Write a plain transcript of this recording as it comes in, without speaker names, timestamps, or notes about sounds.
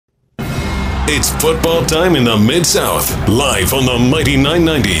It's football time in the Mid-South. Live on the Mighty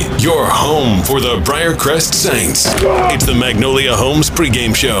 990, your home for the Briarcrest Saints. It's the Magnolia Homes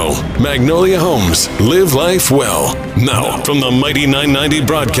pregame show. Magnolia Homes, live life well. Now, from the Mighty 990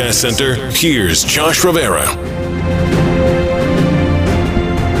 Broadcast Center, here's Josh Rivera.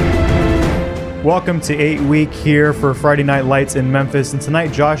 Welcome to 8 Week here for Friday Night Lights in Memphis. And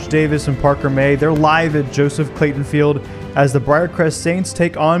tonight, Josh Davis and Parker May, they're live at Joseph Clayton Field as the Briarcrest Saints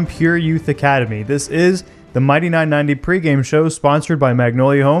take on Pure Youth Academy. This is the Mighty 990 pregame show sponsored by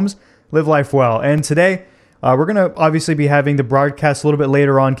Magnolia Homes. Live life well. And today, we're going to obviously be having the broadcast a little bit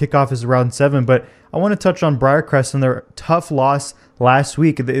later on. Kickoff is around 7, but I want to touch on Briarcrest and their tough loss last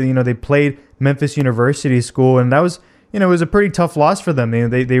week. They played Memphis University School, and that was, it was a pretty tough loss for them.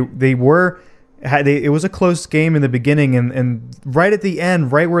 It was a close game in the beginning, and right at the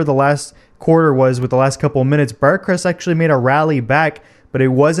end, right where the last quarter was with the last couple of minutes, Briarcrest actually made a rally back, but it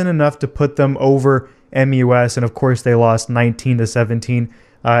wasn't enough to put them over MUS, and of course they lost 19-17.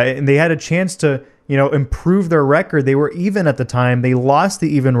 And they had a chance to, improve their record. They were even at the time. They lost the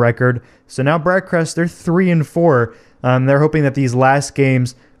even record, so now Briarcrest, they're 3-4. They're hoping that these last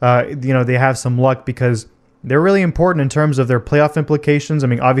games, they have some luck because they're really important in terms of their playoff implications. I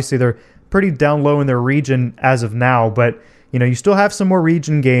mean, obviously they're pretty down low in their region as of now, but you still have some more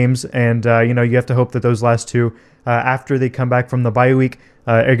region games, and you have to hope that those last two after they come back from the bye week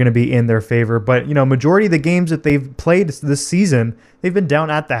are going to be in their favor. But majority of the games that they've played this season, they've been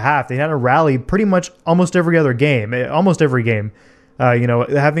down at the half. They had a rally pretty much almost every other game, almost every game.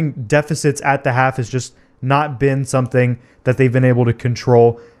 Having deficits at the half has just not been something that they've been able to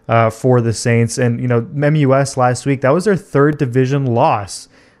control for the Saints. And MUS last week, that was their third division loss.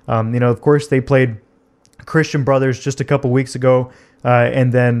 Of course, they played Christian Brothers just a couple weeks ago,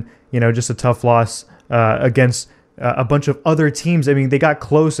 and then, just a tough loss against a bunch of other teams. I mean, they got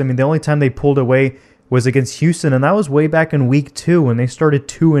close. I mean, the only time they pulled away was against Houston, and that was way back in week 2 when they started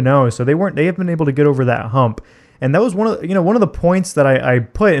 2-0. So they haven't been able to get over that hump. And that was one of the points that I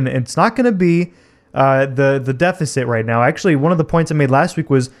put, and it's not going to be the deficit right now. Actually, one of the points I made last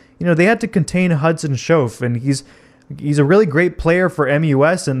week was, they had to contain Hudson Schoaf, and he's a really great player for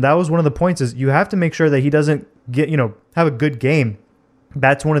MUS, and that was one of the points is you have to make sure that he doesn't get, have a good game.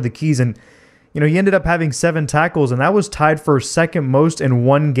 That's one of the keys. And, he ended up having 7 tackles, and that was tied for second most in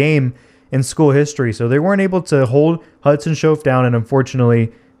one game in school history. So they weren't able to hold Hudson Schoaf down, and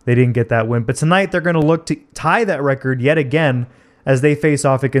unfortunately, they didn't get that win. But tonight, they're going to look to tie that record yet again as they face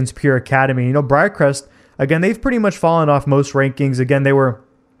off against Pure Academy. Briarcrest, again, they've pretty much fallen off most rankings. Again, they were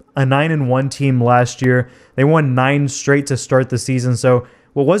a 9-1 team last year. They won 9 straight to start the season. So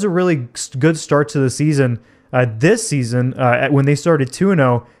what was a really good start to the season, this season, when they started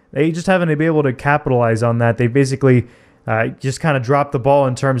 2-0, they just haven't been able to capitalize on that. They basically just kind of dropped the ball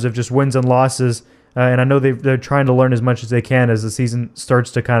in terms of just wins and losses. And I know they're trying to learn as much as they can as the season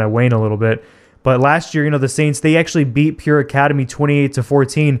starts to kind of wane a little bit. But last year, the Saints, they actually beat Pure Academy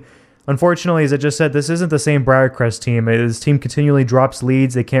 28-14. Unfortunately, as I just said, this isn't the same Briarcrest team. This team continually drops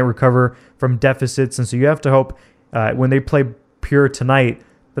leads. They can't recover from deficits. And so you have to hope when they play Pure tonight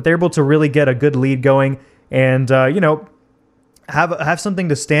that they're able to really get a good lead going and, have something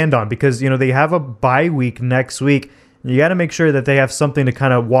to stand on because, they have a bye week next week. You got to make sure that they have something to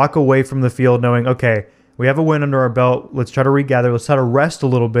kind of walk away from the field knowing, okay, we have a win under our belt. Let's try to regather. Let's try to rest a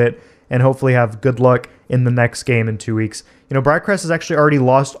little bit and hopefully have good luck in the next game in 2 weeks. Briarcrest has actually already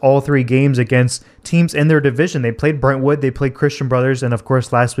lost all 3 games against teams in their division. They played Brentwood, they played Christian Brothers, and of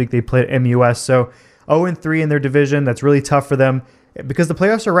course last week they played MUS. So 0-3 in their division. That's really tough for them because the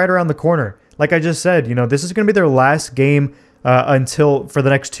playoffs are right around the corner. Like I just said, this is going to be their last game until for the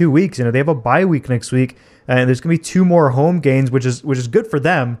next 2 weeks. They have a bye week next week, and there's going to be 2 more home games, which is good for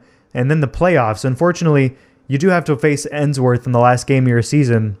them, and then the playoffs. Unfortunately, you do have to face Ensworth in the last game of your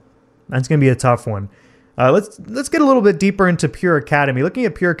season. That's going to be a tough one. Let's get a little bit deeper into Pure Academy. Looking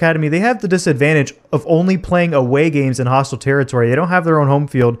at Pure Academy, they have the disadvantage of only playing away games in hostile territory. They don't have their own home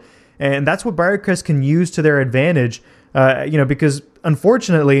field, and that's what Briarcrest can use to their advantage. Because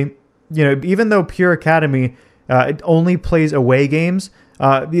unfortunately, even though Pure Academy it only plays away games,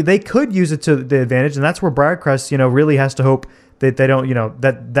 they could use it to the advantage, and that's where Briarcrest, really has to hope that they don't,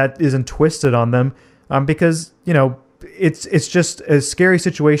 that isn't twisted on them, because it's just a scary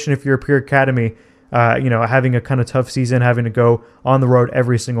situation if you're a Pure Academy, having a kind of tough season, having to go on the road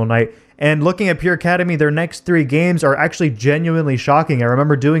every single night. And looking at Pure Academy, their next 3 games are actually genuinely shocking. I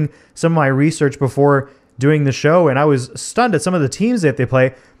remember doing some of my research before doing the show, and I was stunned at some of the teams that they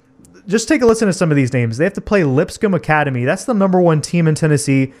play. Just take a listen to some of these names. They have to play Lipscomb Academy. That's the number 1 team in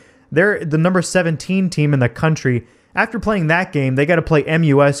Tennessee. They're the number 17 team in the country. After playing that game, they got to play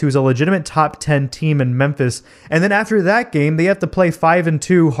MUS, who's a legitimate top 10 team in Memphis. And then after that game, they have to play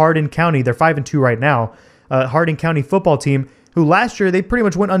 5-2 Hardin County. They're 5-2 right now. Hardin County football team, who last year they pretty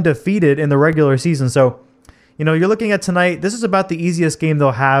much went undefeated in the regular season. So, you're looking at tonight. This is about the easiest game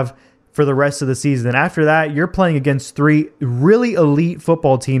they'll have for the rest of the season. And after that, you're playing against 3 really elite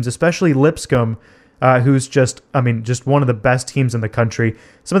football teams, especially Lipscomb, who's just one of the best teams in the country.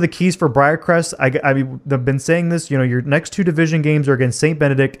 Some of the keys for Briarcrest, I've been saying this, your next 2 division games are against St.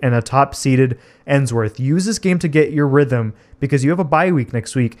 Benedict and a top-seeded Ensworth. Use this game to get your rhythm because you have a bye week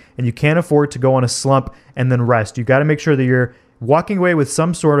next week, and you can't afford to go on a slump and then rest. You got to make sure that you're walking away with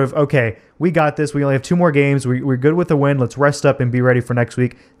some sort of, okay, we got this. We only have 2 more games. We're good with the win. Let's rest up and be ready for next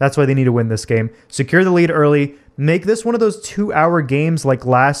week. That's why they need to win this game. Secure the lead early. Make this one of those 2-hour games like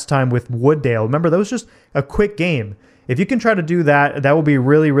last time with Wooddale. Remember, that was just a quick game. If you can try to do that, that will be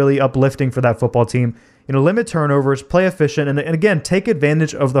really, really uplifting for that football team. Limit turnovers, play efficient, and again, take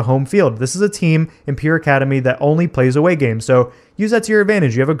advantage of the home field. This is a team in Pierre Academy that only plays away games, so use that to your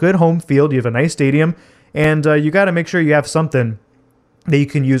advantage. You have a good home field, you have a nice stadium, and you got to make sure you have something that you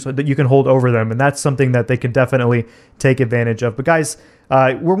can use, that you can hold over them, and that's something that they could definitely take advantage of. But guys,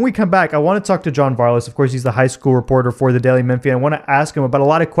 when we come back, I want to talk to John Varlas. Of course, he's the high school reporter for the Daily Memphian. I want to ask him about a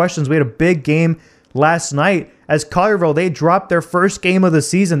lot of questions. We had a big game last night as Collierville, they dropped their first game of the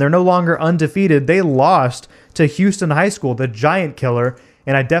season. They're no longer undefeated. They lost to Houston High School, the giant killer,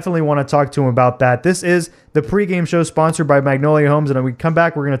 and I definitely want to talk to him about that. This is the pregame show sponsored by Magnolia Homes, and when we come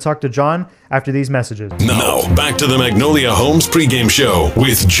back, we're going to talk to John after these messages. Now, back to the Magnolia Homes pregame show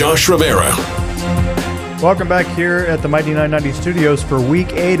with Josh Rivera. Welcome back here at the Mighty 990 Studios for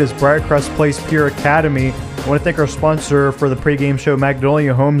Week 8 as Briarcrest plays Pierre Academy. I want to thank our sponsor for the pregame show,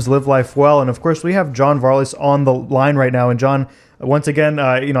 Magnolia Homes, Live Life Well. And, of course, we have John Varlas on the line right now. And, John, once again,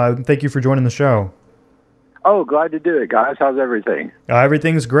 thank you for joining the show. Oh, glad to do it, guys. How's everything?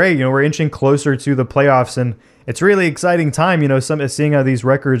 Everything's great. We're inching closer to the playoffs, and it's really exciting time, seeing how these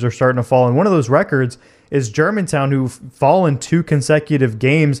records are starting to fall. And one of those records is Germantown, who've fallen 2 consecutive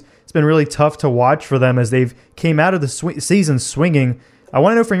games. It's been really tough to watch for them as they've came out of the season swinging. I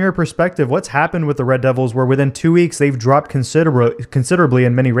want to know from your perspective, what's happened with the Red Devils where within 2 weeks they've dropped considerably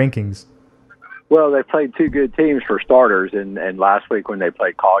in many rankings? Well, they played 2 good teams for starters, and last week when they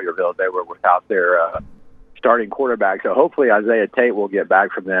played Collierville, they were without their starting quarterback. So hopefully Isaiah Tate will get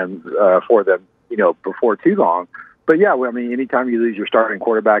back from them for them, before too long. But yeah, anytime you lose your starting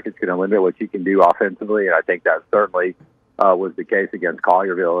quarterback, it's going to limit what you can do offensively, and I think that certainly was the case against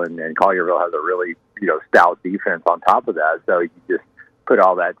Collierville, and Collierville has a really stout defense on top of that. So you just put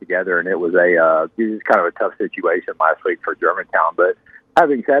all that together, and it was kind of a tough situation last week for Germantown. But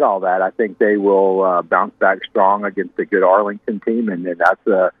having said all that, I think they will bounce back strong against a good Arlington team, and that's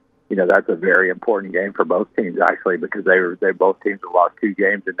a very important game for both teams actually, because they both teams have lost 2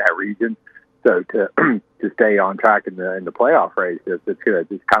 games in that region. So to stay on track in the playoff race,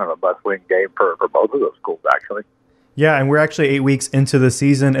 it's kind of a must-win game for both of those schools actually. Yeah, and we're actually 8 weeks into the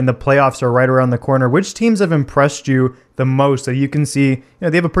season, and the playoffs are right around the corner. Which teams have impressed you the most that you can see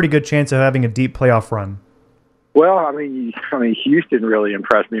they have a pretty good chance of having a deep playoff run? Well, Houston really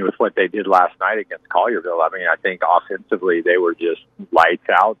impressed me with what they did last night against Collierville. I think offensively they were just lights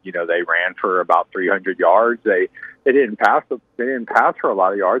out. They ran for about 300 yards. They didn't pass. They didn't pass for a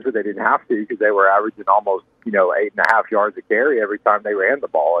lot of yards, but they didn't have to because they were averaging almost 8.5 yards a carry every time they ran the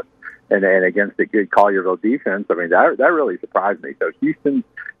ball. And against a good Collierville defense, that really surprised me. So Houston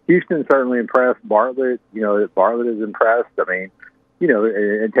certainly impressed. Bartlett is impressed.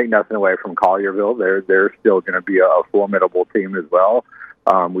 And take nothing away from Collierville, they're still going to be a formidable team as well.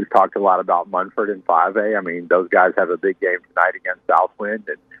 We've talked a lot about Munford in 5A. Those guys have a big game tonight against Southwind,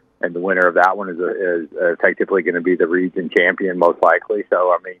 and the winner of that one is effectively going to be the region champion most likely.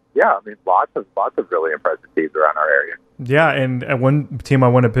 So lots of really impressive teams around our area. Yeah, and one team I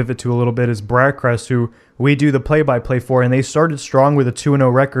want to pivot to a little bit is Briarcrest, who we do the play-by-play for, and they started strong with a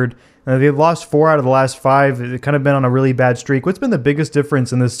 2-0 record. They've lost 4 out of the last 5. They've kind of been on a really bad streak. What's been the biggest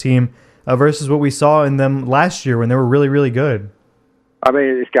difference in this team versus what we saw in them last year when they were really, really good?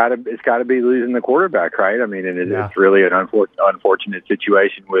 It's got to be losing the quarterback, right? It's really an unfortunate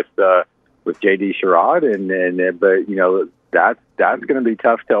situation with J.D. Sherrod, but that's going to be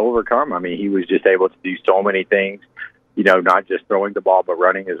tough to overcome. He was just able to do so many things, not just throwing the ball but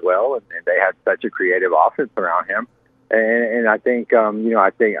running as well, and they had such a creative offense around him. And I think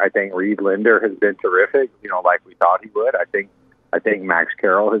I think Reed Linder has been terrific, like we thought he would. I think Max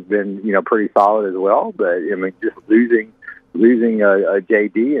Carroll has been pretty solid as well. But just losing a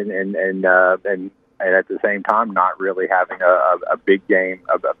JD and at the same time not really having a big game,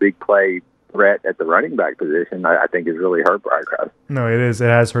 a big play threat at the running back position, I think has really hurt Briarcrest. No, it is. It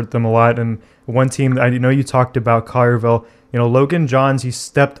has hurt them a lot. And one team, I know you talked about Collierville. Logan Johns, he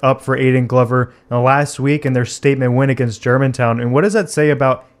stepped up for Aiden Glover last week in their statement win against Germantown. And what does that say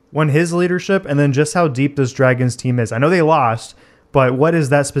about, one, his leadership, and then just how deep this Dragons team is? I know they lost, but what does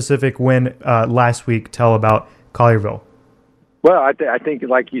that specific win last week tell about Collierville? Well, I think,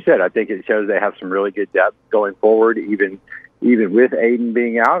 like you said, I think it shows they have some really good depth going forward, even with Aiden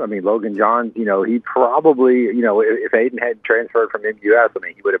being out. I mean, Logan Johns, he probably, if Aiden had transferred from MUS,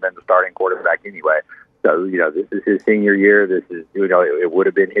 he would have been the starting quarterback anyway. So, this is his senior year. This is, it would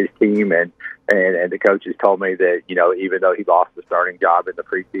have been his team. And the coaches told me that, even though he lost the starting job in the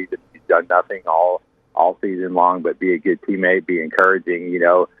preseason, he's done nothing all season long, but be a good teammate, be encouraging,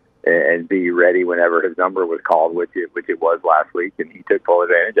 and be ready whenever his number was called, which it was last week, and he took full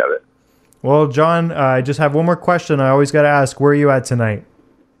advantage of it. Well, John, I just have one more question. I always got to ask, where are you at tonight?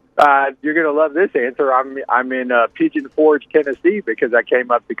 You're going to love this answer. I'm in Pigeon Forge, Tennessee, because I came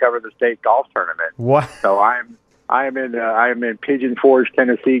up to cover the state golf tournament. What? So I am in Pigeon Forge,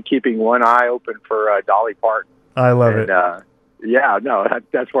 Tennessee, keeping one eye open for Dolly Parton. I love it.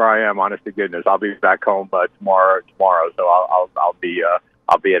 That's where I am. Honest to goodness, I'll be back home tomorrow. So I'll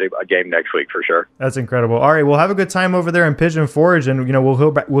be at a game next week for sure. That's incredible. All right, well, have a good time over there in Pigeon Forge, and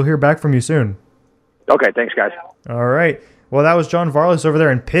we'll hear back from you soon. Okay, thanks, guys. All right. Well, that was John Varlas over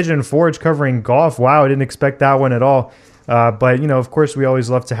there in Pigeon Forge covering golf. Wow, I didn't expect that one at all. But of course, we always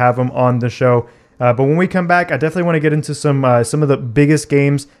love to have him on the show. But when we come back, I definitely want to get into some of the biggest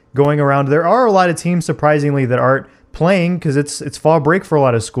games going around. There are a lot of teams, surprisingly, that aren't playing because it's fall break for a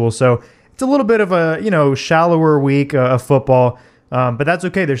lot of schools. So it's a little bit of a shallower week of football. But that's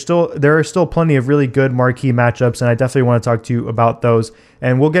okay. There are still plenty of really good marquee matchups, and I definitely want to talk to you about those.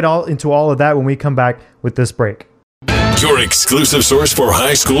 And we'll get into all of that when we come back with this break. Your exclusive source for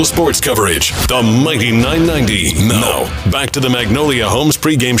high school sports coverage, the Mighty 990. Now, back to the Magnolia Homes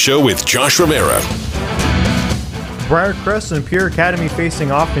pregame show with Josh Rivera. Briarcrest and Pierre Academy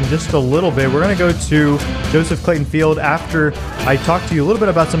facing off in just a little bit. We're going to go to Joseph Clayton Field after I talk to you a little bit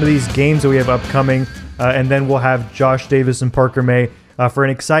about some of these games that we have upcoming. And then we'll have Josh Davis and Parker May for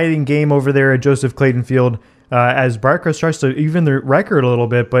an exciting game over there at Joseph Clayton Field as Briarcrest tries to even their record a little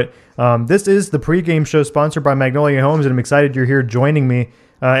bit. But this is the pregame show sponsored by Magnolia Homes, and I'm excited you're here joining me.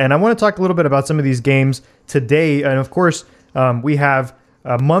 And I want to talk a little bit about some of these games today. And, of course, we have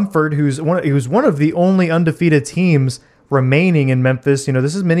Mumford, who's one of the only undefeated teams remaining in Memphis.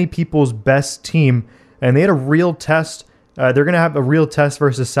 This is many people's best team, and they had a real test. They're going to have a real test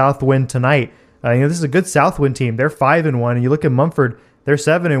versus Southwind tonight. This is a good Southwind team. They're 5-1, and you look at Mumford, they're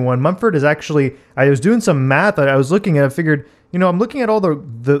 7-1. Mumford is actually, I was doing some math that I was looking at. I figured, I'm looking at all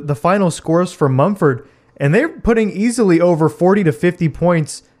the final scores for Mumford, and they're putting easily over 40 to 50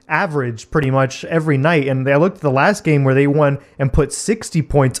 points average pretty much every night. And I looked at the last game where they won and put 60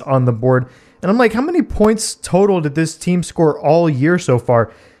 points on the board. And I'm like, how many points total did this team score all year so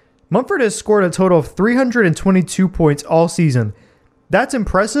far? Mumford has scored a total of 322 points all season. That's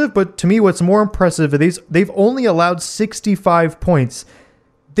impressive, but to me, what's more impressive is they've only allowed 65 points.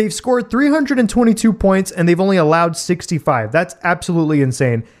 They've scored 322 points, and they've only allowed 65. That's absolutely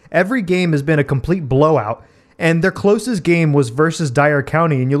insane. Every game has been a complete blowout, and their closest game was versus Dyer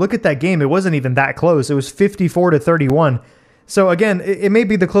County, and you look at that game, it wasn't even that close. It was 54-31. So again, it may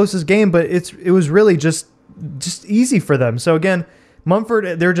be the closest game, but it was really just easy for them. So again,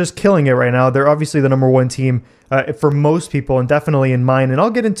 Mumford, they're just killing it right now. They're obviously the number one team for most people, and definitely in mine. And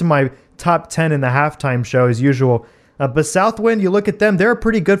I'll get into my top 10 in the halftime show as usual. But Southwind, you look at them, they're a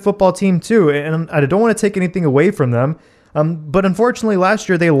pretty good football team too. And I don't want to take anything away from them. But unfortunately, last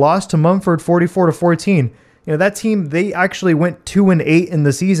year they lost to Mumford 44-14. That team, they actually went 2-8 in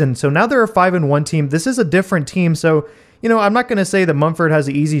the season. So now they're a 5-1 team. This is a different team. So, I'm not going to say that Mumford has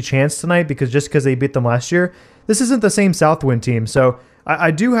an easy chance tonight because they beat them last year. This isn't the same Southwind team, so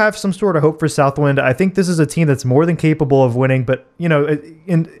I do have some sort of hope for Southwind. I think this is a team that's more than capable of winning, but,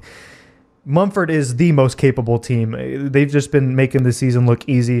 Mumford is the most capable team. They've just been making the season look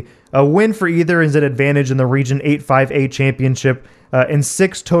easy. A win for either is an advantage in the Region 8-5A championship. In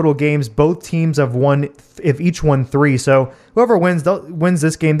 6 total games, both teams have won, if each won 3. So whoever wins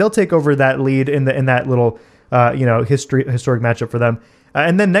this game, they'll take over that lead in that little, historic matchup for them.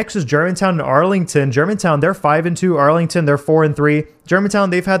 And then next is Germantown and Arlington. Germantown, they're 5-2. Arlington, they're 4-3. Germantown,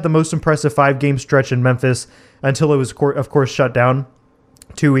 they've had the most impressive 5-game stretch in Memphis until it was, of course, shut down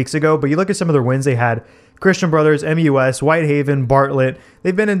 2 weeks ago. But you look at some of their wins they had. Christian Brothers, MUS, Whitehaven, Bartlett.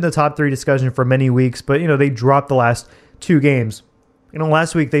 They've been in the top 3 discussion for many weeks, but, they dropped the last 2 games.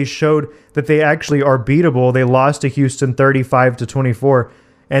 Last week they showed that they actually are beatable. They lost to Houston 35-24.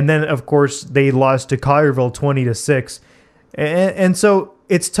 And then, of course, they lost to Collierville 20-6. And so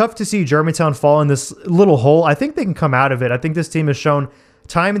it's tough to see Germantown fall in this little hole. I think they can come out of it. I think this team has shown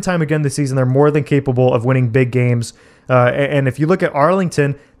time and time again this season they're more than capable of winning big games. And if you look at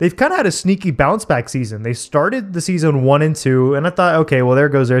Arlington, they've kind of had a sneaky bounce back season. They started the season 1-2, and I thought, okay, well, there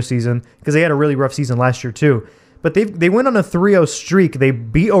goes their season, because they had a really rough season last year too. But they went on a 3-0 streak. They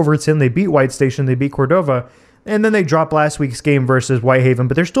beat Overton, they beat White Station, they beat Cordova, and then they dropped last week's game versus Whitehaven.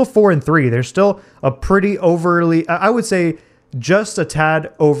 But they're still 4-3. They're still a pretty overly, I would say, just a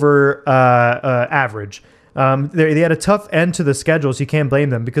tad over average. They had a tough end to the schedule, so you can't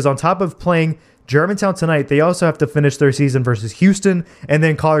blame them, because on top of playing Germantown tonight, they also have to finish their season versus Houston and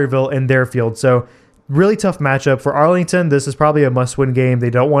then Collierville in their field. So really tough matchup for Arlington. This is probably a must-win game. They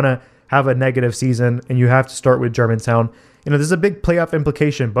don't want to have a negative season, and you have to start with Germantown. This is a big playoff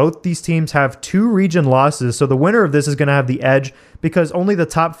implication. Both these teams have 2 region losses, so the winner of this is going to have the edge, because only the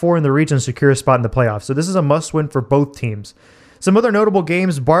top 4 in the region secure a spot in the playoffs. So this is a must-win for both teams. Some other notable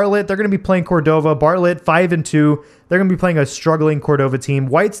games: Bartlett, they're going to be playing Cordova. Bartlett 5-2. They're going to be playing a struggling Cordova team.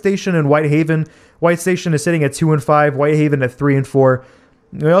 White Station and Whitehaven. White Station is sitting at 2-5. Whitehaven at 3-4.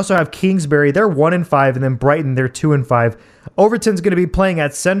 We also have Kingsbury. They're 1-5, and then Brighton, they're 2-5. Overton's going to be playing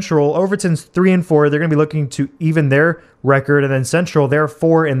at Central. Overton's 3-4. They're going to be looking to even their record, and then Central, they're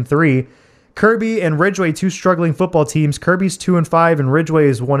 4-3. Kirby and Ridgeway, 2 struggling football teams. Kirby's 2-5, and Ridgeway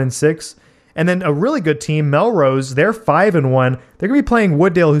is 1-6. And then a really good team, Melrose, they're 5-1. They're going to be playing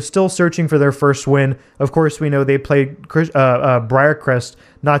Wooddale, who's still searching for their first win. Of course, we know they played Briarcrest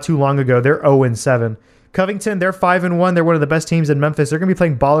not too long ago. They're 0-7. Covington, they're 5-1. They're one of the best teams in Memphis. They're going to be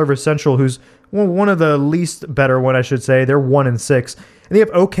playing Bolivar Central, who's one of the least better one, I should say. They're 1-6. And they have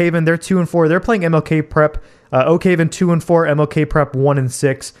Oak Haven, they're 2-4. They're playing MLK Prep. Oak Haven 2-4, MLK Prep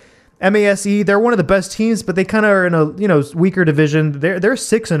 1-6. MASE, they're one of the best teams, but they kind of are in a weaker division. They're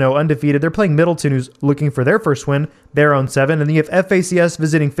 6-0, undefeated. They're playing Middleton, who's looking for their first win. They're 0-7. And then you have FACS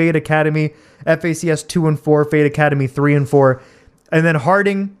visiting Fayette Academy. FACS 2-4, Fayette Academy 3-4. And then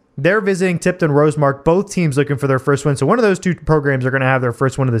Harding, they're visiting Tipton Rosemark. Both teams looking for their first win. So one of those 2 programs are going to have their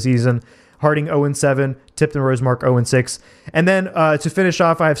first win of the season. Harding 0-7, Tipton Rosemark 0-6. And then to finish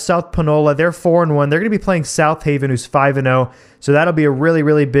off, I have South Panola. They're 4-1. They're going to be playing South Haven, who's 5-0. So that'll be a really,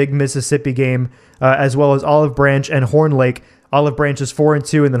 really big Mississippi game, as well as Olive Branch and Horn Lake. Olive Branch is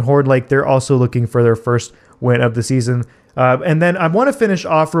 4-2, and then Horn Lake, they're also looking for their first win of the season. And then I want to finish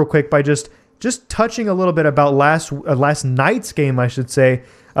off real quick by just touching a little bit about last night's game, I should say,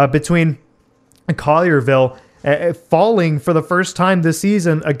 between Collierville falling for the first time this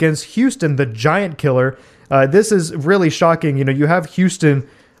season against Houston, the Giant Killer. This is really shocking. You have Houston,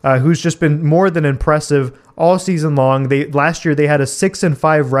 who's just been more than impressive all season long. Last year they had a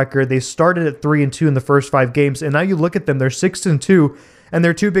 6-5 record. They started at 3-2 in the first 5 games, and now you look at them, they're 6-2, and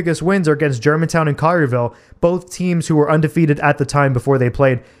their 2 biggest wins are against Germantown and Collierville, both teams who were undefeated at the time before they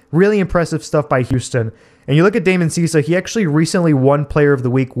played. Really impressive stuff by Houston. And you look at Damon Cisa, he actually recently won Player of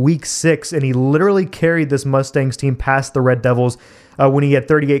the Week 6, and he literally carried this Mustangs team past the Red Devils when he had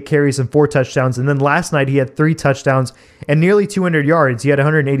 38 carries and 4 touchdowns. And then last night he had 3 touchdowns and nearly 200 yards. He had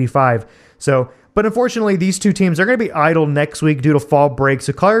 185. But unfortunately, these 2 teams are going to be idle next week due to fall break.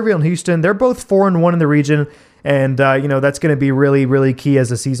 So Collierville and Houston, they're both 4-1 in the region. And, that's going to be really, really key as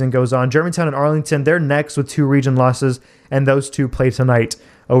the season goes on. Germantown and Arlington, they're next with 2 region losses, and those 2 play tonight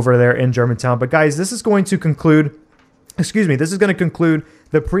over there in Germantown. But guys, this is going to conclude the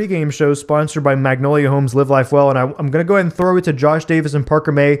pregame show sponsored by Magnolia Homes Live Life Well. And I'm going to go ahead and throw it to Josh Davis and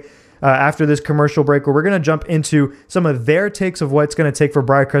Parker May after this commercial break, where we're going to jump into some of their takes of what it's going to take for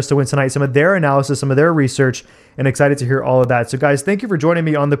Briarcrest to win tonight, some of their analysis, some of their research, and excited to hear all of that. So guys, thank you for joining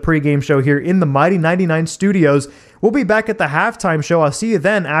me on the pregame show here in the Mighty 99 studios. We'll be back at the halftime show. I'll see you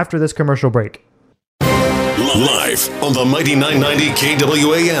then after this commercial break. Live on the Mighty 990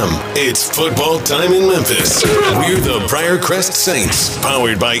 KWAM, it's football time in Memphis. We're the Briarcrest Saints,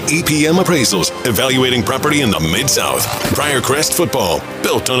 powered by EPM Appraisals, evaluating property in the Mid-South. Briarcrest football,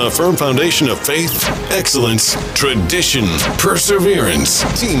 built on a firm foundation of faith, excellence, tradition, perseverance,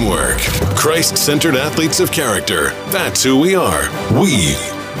 teamwork, Christ-centered athletes of character. That's who we are. We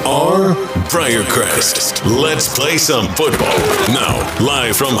are Briarcrest. Let's play some football. Now,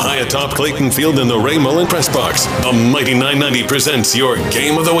 live from high atop Clayton Field in the Ray Mullen Press Box, the Mighty 990 presents your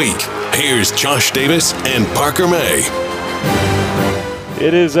Game of the Week. Here's Josh Davis and Parker May.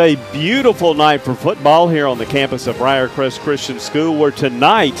 It is a beautiful night for football here on the campus of Briarcrest Christian School, where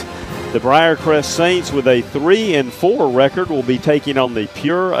tonight the Briarcrest Saints, with a 3-4 record, will be taking on the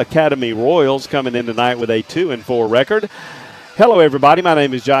Pure Academy Royals, coming in tonight with a 2-4 record. Hello, everybody. My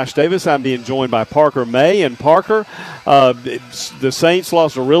name is Josh Davis. I'm being joined by Parker May. And Parker, the Saints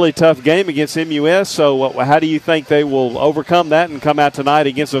lost a really tough game against MUS. So how do you think they will overcome that and come out tonight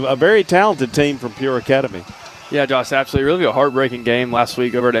against a very talented team from Pure Academy? Yeah, Josh, absolutely. Really a heartbreaking game last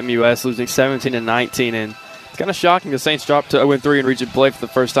week over at MUS, losing 17-19. And it's kind of shocking the Saints dropped to 0-3 in region play for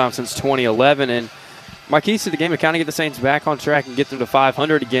the first time since 2011. And my keys to the game to kind of get the Saints back on track and get them to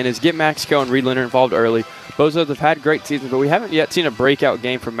 500 again is get Max Carroll and Reed Leonard involved early. Both of them have had great seasons, but we haven't yet seen a breakout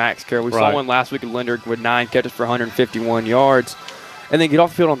game from Max Carroll. We saw one last week of Leonard with 9 catches for 151 yards. And then get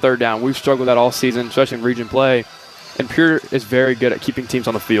off the field on third down. We've struggled with that all season, especially in region play. And Pure is very good at keeping teams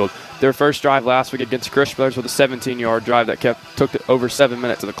on the field. Their first drive last week against Christian Brothers was a 17-yard drive that took over 7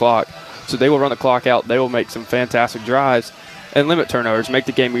 minutes of the clock. So they will run the clock out. They will make some fantastic drives and limit turnovers, make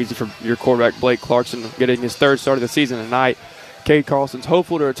the game easy for your quarterback, Blake Clarkson, getting his third start of the season tonight. Cade Carlson's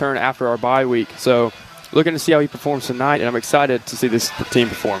hopeful to return after our bye week. So looking to see how he performs tonight, and I'm excited to see this team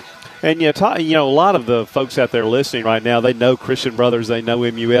perform. And a lot of the folks out there listening right now, they know Christian Brothers, they know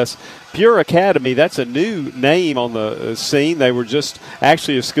MUS. Pure Academy, that's a new name on the scene. They were just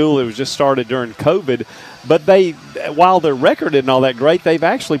actually a school that was just started during COVID. But while their record isn't all that great, they've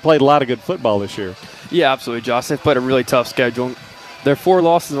actually played a lot of good football this year. Yeah, absolutely, Josh. They've played a really tough schedule. Their 4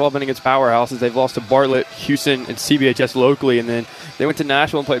 losses have all been against powerhouses. They've lost to Bartlett, Houston, and CBHS locally, and then they went to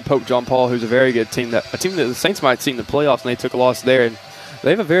Nashville and played Pope John Paul, who's a very good team, a team that the Saints might see in the playoffs, and they took a loss there. And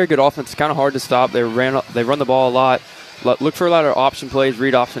they have a very good offense. It's kind of hard to stop. They run the ball a lot. Look for a lot of option plays,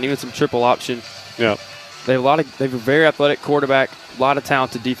 read option, even some triple option. Yeah. They have a very athletic quarterback, a lot of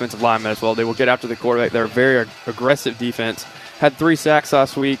talented defensive linemen as well. They will get after the quarterback. They're a very aggressive defense. Had 3 sacks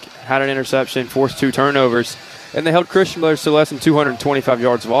last week, had an interception, forced 2 turnovers, and they held Christian Brothers to less than 225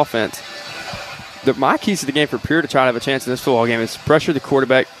 yards of offense. My keys to the game for Pure to try to have a chance in this football game is pressure the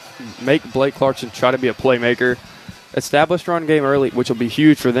quarterback, make Blake Clarkson try to be a playmaker, establish run game early, which will be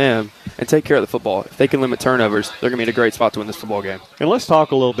huge for them, and take care of the football. If they can limit turnovers, they're going to be in a great spot to win this football game. And let's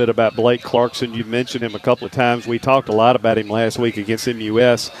talk a little bit about Blake Clarkson. You mentioned him a couple of times. We talked a lot about him last week against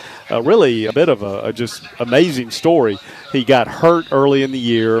MUS. Really a bit of a just amazing story. He got hurt early in the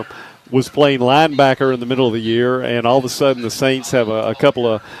year, was playing linebacker in the middle of the year, and all of a sudden the Saints have a couple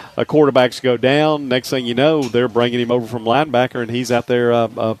of quarterbacks go down. Next thing you know, they're bringing him over from linebacker, and he's out there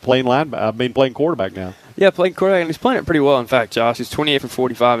playing quarterback now. Yeah, playing quarterback, and he's playing it pretty well. In fact, Josh, he's 28 for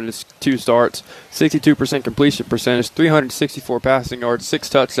 45 in his 2 starts, 62% completion percentage, 364 passing yards, 6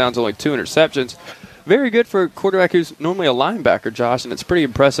 touchdowns, only 2 interceptions. Very good for a quarterback who's normally a linebacker, Josh, and it's pretty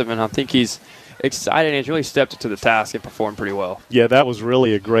impressive, and I think he's excited, and he's really stepped up to the task and performed pretty well. Yeah, that was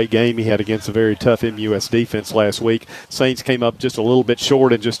really a great game he had against a very tough MUS defense last week. Saints came up just a little bit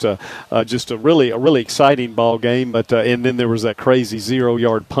short and just a really exciting ball game. But and then there was that crazy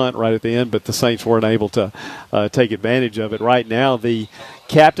 0-yard punt right at the end, but the Saints weren't able to take advantage of it. Right now, the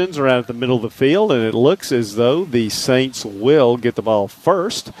captains are out at the middle of the field, and it looks as though the Saints will get the ball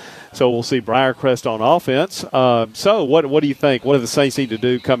first. So we'll see Briarcrest on offense. So what do you think? What do the Saints need to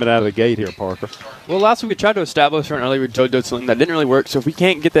do coming out of the gate here, Parker? Well, last week we tried to establish run early with Joe Dutzeling. That didn't really work. So if we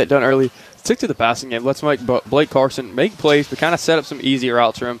can't get that done early, stick to the passing game. Let's make Blake Clarkson make plays to kind of set up some easier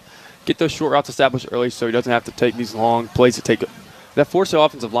routes for him. Get those short routes established early so he doesn't have to take these long plays that force the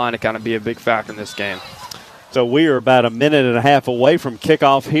offensive line to kind of be a big factor in this game. So we are about a minute and a half away from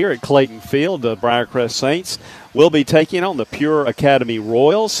kickoff here at Clayton Field. The Briarcrest Saints will be taking on the Pure Academy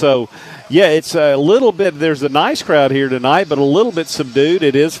Royals. So, yeah, it's a little bit – there's a nice crowd here tonight, but a little bit subdued.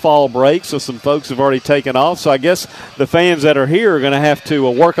 It is fall break, so some folks have already taken off. So I guess the fans that are here are going to have to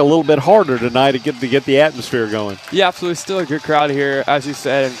work a little bit harder tonight to get the atmosphere going. Yeah, absolutely. Still a good crowd here, as you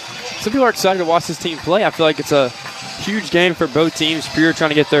said. And some people are excited to watch this team play. I feel like it's a huge game for both teams. Pure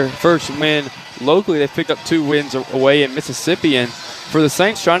trying to get their first win. Locally, they've picked up 2 wins away in Mississippi, and for the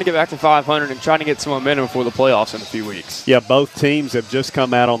Saints, trying to get back to 500 and trying to get some momentum for the playoffs in a few weeks. Yeah, both teams have just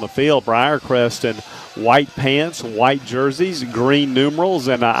come out on the field. Briarcrest in white pants, white jerseys, green numerals,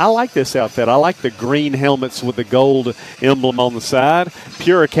 and I like this outfit. I like the green helmets with the gold emblem on the side.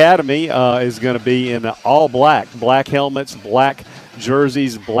 Pure Academy is going to be in all black helmets, black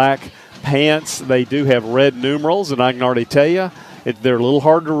jerseys, black pants. They do have red numerals, and I can already tell you, they're a little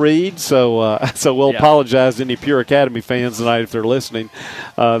hard to read, so we'll apologize to any Pure Academy fans tonight if they're listening.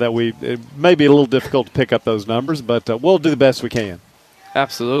 It may be a little difficult to pick up those numbers, but we'll do the best we can.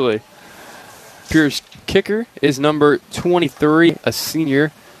 Absolutely. Pure's kicker is number 23, a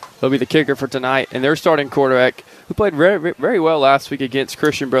senior. He'll be the kicker for tonight, and their starting quarterback, who played very, very well last week against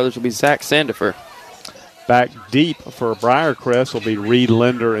Christian Brothers, will be Zach Sandifer. back deep for Briarcrest will be Reed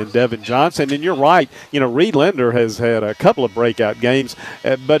Linder and Devin Johnson. And you're right, Reed Linder has had a couple of breakout games.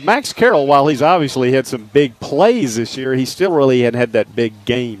 But Max Carroll, while he's obviously had some big plays this year, he still really hadn't had that big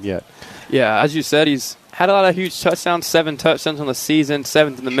game yet. Yeah, as you said, he's had a lot of huge touchdowns, 7 touchdowns on the season,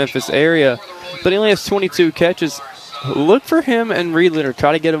 7th in the Memphis area. But he only has 22 catches. Look for him and Reed Linder.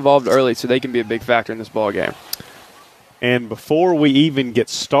 Try to get involved early so they can be a big factor in this ball game. And before we even get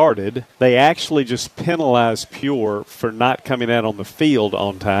started, they actually just penalized Pure for not coming out on the field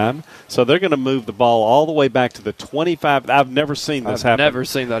on time. So they're going to move the ball all the way back to the 25. I've never seen this happen. I've never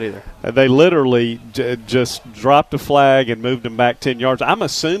seen that either. They literally just dropped a flag and moved them back 10 yards. I'm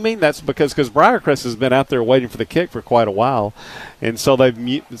assuming that's because Briarcrest has been out there waiting for the kick for quite a while. And so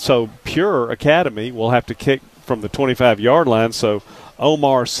so Pure Academy will have to kick from the 25-yard line. So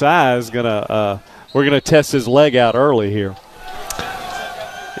Omar Sy is going to we're going to test his leg out early here.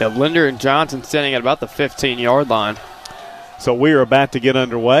 Yeah, Linder and Johnson standing at about the 15-yard line. So we are about to get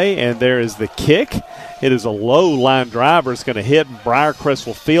underway, and there is the kick. It is a low line driver. It's going to hit. Briarcrest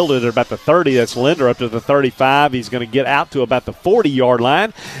will field it at about the 30. That's Linder up to the 35. He's going to get out to about the 40-yard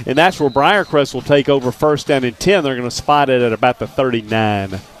line, and that's where Briarcrest will take over first down and 10. They're going to spot it at about the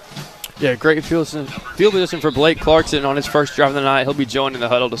 39. Yeah, great field position for Blake Clarkson on his first drive of the night. He'll be joining the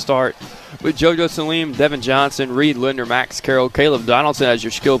huddle to start with JoJo Salim, Devin Johnson, Reed Linder, Max Carroll, Caleb Donaldson as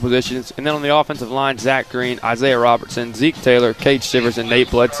your skill positions. And then on the offensive line, Zach Green, Isaiah Robertson, Zeke Taylor, Cade Shivers, and Nate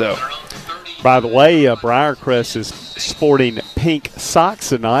Bledsoe. By the way, Briarcrest is sporting pink socks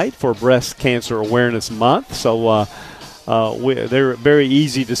tonight for Breast Cancer Awareness Month. So they're very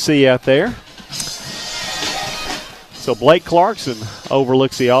easy to see out there. So Blake Clarkson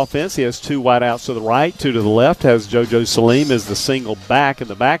overlooks the offense. He has 2 wideouts to the right, 2 to the left. Has JoJo Salim as the single back in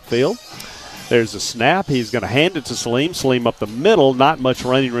the backfield. There's a snap. He's going to hand it to Salim. Salim up the middle. Not much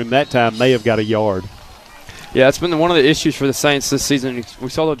running room that time. May have got a yard. Yeah, it's been one of the issues for the Saints this season. We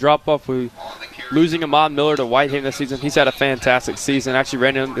saw the drop-off. Losing Ahmad Miller to Whitehaven this season. He's had a fantastic season. Actually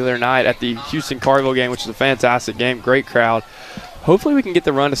ran in the other night at the Houston-Carville game, which is a fantastic game. Great crowd. Hopefully we can get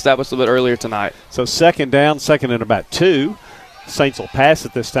the run established a little bit earlier tonight. So second down, second and about 2. Saints will pass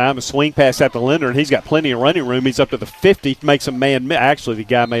it this time. A swing pass out to Linder, and he's got plenty of running room. He's up to the 50, makes a man. Actually,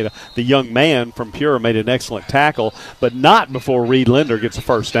 the young man from Pure made an excellent tackle, but not before Reed Linder gets a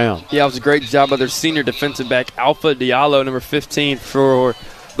first down. Yeah, it was a great job by their senior defensive back, Alpha Diallo, number 15 for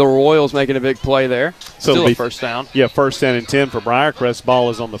the Royals, making a big play there. So still a first down. Yeah, first down and 10 for Briarcrest. Ball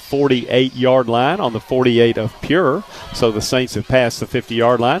is on the 48-yard line, on the 48 of Pure. So the Saints have passed the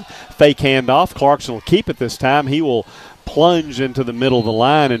 50-yard line. Fake handoff. Clarkson will keep it this time. He will plunge into the middle of the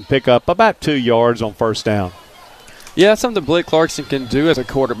line and pick up about 2 yards on first down. Yeah, that's something Blake Clarkson can do as a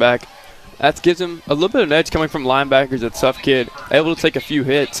quarterback. That gives him a little bit of an edge coming from linebackers. A tough kid, able to take a few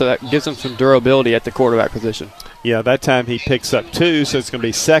hits, so that gives him some durability at the quarterback position. Yeah, that time he picks up 2, so it's going to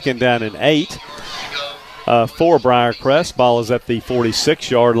be second down and 8 for Briarcrest. Ball is at the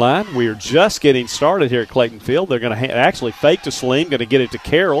 46-yard line. We are just getting started here at Clayton Field. They're going to actually fake to Salim, going to get it to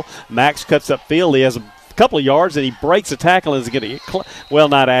Carroll. Max cuts up field. He has a couple of yards, and he breaks a tackle and is going to well,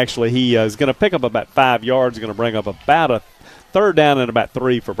 not actually. He is going to pick up about 5 yards, going to bring up about a third down and about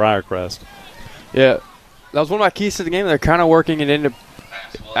 3 for Briarcrest. Yeah, that was one of my keys to the game. They're kind of working it into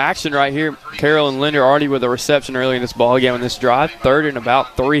action right here. Carroll and Linder already with a reception early in this ball game on this drive. Third and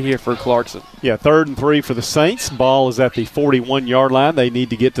about 3 here for Clarkson. Yeah, 3rd and 3 for the Saints. Ball is at the 41-yard line. They need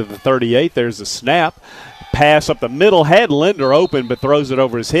to get to the 38. There's a snap. Pass up the middle. Had Linder open, but throws it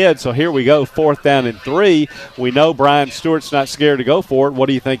over his head. So here we go, 4th down and 3. We know Brian Stewart's not scared to go for it. What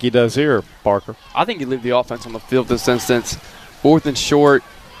do you think he does here, Parker? I think he leave the offense on the field this instance. 4th and short.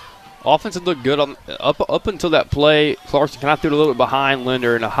 Offense had looked good up until that play. Clarkson kind of threw it a little bit behind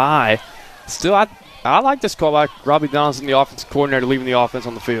Linder in a high. Still, I like this call by Robbie Donaldson, the offensive coordinator, leaving the offense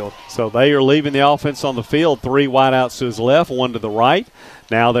on the field. So they are leaving the offense on the field. 3 wideouts to his left, 1 to the right.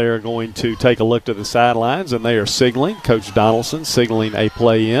 Now they are going to take a look to the sidelines, and they are signaling. Coach Donaldson signaling a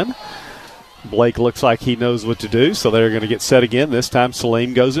play in. Blake looks like he knows what to do, so they're going to get set again. This time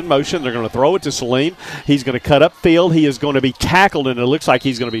Salim goes in motion. They're going to throw it to Salim. He's going to cut up field. He is going to be tackled, and it looks like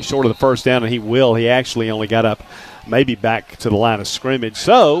he's going to be short of the first down, and he will. He actually only got up maybe back to the line of scrimmage.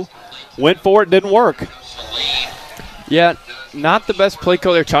 So went for it, didn't work. Yeah, not the best play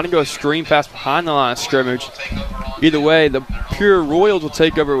call. They're trying to go a screen pass behind the line of scrimmage. Either way, the Pure Royals will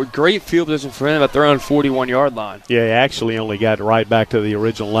take over with great field position for him at their own 41-yard line. Yeah, he actually only got right back to the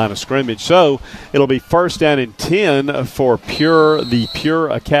original line of scrimmage. So it'll be 1st down and 10 for the Pure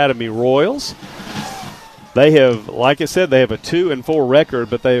Academy Royals. They have, like I said, they have a 2-4 record,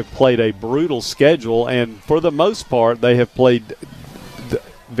 but they have played a brutal schedule, and for the most part, they have played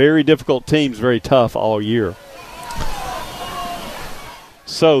very difficult teams, very tough all year.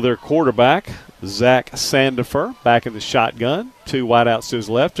 So their quarterback, Zach Sandifer, back in the shotgun. 2 wideouts to his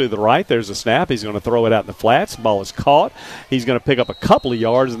left, to the right. There's a snap. He's going to throw it out in the flats. Ball is caught. He's going to pick up a couple of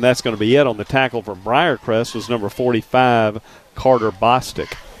yards, and that's going to be it. On the tackle for Briarcrest was number 45, Carter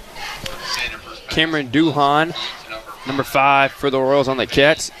Bostic. Cameron Duhan, number 5 for the Royals on the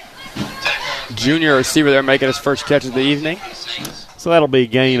catch. Junior receiver there making his first catch of the evening. So that'll be a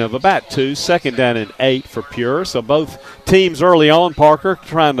gain of about 2. Second down and 8 for Pure. So both teams early on, Parker,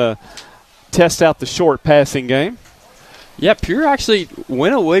 trying to test out the short passing game. Yeah, Pure actually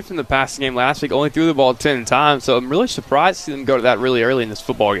went away from the passing game last week, only threw the ball 10 times, so I'm really surprised to see them go to that really early in this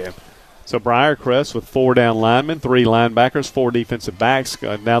football game. So Briarcrest with 4 down linemen, 3 linebackers, 4 defensive backs.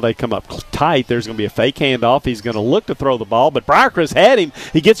 Now they come up tight. There's going to be a fake handoff. He's going to look to throw the ball, but Briarcrest had him.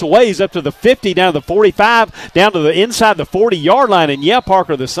 He gets away. He's up to the 50, down to the 45, down to the inside the 40-yard line. And, yeah,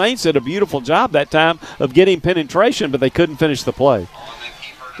 Parker, the Saints did a beautiful job that time of getting penetration, but they couldn't finish the play.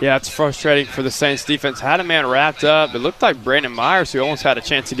 Yeah, it's frustrating for the Saints defense. Had a man wrapped up. It looked like Brandon Myers, who almost had a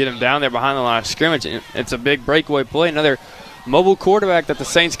chance to get him down there behind the line of scrimmage. It's a big breakaway play. Another mobile quarterback that the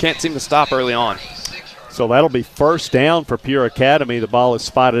Saints can't seem to stop early on. So that'll be first down for Pure Academy. The ball is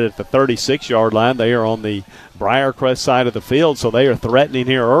spotted at the 36-yard line. They are on the Briarcrest side of the field, so they are threatening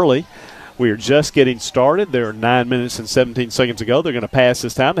here early. We are just getting started. There are 9 minutes and 17 seconds to go. They're going to pass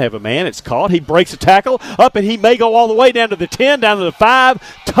this time. They have a man. It's caught. He breaks a tackle up, and he may go all the way down to the 10, down to the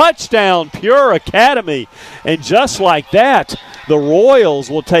 5. Touchdown, Pure Academy. And just like that, the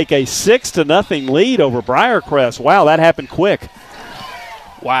Royals will take a 6-0 lead over Briarcrest. Wow, that happened quick.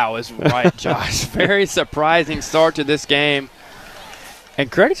 Wow, is right, Josh. Very surprising start to this game.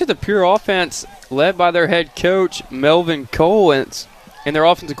 And credit to the Pure offense led by their head coach, Melvin Cole, and their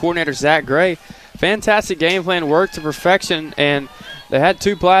offensive coordinator, Zach Gray. Fantastic game plan, worked to perfection, and they had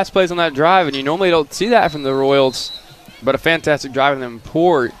 2 pass plays on that drive, and you normally don't see that from the Royals, but a fantastic drive and then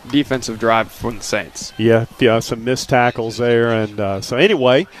poor defensive drive from the Saints. Yeah, some missed tackles there. And so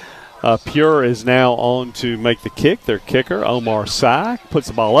anyway, Pure is now on to make the kick. Their kicker, Omar Sy, puts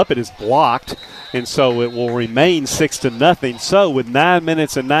the ball up. It is blocked, and so it will remain 6-0. So with 9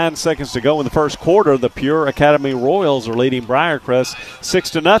 minutes and 9 seconds to go in the first quarter, the Pure Academy Royals are leading Briarcrest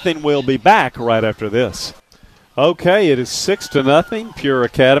 6-0. We'll be back right after this. Okay, it is 6-0, Pure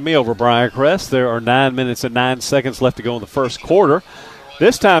Academy over Briarcrest. There are 9 minutes and 9 seconds left to go in the first quarter.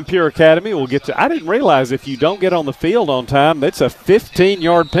 This time, Pure Academy will get to – I didn't realize if you don't get on the field on time, it's a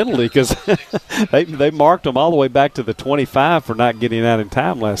 15-yard penalty because they marked them all the way back to the 25 for not getting out in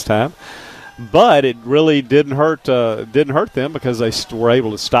time last time. But it really didn't hurt them because they were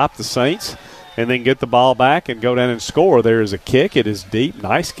able to stop the Saints and then get the ball back and go down and score. There is a kick. It is deep.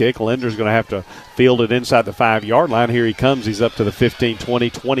 Nice kick. Linder's going to have to field it inside the 5-yard line. Here he comes. He's up to the 15, 20,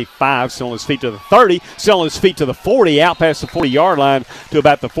 25, still on his feet to the 30, still on his feet to the 40, out past the 40-yard line to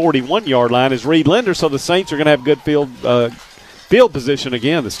about the 41-yard line is Reed Linder. So the Saints are going to have good field position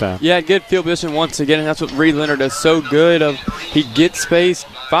again this time. Yeah, good field position once again, and that's what Reed Leonard does so good. He gets space,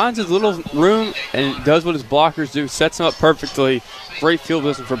 finds his little room, and does what his blockers do, sets him up perfectly. Great field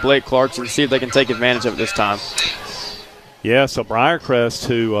position for Blake Clarkson. See if they can take advantage of it this time. Yeah, so Briarcrest,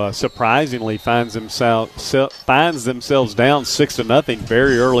 who surprisingly finds themselves down 6-0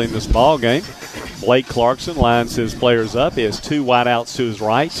 very early in this ball game. Blake Clarkson lines his players up. He has 2 wideouts to his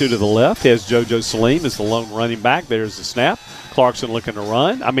right, 2 to the left. He has JoJo Salim as the lone running back. There's the snap. Clarkson looking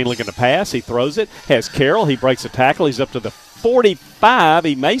to pass. He throws it. Has Carroll. He breaks a tackle. He's up to the 45.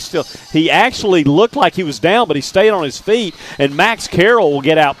 He actually looked like he was down, but he stayed on his feet. And Max Carroll will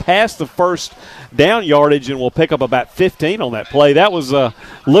get out past the first down yardage and will pick up about 15 on that play. That was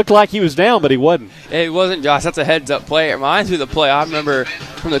looked like he was down, but he wasn't. It wasn't, Josh. That's a heads-up play. It reminds me of the play I remember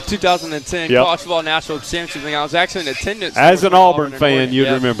from the 2010 College Football National Championship thing. I was actually in attendance. As an Auburn fan,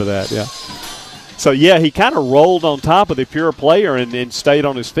 you'd remember that, yeah. So, yeah, he kind of rolled on top of the Pure player and stayed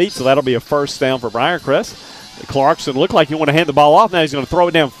on his feet, so that'll be a first down for Briarcrest. Clarkson looked like he wanted to hand the ball off. Now he's going to throw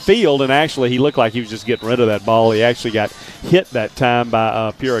it downfield, and actually he looked like he was just getting rid of that ball. He actually got hit that time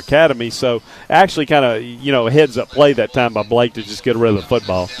by Pure Academy. So actually kind of, a heads-up play that time by Blake to just get rid of the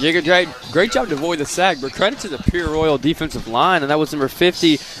football. Yeah, great job to avoid the sack, but credit to the Pure Royal defensive line, and that was number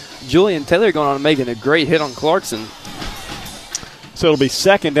 50, Julian Taylor, going on and making a great hit on Clarkson. So it'll be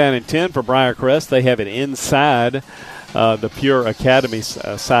 2nd down and 10 for Briarcrest. They have it inside the Pure Academy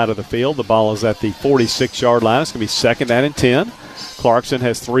side of the field. The ball is at the 46-yard line. It's going to be 2nd down and 10. Clarkson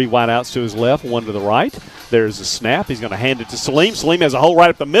has 3 wideouts to his left, 1 to the right. There's a snap. He's going to hand it to Salim. Salim has a hole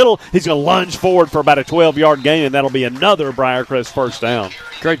right up the middle. He's going to lunge forward for about a 12-yard gain, and that'll be another Briarcrest first down.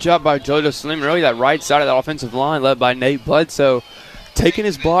 Great job by JoJo Salim. Really, that right side of that offensive line led by Nate Bledsoe taking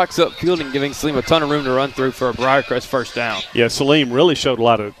his blocks upfield and giving Salim a ton of room to run through for a Briarcrest first down. Yeah, Salim really showed a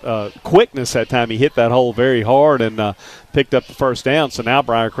lot of quickness that time. He hit that hole very hard and picked up the first down. So now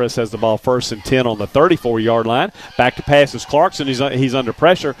Briarcrest has the ball 1st and 10 on the 34-yard line. Back to pass is Clarkson. He's under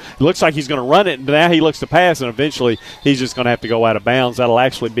pressure. It looks like he's going to run it, and now he looks to pass, and eventually he's just going to have to go out of bounds. That'll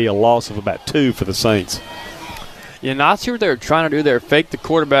actually be a loss of about 2 for the Saints. Yeah, not sure what they were trying to do there. Fake the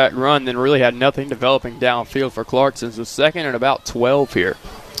quarterback run, then really had nothing developing downfield for Clarkson. So 2nd and about 12 here.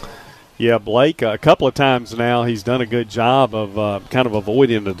 Yeah, Blake, a couple of times now he's done a good job of kind of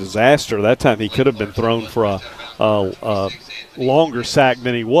avoiding a disaster. That time he could have been thrown for a longer sack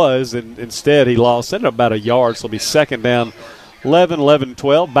than he was, and instead he lost it about a yard. So it'll be 2nd down, 11,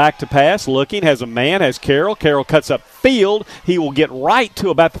 12. Back to pass, looking, has a man, has Carroll. Carroll cuts up field. He will get right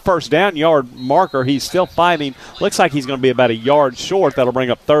to about the 1st down yard marker. He's still fighting. Looks like he's going to be about a yard short. That'll bring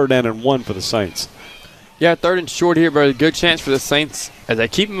up 3rd down and 1 for the Saints. Yeah, 3rd and short here, but a good chance for the Saints as they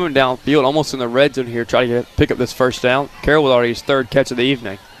keep moving downfield, almost in the red zone here, try to pick up this 1st down. Carroll with already his 3rd catch of the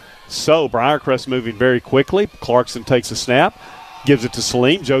evening. So Briarcrest moving very quickly. Clarkson takes a snap, gives it to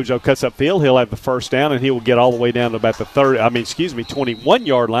Salim. JoJo cuts up field. He'll have the 1st down, and he will get all the way down to about the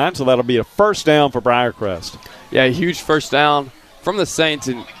 21-yard line. So that'll be a 1st down for Briarcrest. Yeah, a huge 1st down from the Saints,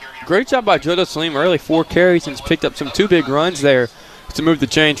 and great job by JoJo Salim early. 4 carries and he's picked up some 2 big runs there to move the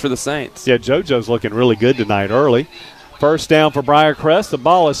change for the Saints. Yeah, JoJo's looking really good tonight early. 1st down for Briarcrest. The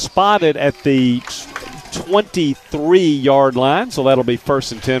ball is spotted at the 23-yard line, so that'll be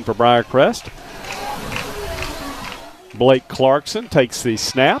 1st and 10 for Briarcrest. Blake Clarkson takes the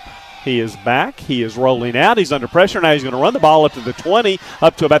snap. He is back. He is rolling out. He's under pressure. Now he's going to run the ball up to the 20,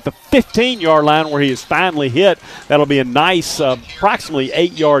 up to about the 15-yard line where he is finally hit. That'll be a nice approximately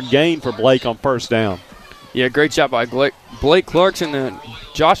 8-yard gain for Blake on 1st down. Yeah, great job by Blake Clarkson and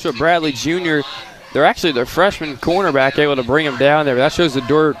Joshua Bradley Jr. Their freshman cornerback able to bring him down there. That shows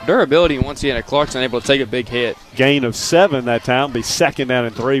the durability once again at Clarkson able to take a big hit. Gain of 7 that time. Be 2nd down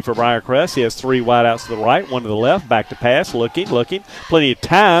and 3 for Briarcrest. He has 3 wideouts to the right, 1 to the left. Back to pass. Looking. Plenty of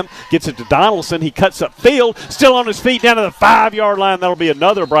time. Gets it to Donaldson. He cuts up field. Still on his feet down to the 5-yard line. That'll be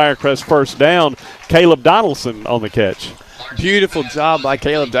another Briarcrest 1st down. Caleb Donaldson on the catch. Beautiful job by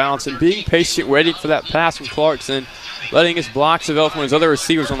Caleb Donaldson. Being patient, waiting for that pass from Clarkson. Letting his blocks develop from his other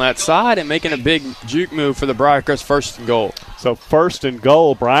receivers on that side and making a big juke move for the Briarcrest 1st and goal. So 1st and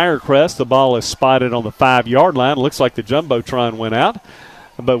goal, Briarcrest. The ball is spotted on the 5-yard line. Looks like the Jumbotron went out,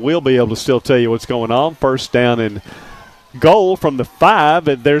 but we'll be able to still tell you what's going on. 1st down and goal from the 5.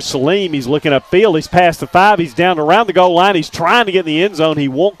 And there's Salim. He's looking upfield. He's past the 5. He's down around the goal line. He's trying to get in the end zone. He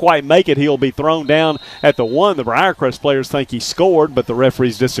won't quite make it. He'll be thrown down at the 1. The Briarcrest players think he scored, but the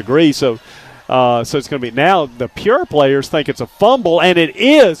referees disagree. So it's going to be now the Pure players think it's a fumble, and it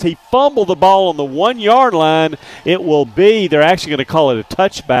is. He fumbled the ball on the 1-yard line. It will be. They're actually going to call it a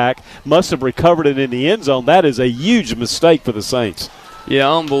touchback. Must have recovered it in the end zone. That is a huge mistake for the Saints.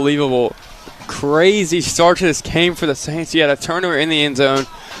 Yeah, unbelievable. Crazy start to this game for the Saints. He had a turnover in the end zone.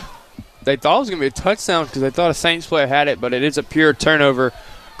 They thought it was going to be a touchdown because they thought a Saints player had it, but it is a Pure turnover.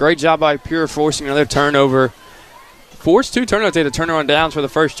 Great job by Pure forcing another turnover. Forced 2 turnovers. They had a turnover on downs for the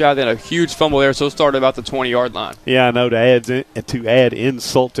first drive. They had a huge fumble there, so it started about the 20-yard line. Yeah, I know. To add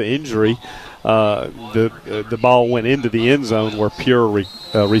insult to injury, the ball went into the end zone where Pure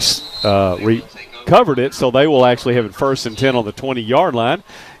recovered it, so they will actually have it 1st and 10 on the 20-yard line,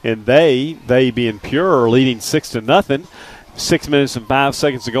 and they being Pure are leading 6-0. 6 minutes and 5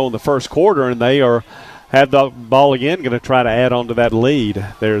 seconds to go in the first quarter, and they have the ball again, going to try to add on to that lead.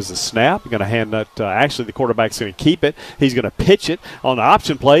 There's a snap. Going to hand that. Actually, the quarterback's going to keep it. He's going to pitch it on the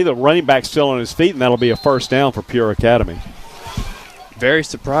option play. The running back's still on his feet, and that'll be a 1st down for Pure Academy. Very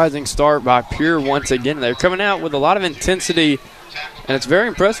surprising start by Pure once again. They're coming out with a lot of intensity, and it's very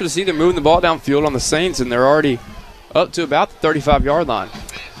impressive to see them moving the ball downfield on the Saints, and they're already up to about the 35-yard line.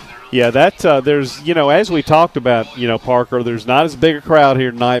 Yeah, there's, as we talked about, Parker, there's not as big a crowd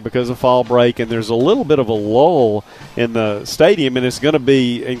here tonight because of fall break, and there's a little bit of a lull in the stadium, and it's going to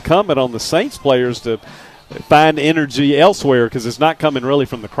be incumbent on the Saints players to find energy elsewhere because it's not coming really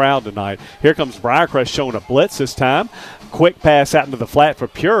from the crowd tonight. Here comes Briarcrest showing a blitz this time. Quick pass out into the flat for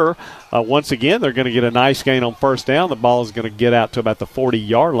Pure. Once again, they're going to get a nice gain on 1st down. The ball is going to get out to about the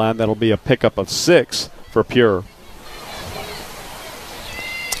 40-yard line. That'll be a pickup of 6 for Pure.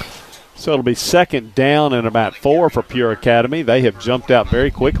 So it'll be 2nd down and about 4 for Pure Academy. They have jumped out very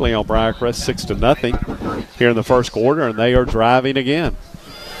quickly on Briarcrest 6-0 here in the first quarter, and they are driving again.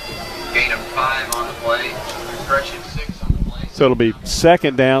 Gain of 5 on the play. Regression 6 on the play. So it'll be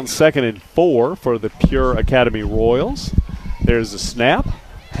 2nd down, 2nd and 4 for the Pure Academy Royals. There's a snap.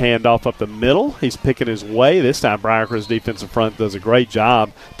 Handoff up the middle. He's picking his way. This time Briarcrest defensive front does a great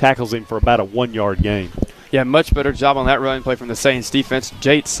job. Tackles him for about a 1-yard gain. Yeah, much better job on that running play from the Saints defense.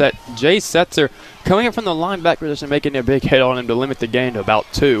 Jay Setzer coming up from the linebacker position, making a big hit on him to limit the gain to about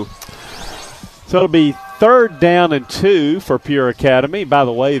 2. So it'll be 3rd down and 2 for Pure Academy. By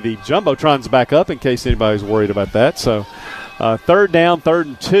the way, the Jumbotron's back up in case anybody's worried about that. So 3rd down, 3rd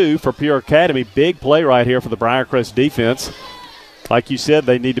and 2 for Pure Academy. Big play right here for the Briarcrest defense. Like you said,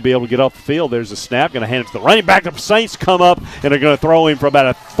 they need to be able to get off the field. There's a snap. Going to hand it to the running back. The Saints come up and are going to throw him for about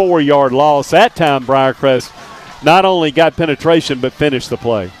a 4-yard loss. That time, Briarcrest not only got penetration but finished the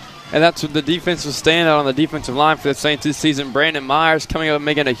play. And that's what the defense was standout on the defensive line for the Saints this season. Brandon Myers coming up and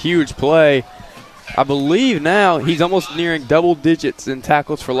making a huge play. I believe now he's almost nearing double digits in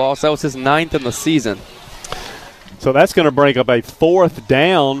tackles for loss. That was his 9th in the season. So that's going to bring up a 4th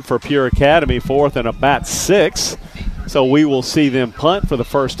down for Pure Academy, 4th and about 6. So we will see them punt for the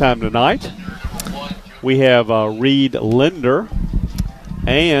first time tonight. We have Reed Linder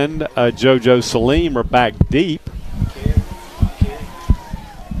and JoJo Salim are back deep.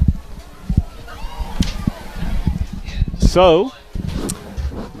 So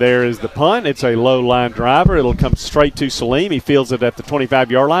there is the punt. It's a low line driver. It'll come straight to Salim. He fields it at the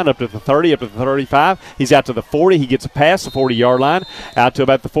 25-yard line, up to the 30, up to the 35. He's out to the 40. He gets a pass, the 40-yard line, out to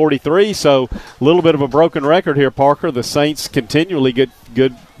about the 43. So a little bit of a broken record here, Parker. The Saints continually get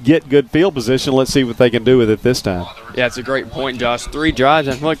good field position. Let's see what they can do with it this time. Yeah, it's a great point, Josh. 3 drives.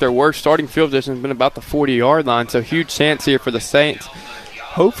 I feel like their worst starting field position has been about the 40-yard line, so huge chance here for the Saints.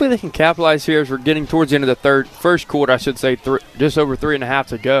 Hopefully they can capitalize here as we're getting towards the end of the first quarter, I should say, just over 3.5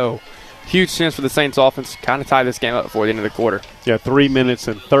 to go. Huge chance for the Saints offense to kind of tie this game up before the end of the quarter. Yeah, 3 minutes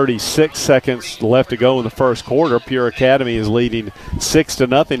and 36 seconds left to go in the first quarter. Pure Academy is leading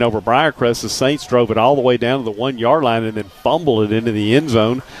 6-0 over Briarcrest. The Saints drove it all the way down to the 1-yard line and then fumbled it into the end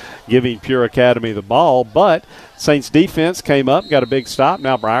zone, giving Pure Academy the ball. But Saints defense came up, got a big stop.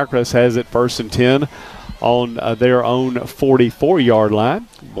 Now Briarcrest has it 1st and 10 on their own 44-yard line.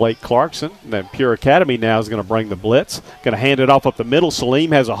 Blake Clarkson, then Pure Academy now is going to bring the blitz. Going to hand it off up the middle.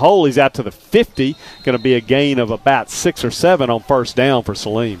 Salim has a hole. He's out to the 50. Going to be a gain of about 6 or 7 on 1st down for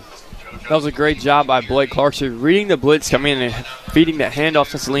Salim. That was a great job by Blake Clarkson, reading the blitz, coming in and feeding that handoff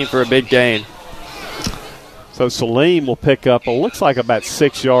to Salim for a big gain. So Salim will pick up, looks like about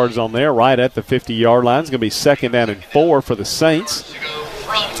 6 yards on there, right at the 50-yard line. It's going to be 2nd down and 4 for the Saints.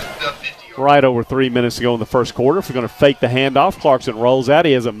 Right over 3 minutes to go in the first quarter. If we're going to fake the handoff, Clarkson rolls out.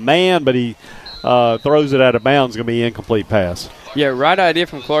 He has a man, but he throws it out of bounds. It's going to be an incomplete pass. Yeah, right idea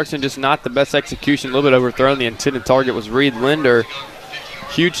from Clarkson, just not the best execution. A little bit overthrown. The intended target was Reed Linder.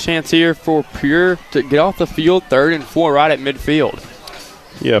 Huge chance here for Pure to get off the field, 3rd and 4 right at midfield.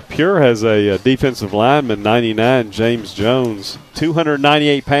 Yeah, Pure has a defensive lineman, 99, James Jones,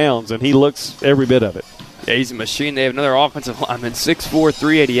 298 pounds, and he looks every bit of it. Yeah, he's a machine. They have another offensive lineman, 6'4",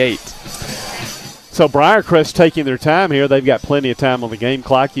 388. So Briarcrest taking their time here. They've got plenty of time on the game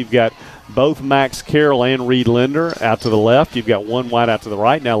clock. You've got both Max Carroll and Reed Linder out to the left. You've got one wide out to the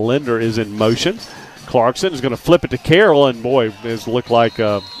right. Now Linder is in motion. Clarkson is going to flip it to Carroll, and boy, it looked like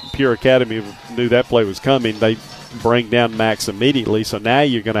Pure Academy knew that play was coming. They bring down Max immediately. So now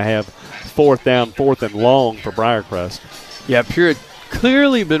you're going to have 4th down, 4th and long for Briarcrest. Yeah, Pure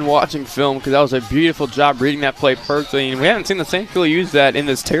clearly been watching film because that was a beautiful job reading that play perfectly. And we haven't seen the Saints really use that in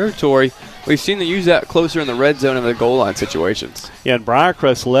this territory. We've seen them use that closer in the red zone and the goal line situations. Yeah, and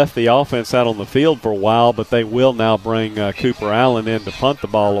Briarcrest left the offense out on the field for a while, but they will now bring Cooper Allen in to punt the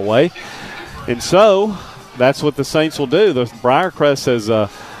ball away. And so that's what the Saints will do. The Briarcrest has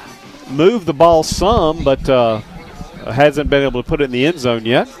moved the ball some, but hasn't been able to put it in the end zone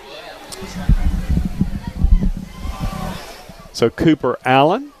yet. So Cooper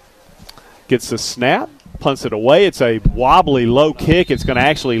Allen gets the snap, punts it away. It's a wobbly low kick. It's going to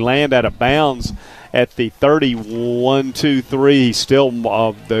actually land out of bounds at the 31-2-3. Still,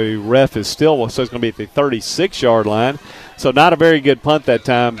 the ref is still, so it's going to be at the 36-yard line. So not a very good punt that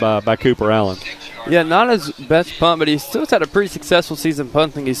time by Cooper Allen. Yeah, not his best punt, but he's still had a pretty successful season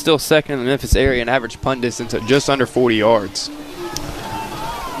punting. He's still 2nd in the Memphis area in average punt distance at just under 40 yards.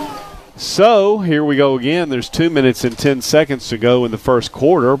 So here we go again. There's 2 minutes and 10 seconds to go in the first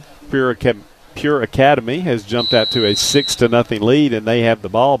quarter. Pure Academy has jumped out to a 6-0 lead, and they have the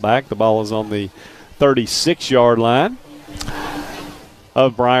ball back. The ball is on the 36-yard line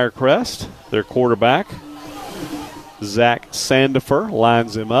of Briarcrest. Their quarterback, Zach Sandifer,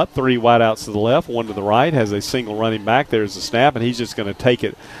 lines him up. 3 wideouts to the left, 1 to the right, has a single running back. There's the snap, and he's just going to take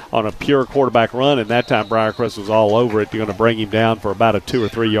it on a pure quarterback run, and that time Briarcrest was all over it. You're going to bring him down for about a 2 or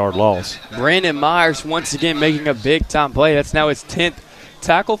 3 yard loss. Brandon Myers once again making a big-time play. That's now his 10th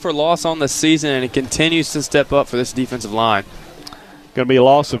tackle for loss on the season, and it continues to step up for this defensive line. Going to be a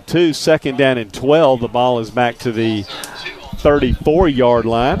loss of 2, second down and 12. The ball is back to the 34-yard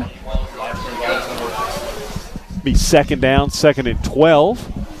line. Be second down, second and 12.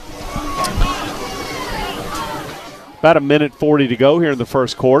 About 1:40 to go here in the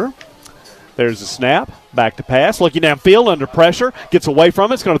first quarter. There's a snap, back to pass, looking downfield under pressure, gets away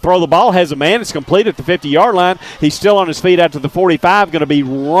from it, it's going to throw the ball, has a man, it's complete at the 50-yard line. He's still on his feet after the 45, going to be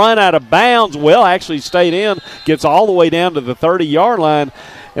run out of bounds. Well, actually stayed in, gets all the way down to the 30-yard line.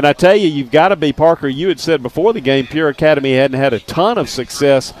 And I tell you, you've got to be, Parker, you had said before the game, Pure Academy hadn't had a ton of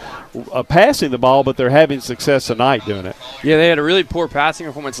success passing the ball, but they're having success tonight doing it. Yeah, they had a really poor passing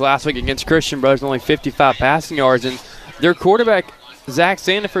performance last week against Christian Brothers, only 55 passing yards, and their quarterback, Zach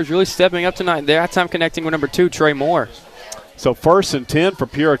Sandifer, is really stepping up tonight. That time connecting with number 2, Trey Moore. So 1st and 10 for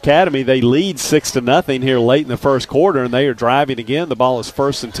Pure Academy. They lead 6-0 here late in the first quarter, and they are driving again. The ball is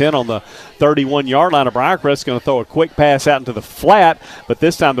 1st and 10 on the 31-yard line of Briarcrest. Going to throw a quick pass out into the flat, but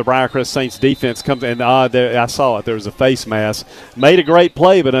this time the Briarcrest Saints defense comes in. I saw it. There was a face mask. Made a great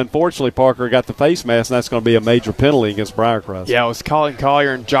play, but unfortunately Parker got the face mask, and that's going to be a major penalty against Briarcrest. Yeah, it was Colin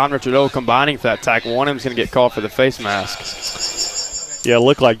Collier and John Richard O combining for that tackle. One of them's going to get called for the face mask. Yeah, it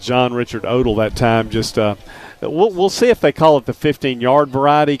looked like John Richard Odell that time. Just we'll see if they call it the 15-yard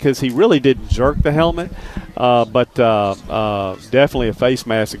variety, because he really didn't jerk the helmet, but definitely a face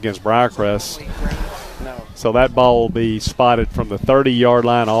mask against Briarcrest. So that ball will be spotted from the 30-yard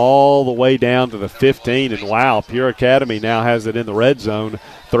line all the way down to the 15, and wow, Pure Academy now has it in the red zone,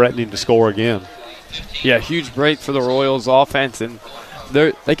 threatening to score again. Yeah, huge break for the Royals offense, and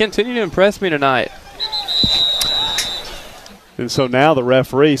they continue to impress me tonight. And so now the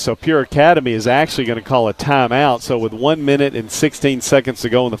referee, so Pure Academy is actually going to call a timeout. So with 1 minute and 16 seconds to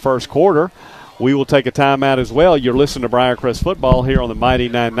go in the first quarter, we will take a timeout as well. You're listening to Briarcrest football here on the Mighty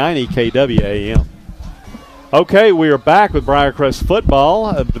 990 KWAM. Okay, we are back with Briarcrest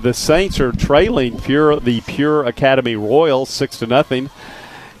football. The Saints are trailing the Pure Academy Royals 6-0.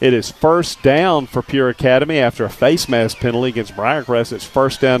 It is first down for Pure Academy after a face mask penalty against Briarcrest. It's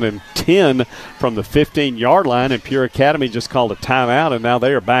first down and 10 from the 15-yard line, and Pure Academy just called a timeout, and now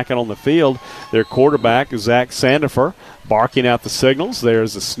they are backing on the field. Their quarterback, Zach Sandifer, barking out the signals.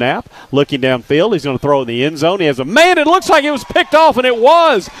 There's a snap. Looking downfield, he's going to throw in the end zone. He has a man. It looks like it was picked off, and it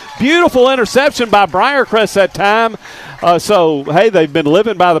was. Beautiful interception by Briarcrest that time. So, hey, they've been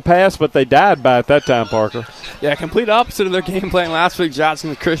living by the pass, but they died by it that time, Parker. Yeah, complete opposite of their game plan last week,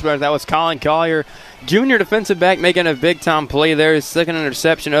 Johnson with Chris Brothers. That was Colin Collier, junior defensive back, making a big-time play there. His second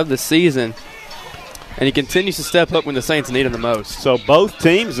interception of the season. And he continues to step up when the Saints need him the most. So both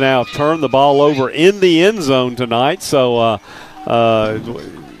teams now turn the ball over in the end zone tonight. So it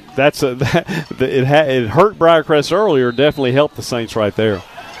hurt Briarcrest earlier. Definitely helped the Saints right there.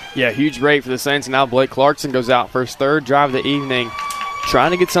 Yeah, huge break for the Saints. Now Blake Clarkson goes out for his third drive of the evening,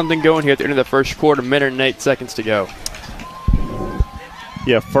 trying to get something going here at the end of the first quarter, minute and 8 seconds to go.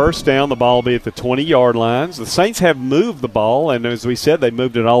 Yeah, first down, the ball will be at the 20-yard lines. The Saints have moved the ball, and as we said, they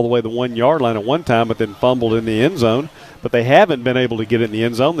moved it all the way to the 1-yard line at one time, but then fumbled in the end zone. But they haven't been able to get it in the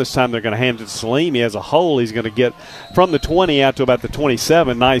end zone. This time they're going to hand it to Salim. He has a hole. He's going to get from the 20 out to about the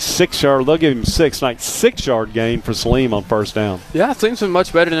 27. Nice 6-yard. They'll give him nice 6-yard gain for Salim on first down. Yeah, Salim's been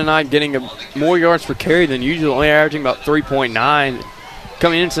much better tonight, getting more yards per carry than usual, only averaging about 3.9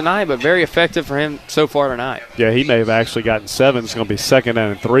 coming in tonight, but very effective for him so far tonight. Yeah, he may have actually gotten 7. It's going to be second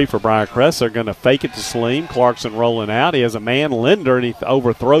down and 3 for Briarcrest. They're going to fake it to Salim. Clarkson rolling out. He has a man, Linder, and he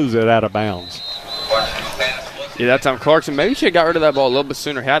overthrows it out of bounds. Yeah, that time Clarkson maybe should have got rid of that ball a little bit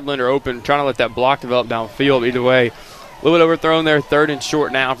sooner. Had Linder open, trying to let that block develop downfield. Either way, a little bit overthrown there. Third and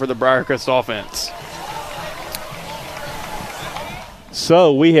short now for the Briarcrest offense.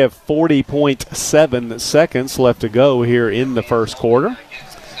 So we have 40.7 seconds left to go here in the first quarter.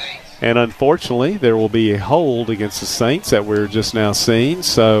 And unfortunately, there will be a hold against the Saints that we're just now seeing.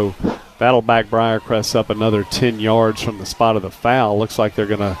 So that'll back Briarcrest up another 10 yards from the spot of the foul. Looks like they're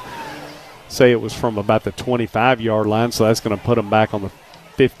going to say it was from about the 25-yard line, so that's going to put them back on the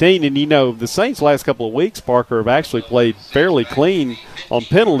 15. And, you know, the Saints last couple of weeks, Parker, have actually played fairly clean on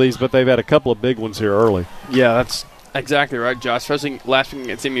penalties, but they've had a couple of big ones here early. Yeah, that's exactly right, Josh, especially last week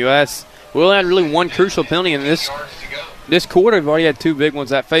against MUS. We only had really one crucial penalty in this quarter. We've already had 2 big ones,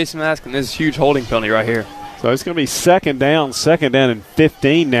 that face mask and this huge holding penalty right here. So it's going to be second down and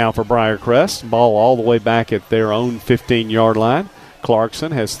 15 now for Briarcrest. Ball all the way back at their own 15-yard line.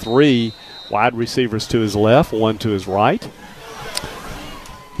 Clarkson has 3 wide receivers to his left, 1 to his right.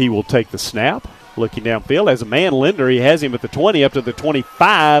 He will take the snap, Looking downfield, as a man, Linder, he has him at the 20 up to the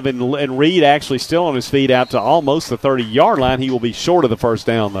 25, and Reed actually still on his feet out to almost the 30-yard line. He will be short of the first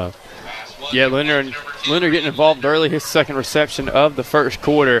down, though. Yeah, Linder getting involved early, his second reception of the first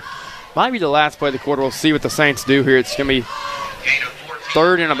quarter. Might be the last play of the quarter. We'll see what the Saints do here. It's going to be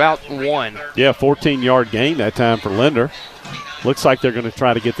third and about 1. Yeah, 14-yard gain that time for Linder. Looks like they're going to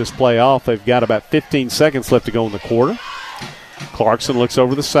try to get this play off. They've got about 15 seconds left to go in the quarter. Clarkson looks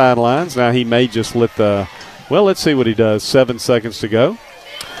over the sidelines. Now he may just let let's see what he does. 7 seconds to go.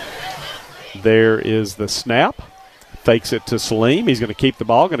 There is the snap. Fakes it to Salim. He's going to keep the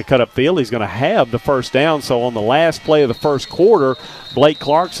ball, going to cut up field. He's going to have the first down. So on the last play of the first quarter, Blake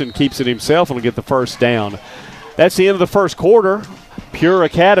Clarkson keeps it himself and will get the first down. That's the end of the first quarter. Pure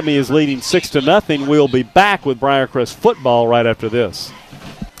Academy is leading 6-0. We'll be back with Briarcrest football right after this.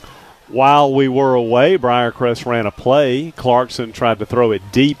 While we were away, Briarcrest ran a play. Clarkson tried to throw it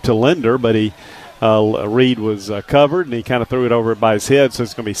deep to Linder, but Reed was covered, and he kind of threw it over by his head. So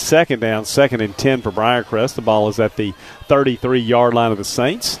it's going to be second down, 2nd and 10 for Briarcrest. The ball is at the 33-yard line of the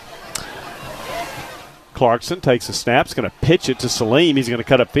Saints. Clarkson takes a snap. He's going to pitch it to Salim. He's going to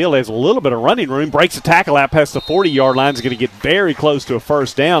cut upfield. Has a little bit of running room. Breaks a tackle out past the 40-yard line. He's going to get very close to a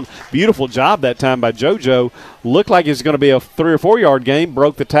first down. Beautiful job that time by JoJo. Looked like it was going to be a 3 or 4 yard game.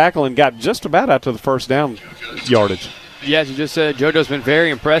 Broke the tackle and got just about out to the first down yardage. Yeah, as you just said, JoJo's been very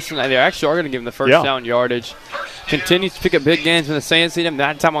impressive. They actually are going to give him the first down yardage. Continues to pick up big gains when the Saints see him.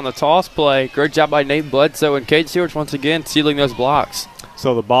 That time on the toss play. Great job by Nate Bledsoe and Cade Stewart once again sealing those blocks.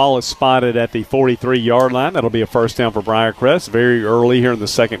 So the ball is spotted at the 43-yard line. That'll be a first down for Briarcrest. Very early here in the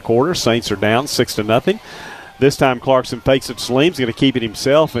second quarter. Saints are down 6-0. This time Clarkson fakes it to Salim's going to keep it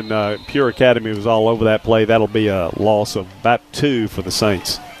himself, and Pure Academy was all over that play. That'll be a loss of about 2 for the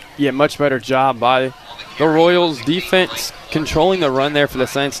Saints. Yeah, much better job by the Royals defense controlling the run there for the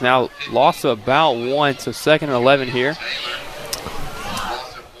Saints. Now loss of about 1, so 2nd and 11 here.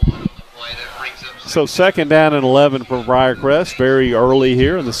 So 2nd down and 11 for Briarcrest, very early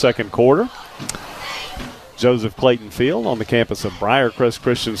here in the second quarter. Joseph Clayton Field on the campus of Briarcrest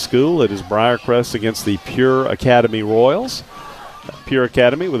Christian School. It is Briarcrest against the Pure Academy Royals. Pure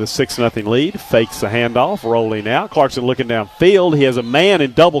Academy with a 6-0 lead. Fakes the handoff, rolling out. Clarkson looking downfield. He has a man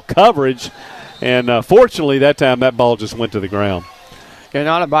in double coverage, and fortunately that time that ball just went to the ground. Yeah,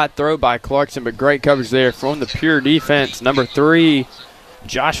 not a bad throw by Clarkson, but great coverage there from the Pure defense. Number 3,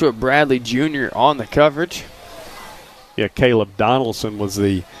 Joshua Bradley Jr. on the coverage. Yeah, Caleb Donaldson was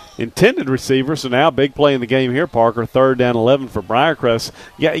the intended receiver, so now big play in the game here, Parker. 3rd down 11 for Briarcrest.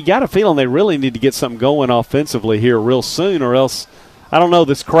 Yeah, you got a feeling they really need to get something going offensively here real soon, or else, I don't know,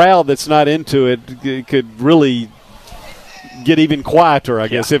 this crowd that's not into it could really get even quieter, I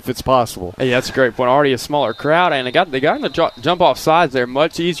guess, if it's possible. Yeah, that's a great point. Already a smaller crowd, and they got in the jump off sides there.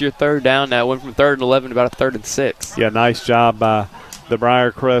 Much easier 3rd down now. Went from 3rd and 11 to about a 3rd and 6. Yeah, nice job by the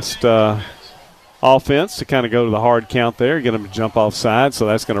Briarcrest offense to kind of go to the hard count there, get them to jump off sides. So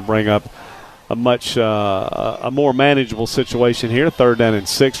that's going to bring up a much a more manageable situation here. 3rd down and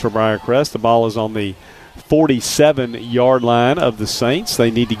 6 for Briarcrest. The ball is on the 47-yard line of the Saints. They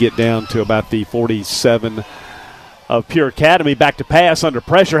need to get down to about the 47 of Pure Academy. Back to pass under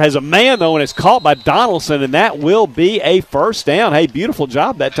pressure. Has a man, though, and it's caught by Donaldson, and that will be a first down. Hey, beautiful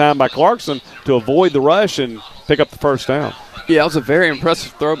job that time by Clarkson to avoid the rush and pick up the first down. Yeah, it was a very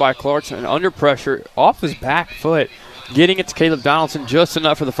impressive throw by Clarkson, and under pressure, off his back foot, getting it to Caleb Donaldson just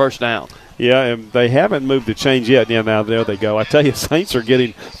enough for the first down. Yeah, and they haven't moved the chains yet. Yeah, now there they go. I tell you, Saints are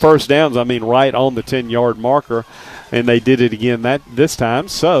getting first downs, right on the 10-yard marker, and they did it again this time.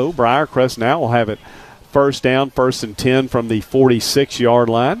 So Briarcrest now will have it first down, 1st and 10 from the 46-yard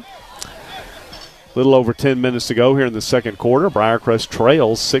line. A little over 10 minutes to go here in the second quarter. Briarcrest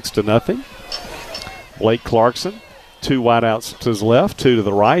trails 6-0. Blake Clarkson, 2 wideouts to his left, 2 to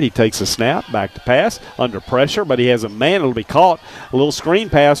the right. He takes a snap, back to pass, under pressure, but he has a man. It'll be caught. A little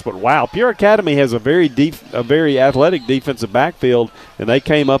screen pass, but wow, Pure Academy has a very athletic defensive backfield, and they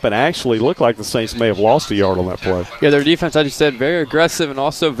came up and actually looked like the Saints may have lost a yard on that play. Yeah, their defense, I just said, very aggressive and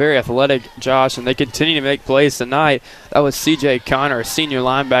also very athletic, Josh, and they continue to make plays tonight. That was C.J. Connor, a senior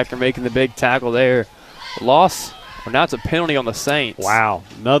linebacker, making the big tackle there. Loss. Well, now it's a penalty on the Saints. Wow,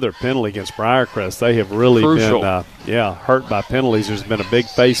 another penalty against Briarcrest. They have really Crucial. been hurt by penalties. There's been a big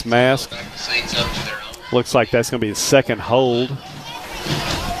face mask. Looks like that's going to be the second hold.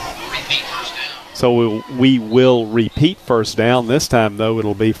 So we will repeat first down. This time, though,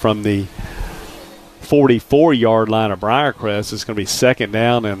 it'll be from the 44-yard line of Briarcrest. It's going to be second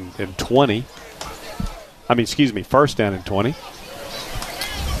down and 20. First down and 20.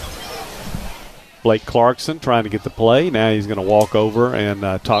 Blake Clarkson trying to get the play. Now he's going to walk over and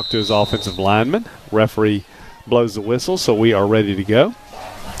talk to his offensive lineman. Referee blows the whistle, so we are ready to go.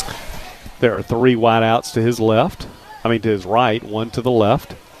 There are 3 wideouts to his right, 1 to the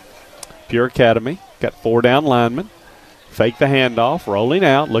left. Pure Academy got 4 down linemen. Fake the handoff, rolling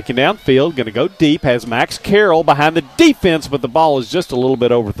out, looking downfield, going to go deep, has Max Carroll behind the defense, but the ball is just a little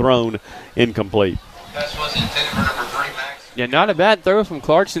bit overthrown, incomplete. Pass was intended for number 3, Max. Yeah, not a bad throw from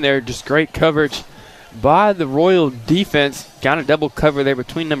Clarkson there. Just great coverage by the Royal defense. Got a double cover there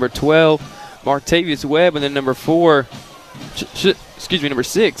between number 12, Martavius Webb, and then number 6,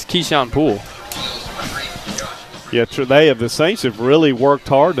 Keyshawn Poole. Yeah, the Saints have really worked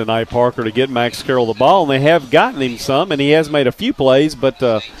hard tonight, Parker, to get Max Carroll the ball, and they have gotten him some, and he has made a few plays, but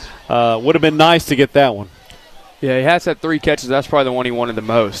would have been nice to get that one. Yeah, he has had 3 catches. That's probably the one he wanted the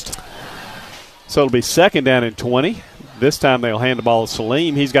most. So it'll be 2nd down and 20. This time they'll hand the ball to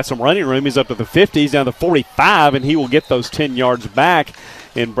Salim. He's got some running room. He's up to the 50. He's down to 45, and he will get those 10 yards back.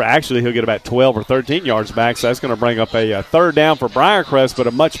 And actually, he'll get about 12 or 13 yards back, so that's going to bring up a 3rd down for Briarcrest, but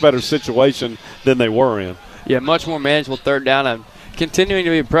a much better situation than they were in. Yeah, much more manageable 3rd down. I'm continuing to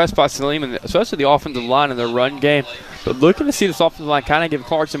be impressed by Salim, and especially the offensive line and their run game. But looking to see this offensive line kind of give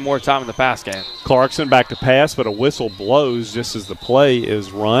Clarkson more time in the pass game. Clarkson back to pass, but a whistle blows just as the play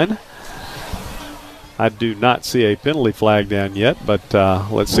is run. I do not see a penalty flag down yet, but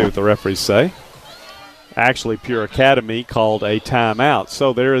let's see what the referees say. Actually, Pure Academy called a timeout.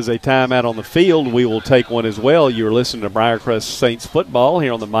 So there is a timeout on the field. We will take one as well. You're listening to Briarcrest Saints football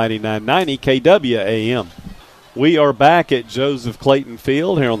here on the Mighty 990 KWAM. We are back at Joseph Clayton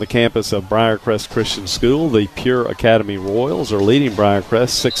Field here on the campus of Briarcrest Christian School. The Pure Academy Royals are leading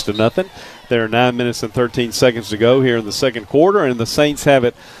Briarcrest 6-0. There are 9 minutes and 13 seconds to go here in the second quarter, and the Saints have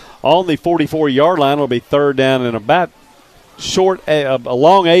it on the 44-yard line. It'll be 3rd down and about a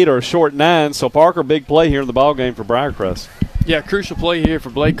long 8 or a short 9. So, Parker, big play here in the ballgame for Briarcrest. Yeah, crucial play here for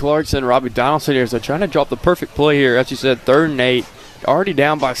Blake Clarkson and Robbie Donaldson here. So they're trying to drop the perfect play here. As you said, 3rd and 8. Already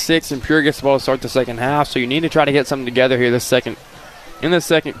down by 6, and Pure gets the ball to start the second half. So you need to try to get something together here in the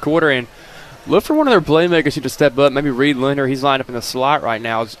second quarter. And look for one of their playmakers who to step up. Maybe Reed Linder. He's lined up in the slot right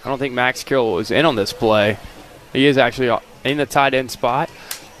now. I don't think Max Carroll is in on this play. He is actually in the tight end spot.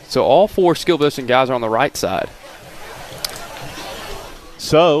 So all 4 skill position guys are on the right side.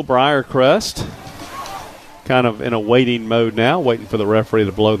 So Briarcrest kind of in a waiting mode now, waiting for the referee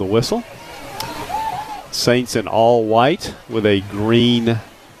to blow the whistle. Saints in all white with a green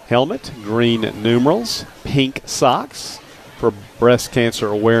helmet, green numerals, pink socks for Breast Cancer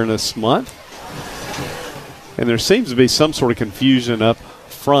Awareness Month. And there seems to be some sort of confusion up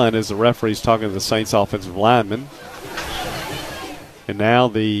front as the referee's talking to the Saints offensive lineman. And now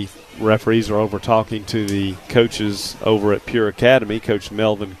the referees are over talking to the coaches over at Pure Academy. Coach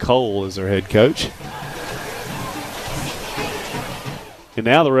Melvin Cole is their head coach. And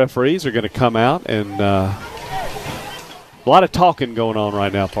now the referees are going to come out, and a lot of talking going on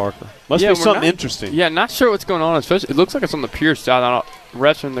right now, Parker. Must be something interesting. Yeah, not sure what's going on. Especially, it looks like it's on the Pure side. The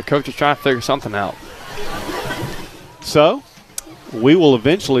refs and the coaches trying to figure something out. So, we will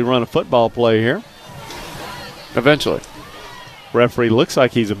eventually run a football play here. Eventually. Referee looks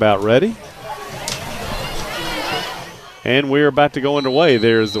like he's about ready. And we're about to go underway.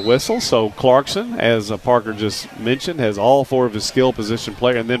 There's the whistle. So Clarkson, as Parker just mentioned, has all 4 of his skill position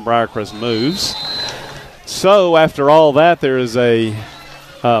players, and then Briarcrest moves. So after all that, there is a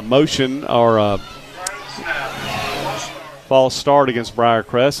motion or a false start against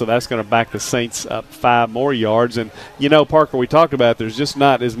Briarcrest, so that's going to back the Saints up 5 more yards. And, you know, Parker, we talked about there's just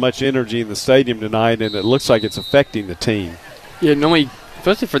not as much energy in the stadium tonight, and it looks like it's affecting the team. Yeah, normally,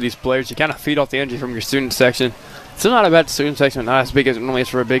 especially for these players, you kind of feed off the energy from your student section. Still not a bad student section, not as big as it normally is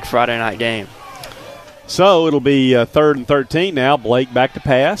for a big Friday night game. So it'll be 3rd and 13 now. Blake back to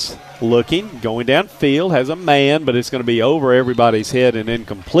pass, looking, going downfield, has a man, but it's going to be over everybody's head and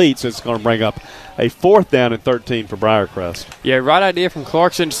incomplete, so it's going to bring up a 4th down and 13 for Briarcrest. Yeah, right idea from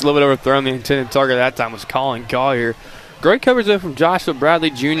Clarkson, just a little bit overthrown. The intended target at that time was Colin Collier. Great coverage there from Joshua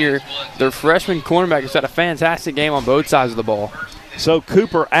Bradley Jr., their freshman cornerback, who's had a fantastic game on both sides of the ball. So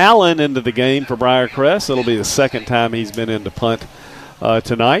Cooper Allen into the game for Briarcrest. It'll be the 2nd time he's been in to punt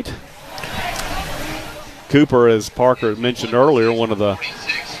tonight. Cooper, as Parker mentioned earlier, one of the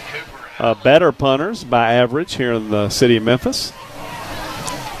better punters by average here in the city of Memphis.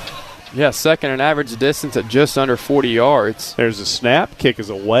 Yeah, second in average distance at just under 40 yards. There's a snap. Kick is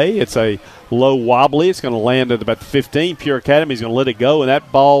away. It's a low wobbly. It's going to land at about the 15. Pure Academy is going to let it go, and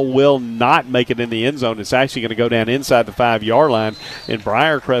that ball will not make it in the end zone. It's actually going to go down inside the 5-yard line, and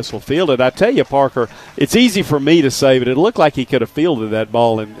Briarcrest will field it. I tell you, Parker, it's easy for me to say, but it looked like he could have fielded that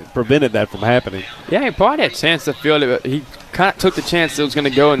ball and prevented that from happening. Yeah, he probably had a chance to field it, but he kind of took the chance that it was going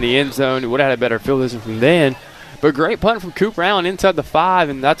to go in the end zone. He would have had a better field position from then. But great punt from Cooper Allen inside the 5,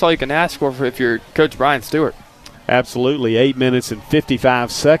 and that's all you can ask for if you're Coach Brian Stewart. Absolutely. 8 minutes and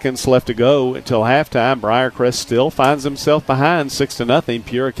 55 seconds left to go until halftime. Briarcrest still finds himself behind 6-0.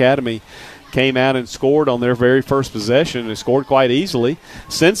 Pure Academy came out and scored on their very first possession and scored quite easily.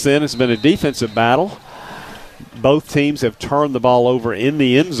 Since then, it's been a defensive battle. Both teams have turned the ball over in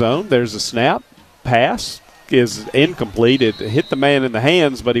the end zone. There's a snap. Pass is incomplete. It hit the man in the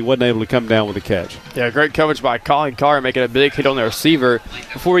hands, but he wasn't able to come down with a catch. Yeah, great coverage by Colin Carr, making a big hit on the receiver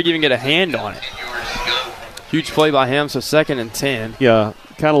before he could even get a hand on it. Huge play by him, so 2nd and 10. Yeah,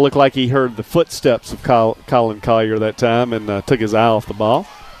 kind of looked like he heard the footsteps of Colin Collier that time and took his eye off the ball.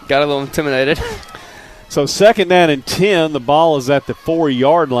 Got a little intimidated. So 2nd down and 10. The ball is at the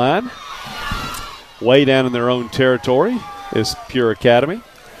 4-yard line. Way down in their own territory is Pure Academy.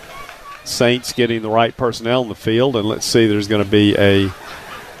 Saints getting the right personnel in the field, and let's see, there's going to be a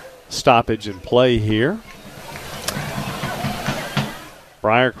stoppage in play here.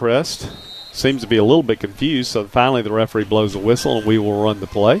 Briarcrest seems to be a little bit confused, so finally the referee blows the whistle and we will run the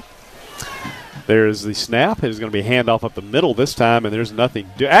play. There's the snap. It is going to be handoff up the middle this time, and there's nothing.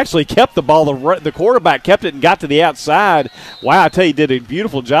 Actually kept the ball. The quarterback kept it and got to the outside. Wow, I tell you, did a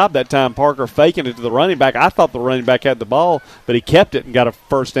beautiful job that time, Parker, faking it to the running back. I thought the running back had the ball, but he kept it and got a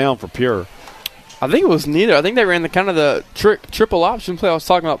first down for Pure. I think it was neither. I think they ran the kind of the triple option play I was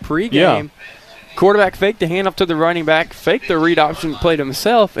talking about pregame. Yeah. Quarterback faked the handoff to the running back, faked the read option play to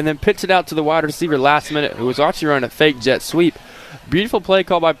himself, and then pitched it out to the wide receiver last minute, who was actually running a fake jet sweep. Beautiful play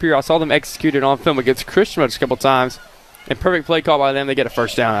call by Pierre. I saw them execute it on film against Christian a couple times. And perfect play call by them. They get a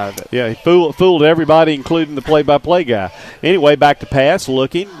first down out of it. Yeah, he fooled everybody, including the play-by-play guy. Anyway, back to pass,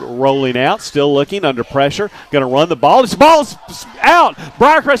 looking, rolling out, still looking, under pressure. Going to run the ball. This ball's out.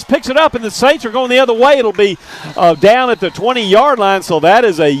 Briarcrest picks it up, and the Saints are going the other way. It'll be down at the 20-yard line, so that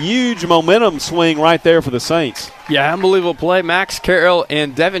is a huge momentum swing right there for the Saints. Yeah, unbelievable play. Max Carroll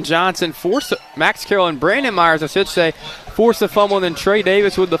and Devin Johnson Max Carroll and Brandon Myers, I should say, forced the fumble, and then Trey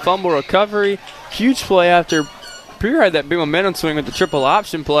Davis with the fumble recovery. Huge play after Pierre had that big momentum swing with the triple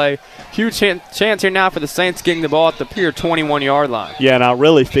option play. Huge chance here now for the Saints getting the ball at the Pierre 21-yard line. Yeah, and I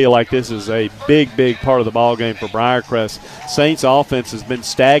really feel like this is a big part of the ball game for Briarcrest. Saints' offense has been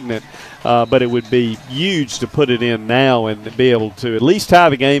stagnant, but it would be huge to put it in now and be able to at least tie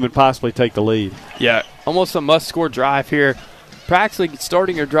the game and possibly take the lead. Yeah, almost a must-score drive here. Practically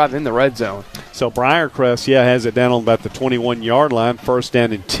starting your drive in the red zone. So Briarcrest, has it down on about the 21-yard line, first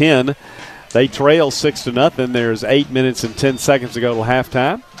down and 10. They trail 6-0. There's 8 minutes and 10 seconds to go till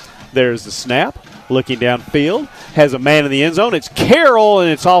halftime. There's the snap. Looking downfield. Has a man in the end zone. It's Carroll, and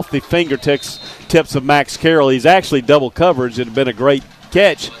it's off the fingertips of Max Carroll. He's actually double coverage. It had been a great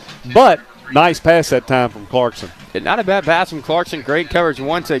catch, but nice pass that time from Clarkson. Not a bad pass from Clarkson. Great coverage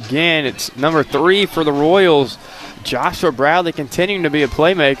once again. It's number 3 for the Royals. Joshua Bradley continuing to be a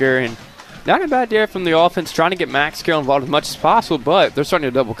playmaker, and not a bad day from the offense, trying to get Max Carroll involved as much as possible, but they're starting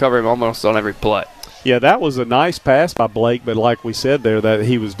to double cover him almost on every play. Yeah, that was a nice pass by Blake, but like we said there, that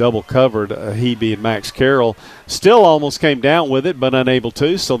he was double covered, he being Max Carroll. Still almost came down with it, but unable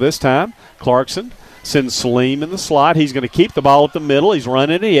to. So this time, Clarkson sends Salim in the slot. He's going to keep the ball at the middle. He's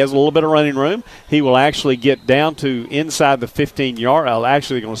running it. He has a little bit of running room. He will actually get down to inside the 15-yard.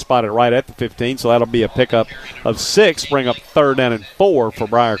 Actually going to spot it right at the 15, so that'll be a pickup of 6, bring up 3rd down and 4 for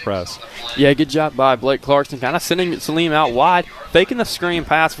Briarcrest. Yeah, good job by Blake Clarkson, kind of sending Salim out wide, faking the screen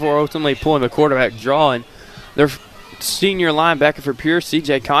pass before ultimately pulling the quarterback draw. And their senior linebacker for Pure,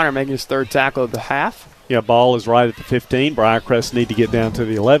 C.J. Connor, making his 3rd tackle of the half. Yeah, ball is right at the 15. Briarcrest need to get down to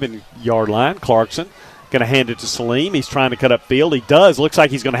the 11-yard line. Clarkson going to hand it to Salim. He's trying to cut up field. He does. Looks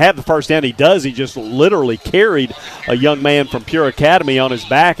like he's going to have the first down. He does. He just literally carried a young man from Pure Academy on his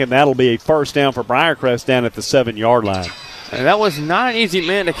back, and that'll be a first down for Briarcrest down at the 7-yard line. And that was not an easy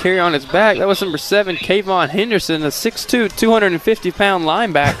man to carry on his back. That was number 7, Kayvon Henderson, a 6'2", 250-pound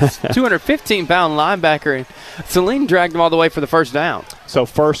linebacker, 215-pound linebacker. And Salim dragged him all the way for the first down. So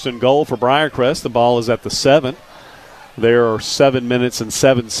 1st and goal for Briarcrest. The ball is at the 7. There are 7 minutes and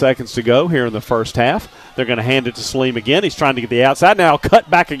 7 seconds to go here in the first half. They're going to hand it to Salim again. He's trying to get the outside. Now cut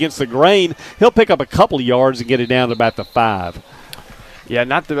back against the grain. He'll pick up a couple of yards and get it down to about the 5. Yeah,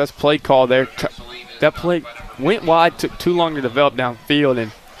 not the best play call there. That play went wide, took too long to develop downfield,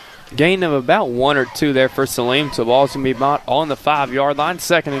 and Gain of about 1 or 2 there for Salim. So the ball's going to be about on the 5-yard line.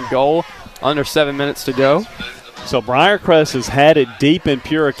 2nd and goal. Under 7 minutes to go. So Briarcrest has had it deep in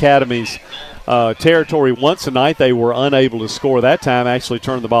Pure Academy's territory once tonight. They were unable to score that time, actually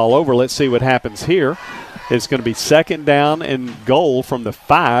turned the ball over. Let's see what happens here. It's going to be 2nd down and goal from the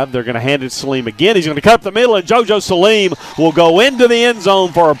 5. They're going to hand it to Salim again. He's going to cut up the middle, and JoJo Salim will go into the end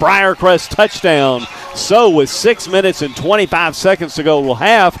zone for a Briarcrest touchdown. So with 6 minutes and 25 seconds to go till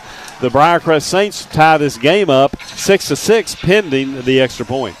half, the Briarcrest Saints tie this game up 6-6 pending the extra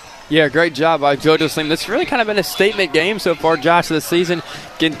point. Yeah, great job by JoJo Salim. This has really kind of been a statement game so far, Josh, this season,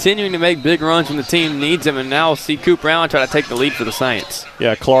 continuing to make big runs when the team needs them, and now we'll see Cooper Allen try to take the lead for the Saints.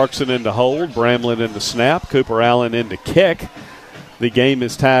 Yeah, Clarkson into hold, Bramlin into snap, Cooper Allen into kick. The game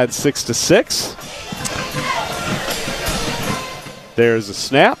is tied 6-6. There's a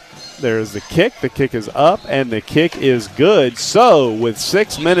snap. There's the kick. The kick is up, and the kick is good. So with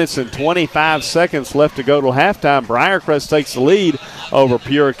 6 minutes and 25 seconds left to go till halftime, Briarcrest takes the lead over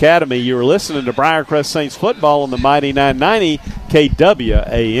Pure Academy. You're listening to Briarcrest Saints football on the Mighty 990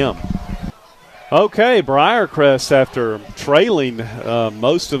 KWAM. Okay, Briarcrest, after trailing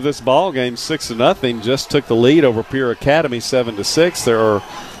most of this ball game 6-0, just took the lead over Pure Academy 7-6. There are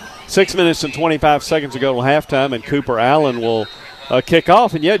 6 minutes and 25 seconds to go till halftime, and Cooper Allen will kick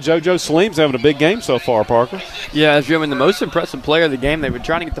off. And yet JoJo Salim's having a big game so far, Parker. Yeah, as the most impressive player of the game. They've been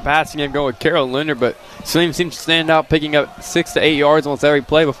trying to get the passing game going with Carroll Linder, but Salim seems to stand out, picking up 6 to 8 yards almost every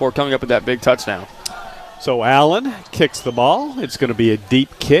play before coming up with that big touchdown. So Allen kicks the ball. It's going to be a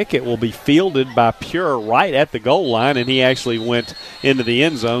deep kick. It will be fielded by Pure right at the goal line, and he actually went into the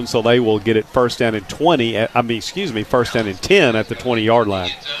end zone, so they will get it first down and 10 at the 20-yard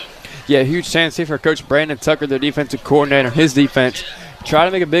line. Yeah, huge chance here for Coach Brandon Tucker, the defensive coordinator, his defense. Try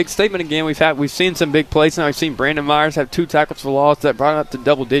to make a big statement again. We've seen some big plays now. We've seen Brandon Myers have 2 tackles for loss that brought him up to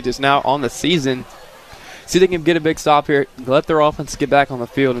double digits now on the season. See if they can get a big stop here, let their offense get back on the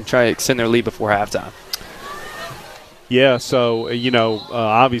field and try to extend their lead before halftime. Yeah, so,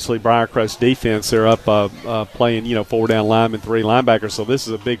 obviously Briarcrest defense, they're up playing, 4 down linemen, 3 linebackers, so this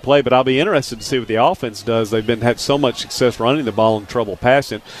is a big play. But I'll be interested to see what the offense does. They've had so much success running the ball and trouble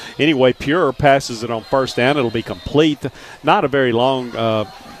passing. Anyway, Pure passes it on first down. It'll be complete. Not a very long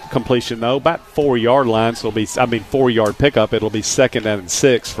completion, though, about 4-yard line. So 4-yard pickup. It'll be 2nd down and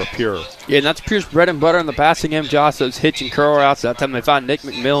 6 for Pure. Yeah, and that's Pure's bread and butter in the passing game, Josh. Those hitch and curl routes. That time they find Nick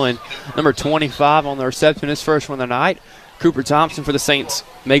McMillan, number 25, on the reception, his first one of the night. Cooper Thompson for the Saints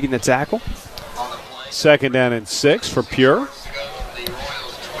making the tackle. 2nd down and 6 for Pure.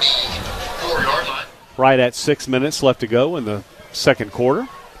 Right at 6 minutes left to go in the second quarter.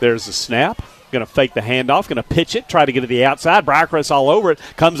 There's the snap. Going to fake the handoff, going to pitch it, try to get to the outside. Briarcrest all over it,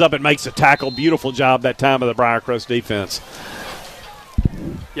 comes up and makes a tackle. Beautiful job that time of the Briarcrest defense.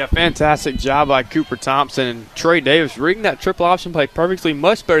 Yeah, fantastic job by Cooper Thompson and Trey Davis reading that triple option play perfectly,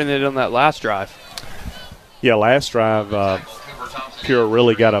 much better than they did on that last drive. Yeah, last drive, Pure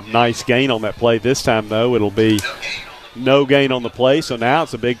really got a nice gain on that play. This time, though, it'll be no gain on the play, so now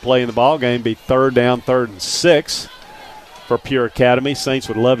it's a big play in the ball game. Be 3rd down, 3rd and 6. For Pure Academy. Saints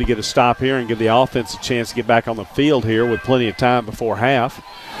would love to get a stop here and give the offense a chance to get back on the field here with plenty of time before half.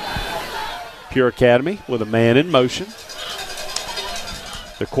 Pure Academy with a man in motion.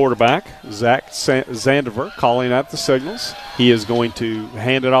 The quarterback, Zach Zandiver, calling out the signals. He is going to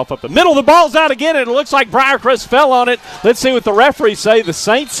hand it off up the middle. The ball's out again, and it looks like Briarcrest fell on it. Let's see what the referees say. The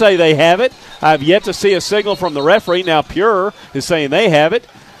Saints say they have it. I've yet to see a signal from the referee. Now Pure is saying they have it.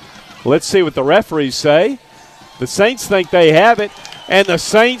 Let's see what the referees say. The Saints think they have it, and the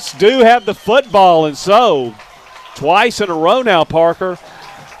Saints do have the football. And so, twice in a row now, Parker.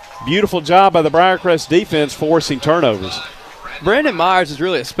 Beautiful job by the Briarcrest defense forcing turnovers. Brandon Myers is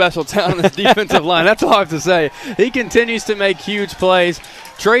really a special talent on this defensive line. That's all I have to say. He continues to make huge plays.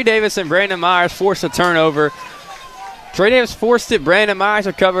 Trey Davis and Brandon Myers forced a turnover. Trey Davis forced it. Brandon Myers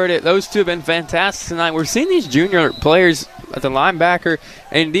recovered it. Those two have been fantastic tonight. We're seeing these junior players at the linebacker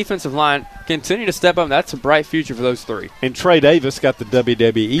and defensive line continue to step up. That's a bright future for those 3. And Trey Davis got the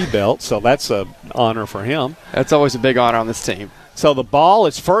WWE belt, so that's an honor for him. That's always a big honor on this team. So the ball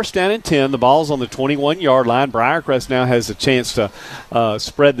is 1st down and 10. The ball's on the 21-yard line. Briarcrest now has a chance to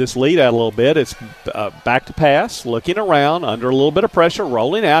spread this lead out a little bit. It's back to pass, looking around, under a little bit of pressure,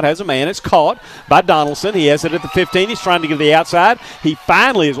 rolling out, has a man. It's caught by Donaldson. He has it at the 15. He's trying to get to the outside. He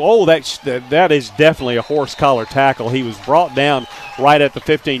finally is, that is definitely a horse collar tackle. He was brought down right at the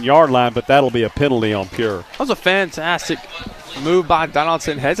 15-yard line, but that'll be a penalty on Pure. That was a fantastic move by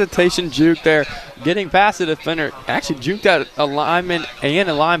Donaldson. Hesitation juke there. Getting past the defender. Actually juked out a lineman and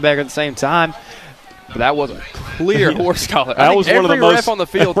a linebacker at the same time. But that was a clear horse collar. That was one of the most, ref on the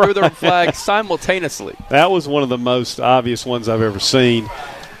field threw their flag simultaneously. That was one of the most obvious ones I've ever seen.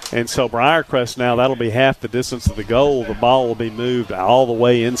 And so Briarcrest now, that'll be half the distance of the goal. The ball will be moved all the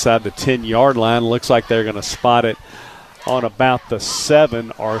way inside the 10-yard line. Looks like they're going to spot it on about the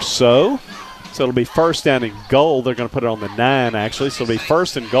 7 or so. So it'll be first down and goal. They're going to put it on the 9, actually. So it'll be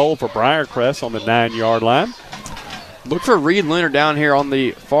first and goal for Briarcrest on the 9-yard line. Look for Reed Linder down here on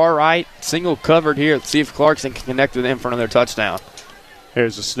the far right, single covered here. Let's see if Clarkson can connect with him in front of their touchdown.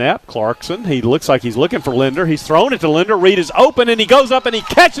 Here's the snap. Clarkson, he looks like he's looking for Linder. He's thrown it to Linder. Reed is open, and he goes up and he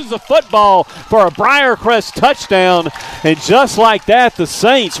catches the football for a Briarcrest touchdown. And just like that, the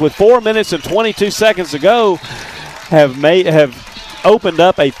Saints, with 4 minutes and 22 seconds to go, have opened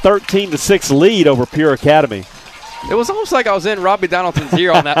up a 13-6 lead over Pure Academy. It was almost like I was in Robbie Donaldson's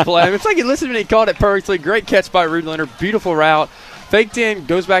ear on that play. It's like he listened and he called it perfectly. Great catch by Reed Linder. Beautiful route. Faked in,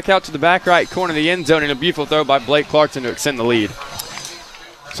 goes back out to the back right corner of the end zone, and a beautiful throw by Blake Clarkson to extend the lead.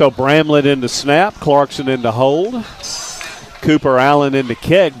 So Bramlett into snap, Clarkson into hold, Cooper Allen into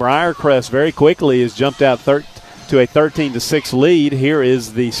kick. Briarcrest very quickly has jumped out to a 13-6 lead. Here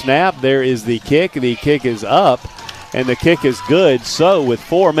is the snap. There is the kick. The kick is up, and the kick is good. So with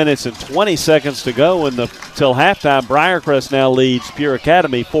 4 minutes and 20 seconds to go till halftime, Briarcrest now leads Pure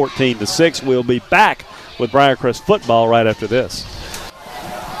Academy 14-6. We'll be back with Briarcrest football right after this.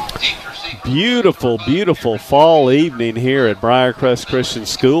 Beautiful, beautiful fall evening here at Briarcrest Christian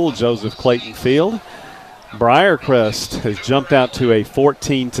School, Joseph Clayton Field. Briarcrest has jumped out to a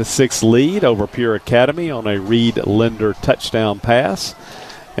 14-6 lead over Pure Academy on a Reed Linder touchdown pass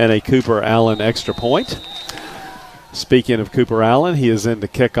and a Cooper Allen extra point. Speaking of Cooper Allen, he is in to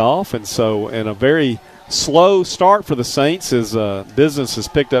kick off, and so in a very slow start for the Saints, his business has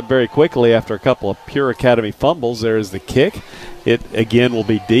picked up very quickly after a couple of Pure Academy fumbles. There is the kick. It again will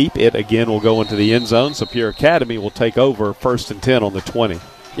be deep. It again will go into the end zone, so Pure Academy will take over 1st and 10 on the 20.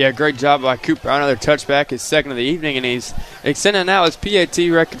 Yeah, great job by Cooper. Another touchback, his second of the evening, and he's extending now his PAT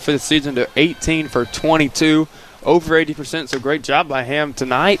record for the season to 18 for 22, over 80%, so great job by him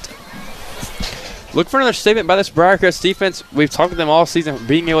tonight. Look for another statement by this Briarcrest defense. We've talked to them all season,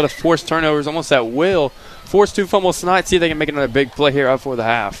 being able to force turnovers almost at will. Force 2 fumbles tonight. See if they can make another big play here up for the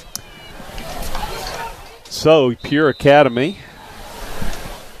half. So Pure Academy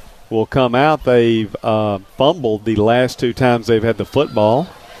will come out. They've fumbled the last 2 times they've had the football.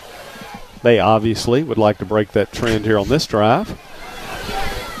 They obviously would like to break that trend here on this drive.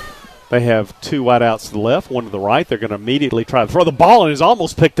 They have 2 wideouts to the left, 1 to the right. They're going to immediately try to throw the ball, and is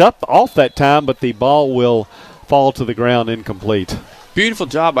almost picked up off that time, but the ball will fall to the ground incomplete. Beautiful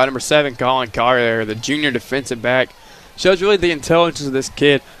job by number 7, Colin Collier, the junior defensive back. Shows really the intelligence of this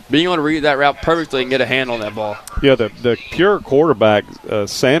kid, being able to read that route perfectly and get a hand on that ball. Yeah, the Pure quarterback,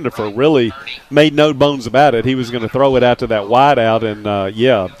 Sandifer, really made no bones about it. He was going to throw it out to that wideout, and,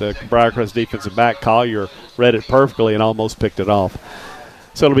 the Briarcrest defensive back, Collier, read it perfectly and almost picked it off.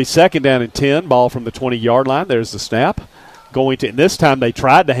 So it'll be 2nd down and 10, ball from the 20-yard line. There's the snap. And this time they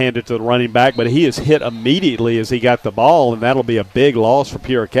tried to hand it to the running back, but he is hit immediately as he got the ball, and that'll be a big loss for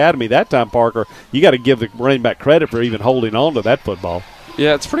Pure Academy. That time, Parker, you got to give the running back credit for even holding on to that football.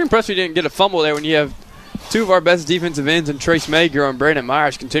 Yeah, it's pretty impressive you didn't get a fumble there when you have 2 of our best defensive ends and Trace Mager and Brandon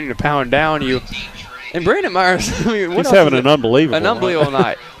Myers continuing to pound down you. And Brandon Myers, he's having an unbelievable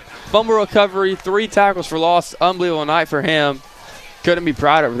night. Fumble recovery, 3 tackles for loss, unbelievable night for him. Couldn't be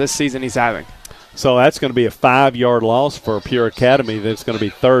prouder of this season he's having. So that's going to be a 5-yard loss for Pure Academy. That's going to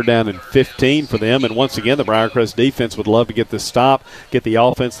be 3rd down and 15 for them. And once again, the Briarcrest defense would love to get this stop, get the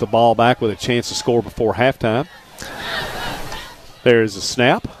offense the ball back with a chance to score before halftime. There's a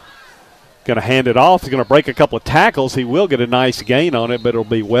snap. Going to hand it off. He's going to break a couple of tackles. He will get a nice gain on it, but it'll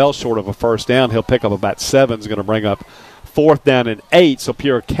be well short of a first down. He'll pick up about 7. He's going to bring up 4th down and 8, so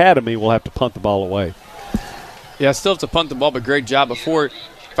Pure Academy will have to punt the ball away. Yeah, still have to punt the ball, but great job before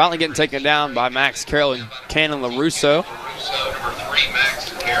finally getting taken down by Max Carroll and Cannon LaRusso. Number 3,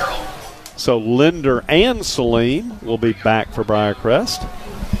 Max Carroll. So Linder and Salim will be back for Briarcrest.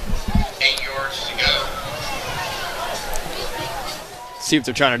 8 yards to go. See what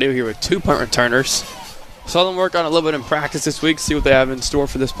they're trying to do here with 2 punt returners. Saw them work on it a little bit in practice this week. See what they have in store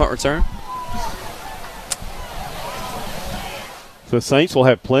for this punt return. The Saints will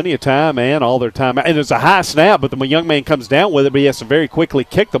have plenty of time and all their time. And it's a high snap, but the young man comes down with it, but he has to very quickly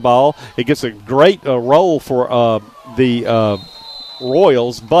kick the ball. It gets a great roll for the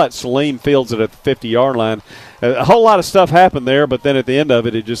Royals, but Salim fields it at the 50-yard line. A whole lot of stuff happened there, but then at the end of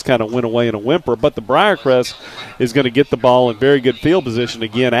it, it just kind of went away in a whimper. But the Briarcrest is going to get the ball in very good field position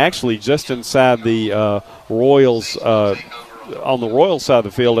again, actually just inside the Royals, on the Royals side of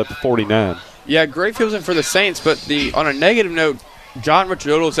the field at the 49. Yeah, great feeling for the Saints, but on a negative note, John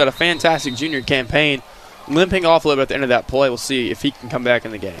Richard Odell's had a fantastic junior campaign, limping off a little bit at the end of that play. We'll see if he can come back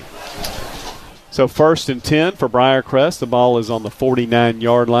in the game. So 1st and 10 for Briarcrest. The ball is on the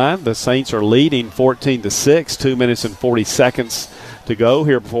 49-yard line. The Saints are leading 14-6, 2 minutes and 40 seconds to go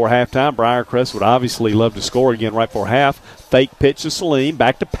here before halftime. Briarcrest would obviously love to score again right before half. Fake pitch to Salim.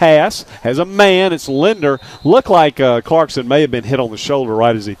 Back to pass. Has a man. It's Linder. Looked like Clarkson may have been hit on the shoulder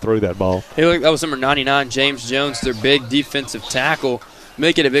right as he threw that ball. It looked like that was number 99, James Jones, their big defensive tackle,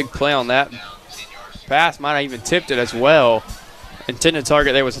 making a big play on that pass. Might have even tipped it as well. Intended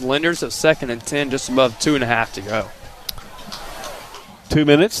target there was Linder, so 2nd and 10, just above 2.5 to go. 2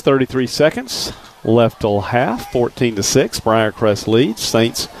 minutes, 33 seconds left till half. 14-6. Briarcrest leads.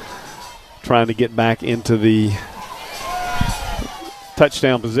 Saints trying to get back into the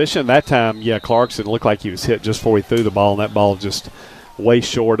touchdown position. That time, Clarkson looked like he was hit just before he threw the ball, and that ball just way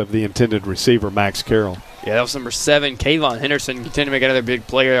short of the intended receiver, Max Carroll. Yeah, that was number 7, Kayvon Henderson, continuing to make another big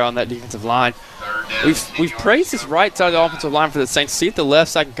player on that defensive line. We've praised this right side of the offensive line for the Saints. See if the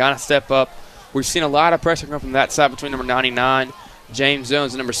left side can kind of step up. We've seen a lot of pressure come from that side between number 99, James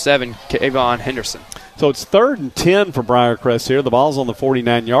Jones, and number 7, Kayvon Henderson. So it's 3rd and 10 for Briarcrest here. The ball's on the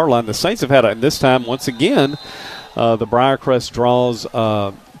 49-yard line. The Saints have had this time, once again, the Briarcrest draws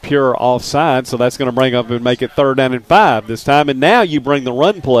pure offside, so that's going to bring up and make it 3rd down and 5 this time. And now you bring the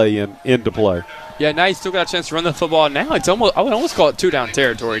run play into play. Yeah, now you still got a chance to run the football. Now it's I would almost call it 2-down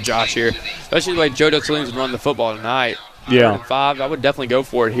territory, Josh, here. Especially the way Joe Salim's run the football tonight. Yeah. 3rd and 5, I would definitely go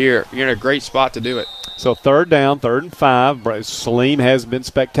for it here. You're in a great spot to do it. So 3rd down, 3rd and 5. Salim has been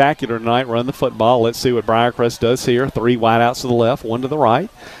spectacular tonight running the football. Let's see what Briarcrest does here. 3 wideouts to the left, 1 to the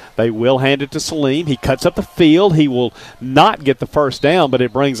right. They will hand it to Salim. He cuts up the field. He will not get the 1st down, but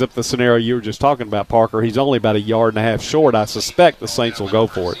it brings up the scenario you were just talking about, Parker. He's only about 1.5 yards short. I suspect the Saints will go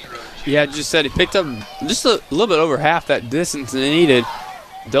for it. Yeah, just said he picked up just a little bit over half that distance they needed.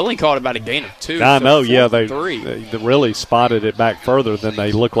 They only caught about a gain of 2. I know, they really spotted it back further than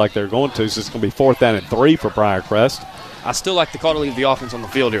they look like they're going to, so it's going to be 4th down and 3 for Briarcrest. I still like the call to leave the offense on the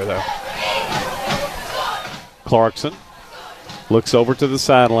field here, though. Clarkson looks over to the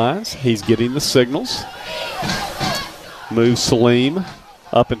sidelines. He's getting the signals. Moves Salim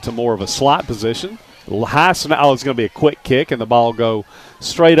up into more of a slot position. High snap. Oh, it's going to be a quick kick, and the ball go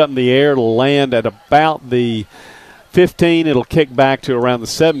straight up in the air. It'll land at about the 15. It'll kick back to around the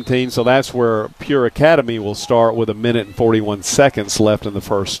 17, so that's where Pure Academy will start with 1 minute and 41 seconds left in the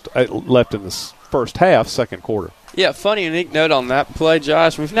first half, second quarter. Yeah, funny unique note on that play,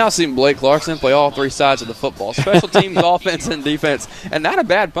 Josh. We've now seen Blake Clarkson play all 3 sides of the football, special teams, offense, and defense, and not a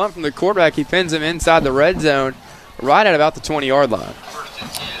bad punt from the quarterback. He pins him inside the red zone right at about the 20-yard line.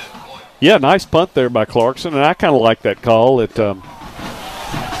 Yeah, nice punt there by Clarkson, and I kind of like that call.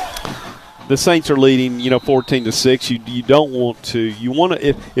 The Saints are leading, 14-6. You don't want to. You want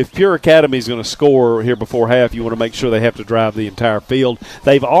to. If Pure Academy is going to score here before half, you want to make sure they have to drive the entire field.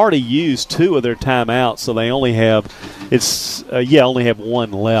 They've already used 2 of their timeouts, so they only have only have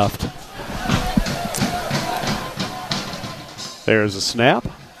 1 left. There's a snap.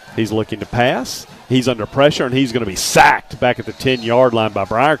 He's looking to pass. He's under pressure, and he's going to be sacked back at the 10-yard line by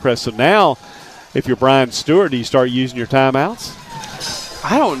Briarcrest. So now, if you're Brian Stewart, do you start using your timeouts?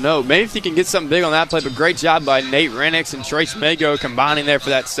 I don't know. Maybe if you can get something big on that play, but great job by Nate Renix and Trace Magro combining there for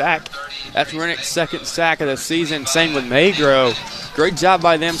that sack. That's Renix's 2nd sack of the season. Same with Magro. Great job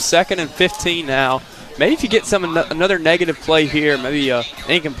by them. 2nd and 15 now. Maybe if you get another negative play here, maybe an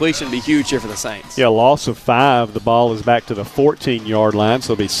incompletion would be huge here for the Saints. Yeah, loss of 5. The ball is back to the 14-yard line,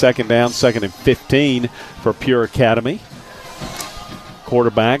 so it'll be 2nd down, 2nd and 15 for Pure Academy.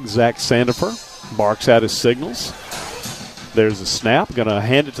 Quarterback Zach Sandifer barks out his signals. There's a snap. Going to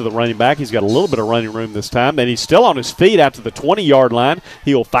hand it to the running back. He's got a little bit of running room this time. And he's still on his feet out to the 20-yard line.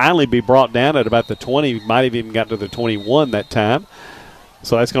 He will finally be brought down at about the 20. He might have even got to the 21 that time.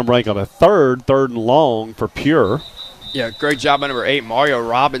 So that's going to bring up a 3rd and long for Pure. Yeah, great job by number 8, Mario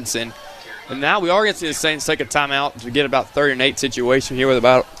Robinson. And now we are going to see the Saints take a timeout to get about 3rd and 8 situation here with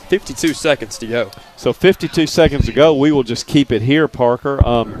about 52 seconds to go. So 52 seconds to go. We will just keep it here, Parker.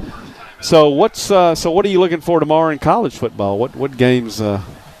 So what are you looking for tomorrow in college football? What games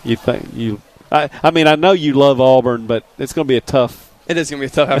you think you? I mean, I know you love Auburn, but it's going to be a tough. It is going to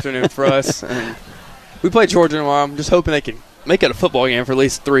be a tough afternoon for us. And we play Georgia tomorrow. I'm just hoping they can make it a football game for at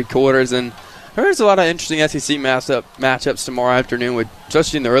least 3 quarters. And there's a lot of interesting SEC matchups tomorrow afternoon,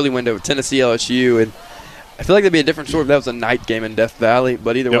 especially in the early window with Tennessee, LSU, and I feel like that'd be a different story if that was a night game in Death Valley.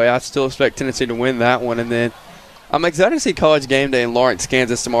 But either way, I still expect Tennessee to win that one. And then I'm excited to see College Game Day in Lawrence,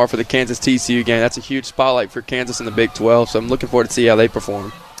 Kansas tomorrow for the Kansas TCU game. That's a huge spotlight for Kansas in the Big 12, so I'm looking forward to see how they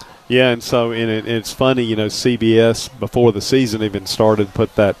perform. Yeah, and so it's funny, CBS before the season even started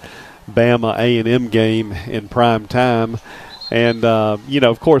put that Bama A&M game in prime time, and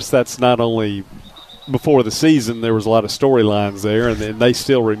of course that's not only before the season. There was a lot of storylines there, and they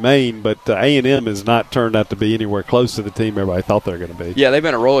still remain. But A&M has not turned out to be anywhere close to the team everybody thought they were going to be. Yeah, they've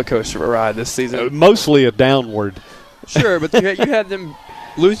been a roller coaster ride this season. Mostly a downward. Sure, but you had them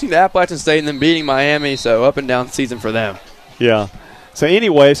losing to Appalachian State and then beating Miami, so up and down season for them. Yeah. So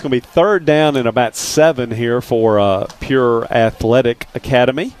anyway, it's going to be 3rd down and about 7 here for Pure Athletic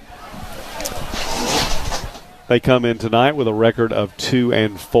Academy. They come in tonight with a record of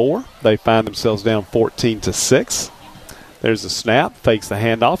 2-4. They find themselves down 14-6. There's the snap, fakes the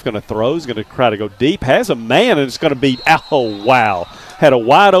handoff, going to throw, is going to try to go deep, has a man, and it's going to be, oh, wow. Had a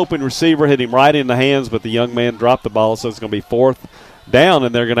wide open receiver, hit him right in the hands, but the young man dropped the ball, so it's going to be 4th down,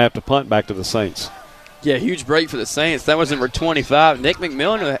 and they're going to have to punt back to the Saints. Yeah, huge break for the Saints. That was number 25. Nick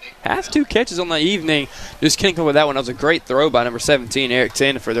McMillan, who has 2 catches on the evening, just couldn't come with that one. That was a great throw by number 17, Eric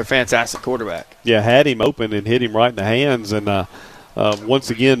Tanner, for their fantastic quarterback. Yeah, had him open and hit him right in the hands, and once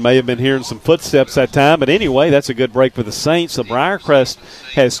again may have been hearing some footsteps that time. But anyway, that's a good break for the Saints. So Briarcrest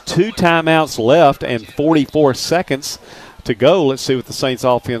has 2 timeouts left and 44 seconds to go. Let's see what the Saints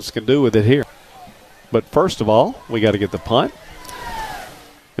offense can do with it here. But first of all, we got to get the punt.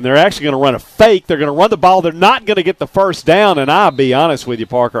 And they're actually going to run a fake. They're going to run the ball. They're not going to get the first down. And I'll be honest with you,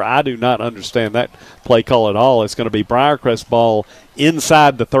 Parker, I do not understand that play call at all. It's going to be Briarcrest ball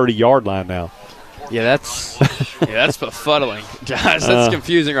inside the 30-yard line now. Yeah, that's befuddling, Josh. That's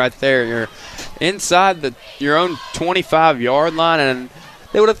confusing right there. You're inside your own 25-yard line, and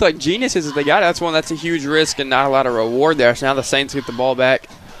they would have thought geniuses if they got it. That's a huge risk and not a lot of reward there. So now the Saints get the ball back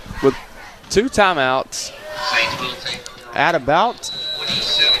with 2 timeouts at about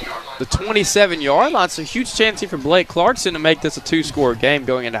the 27-yard line. It's a huge chance here for Blake Clarkson to make this a 2-score game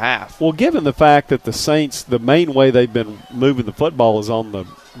going into half. Well, given the fact that the Saints, the main way they've been moving the football is on the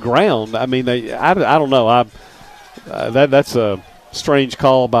ground, I mean, I don't know. That's a strange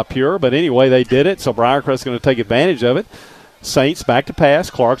call by Pure, but anyway, they did it, so Briarcrest is going to take advantage of it. Saints back to pass.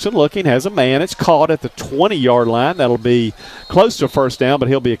 Clarkson looking, has a man. It's caught at the 20-yard line. That'll be close to a first down, but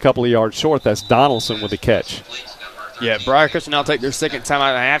he'll be a couple of yards short. That's Donaldson with the catch. Yeah, Briarcrest will now take their second time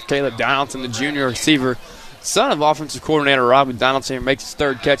out of half. Caleb Donaldson, the junior receiver, son of offensive coordinator Robbie Donaldson, makes his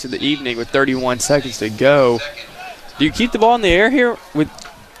 3rd catch of the evening with 31 seconds to go. Do you keep the ball in the air here with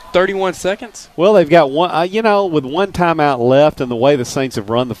 31 seconds? Well, they've got one, with 1 timeout left and the way the Saints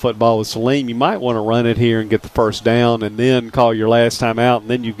have run the football with Salim, you might want to run it here and get the first down and then call your last timeout, and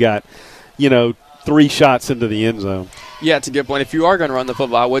then you've got, 3 shots into the end zone. Yeah, it's a good point. If you are going to run the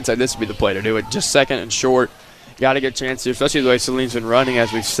football, I would say this would be the play to do it. Just second and short. Got to get a chance here, especially the way Salim's been running,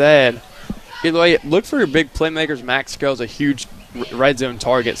 as we've said. Either way, look for your big playmakers. Max Skell's a huge red zone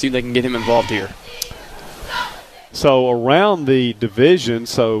target. See if they can get him involved here. So around the division,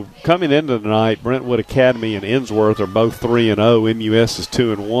 so coming into tonight, Brentwood Academy and Innsworth are both 3-0. MUS is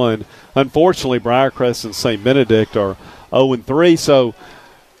 2-1. Unfortunately, Briarcrest and St. Benedict are 0-3. So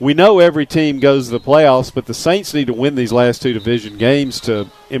we know every team goes to the playoffs, but the Saints need to win these last 2 division games to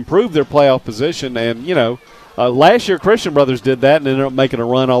improve their playoff position. And, last year Christian Brothers did that and ended up making a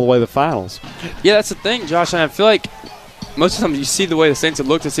run all the way to the finals. Yeah, that's the thing, Josh. And I feel like most of the time you see the way the Saints have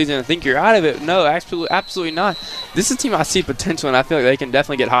looked this season and think you're out of it. No, absolutely not. This is a team I see potential, and I feel like they can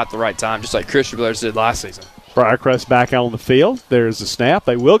definitely get hot at the right time, just like Christian Brothers did last season. Briarcrest back out on the field. There's the snap.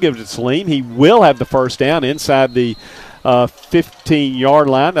 They will give it to Salim. He will have the first down inside the 15-yard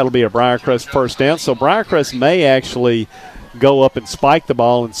line. That'll be a Briarcrest first down. So Briarcrest may actually go up and spike the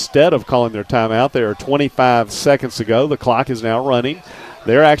ball instead of calling their timeout. There are 25 seconds to go. The clock is now running.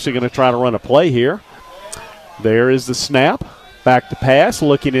 They're actually going to try to run a play here. There is the snap. Back to pass,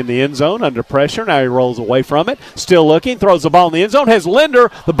 looking in the end zone under pressure. Now he rolls away from it. Still looking, throws the ball in the end zone. Has Linder.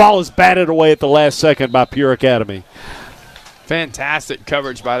 The ball is batted away at the last second by Pure Academy. Fantastic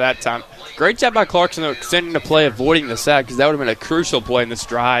coverage by that time. Great job by Clarkson extending the play, avoiding the sack, because that would have been a crucial play in this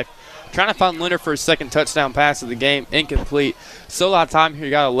drive. Trying to find Linder for his second touchdown pass of the game. Incomplete. Still a lot of time here.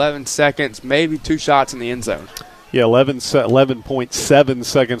 You got 11 seconds, maybe 2 shots in the end zone. Yeah, 11.7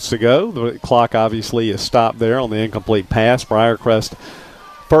 seconds to go. The clock obviously is stopped there on the incomplete pass. Briarcrest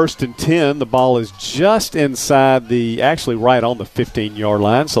 1st and 10. The ball is just inside actually right on the 15-yard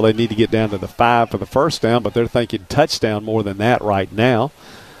line, so they need to get down to the 5 for the first down, but they're thinking touchdown more than that right now.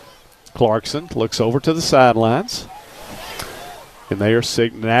 Clarkson looks over to the sidelines. And they are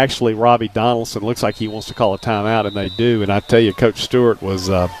signaling. Actually, Robbie Donaldson looks like he wants to call a timeout, and they do. And I tell you, Coach Stewart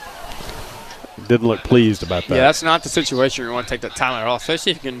didn't look pleased about that. Yeah, that's not the situation where you want to take that timeout off,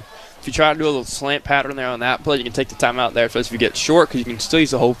 especially if you can If you try to do a little slant pattern there on that play, you can take the timeout there, especially if you get short, because you can still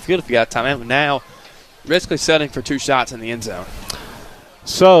use the whole field if you got timeout. But now, basically setting for 2 shots in the end zone.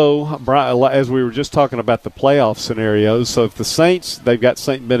 So, as we were just talking about the playoff scenarios, so if the Saints, they've got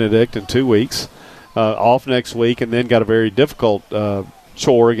St. Benedict in 2 weeks, off next week, and then got a very difficult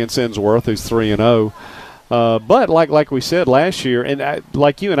chore against Innsworth, who's 3-0. But like we said last year, and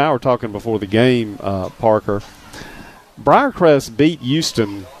like you and I were talking before the game, Parker, Briarcrest beat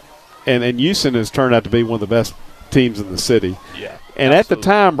Houston, and Houston has turned out to be one of the best teams in the city. Yeah. And at the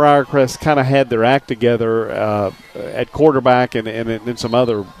time, Briarcrest kind of had their act together at quarterback and in some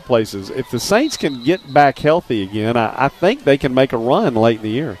other places. If the Saints can get back healthy again, I think they can make a run late in the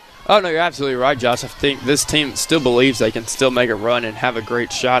year. Oh, no, you're absolutely right, Josh. I think this team still believes they can still make a run and have a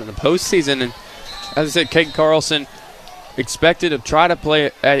great shot in the postseason. And as I said, Kate Carlson expected to try to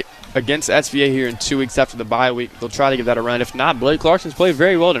play against SVA here in 2 weeks after the bye week. They'll try to give that a run. If not, Blake Clarkson's played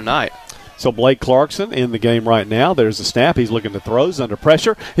very well tonight. So Blake Clarkson in the game right now. There's a snap. He's looking to throw. He's under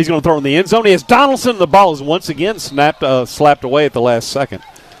pressure. He's going to throw in the end zone. He has Donaldson. The ball is once again slapped away at the last second.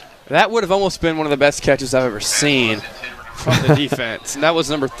 That would have almost been one of the best catches I've ever seen from the defense. And that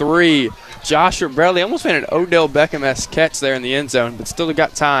was number 3, Joshua Bradley. Almost made an Odell Beckham-esque catch there in the end zone, but still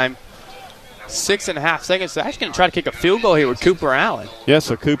got time. 6.5 seconds. So actually going to try to kick a field goal here with Cooper Allen. Yes,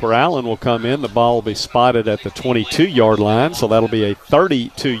 so Cooper Allen will come in. The ball will be spotted at the 22-yard line, so that'll be a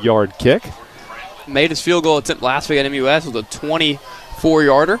 32-yard kick. Made his field goal attempt last week at MUS with a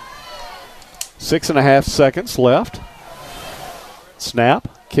 24-yarder. 6.5 seconds left. Snap.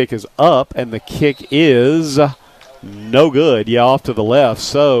 Kick is up, and the kick is no good. Yeah, off to the left.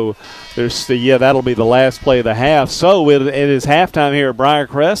 So that'll be the last play of the half. So it is halftime here at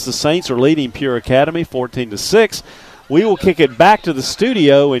Briarcrest. The Saints are leading Pure Academy 14-6. We will kick it back to the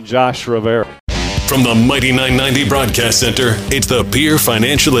studio in Josh Rivera. From the Mighty 990 Broadcast Center, it's the Peer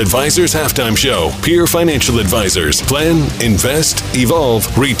Financial Advisors Halftime Show. Peer Financial Advisors. Plan, invest,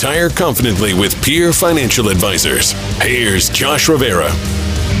 evolve, retire confidently with Peer Financial Advisors. Here's Josh Rivera.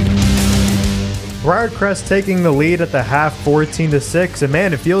 Briarcrest taking the lead at the half, 14-6, and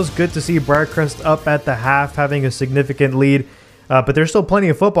man, it feels good to see Briarcrest up at the half, having a significant lead. But there's still plenty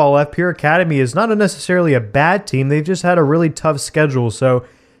of football left. Pure Academy is not necessarily a bad team; they've just had a really tough schedule, so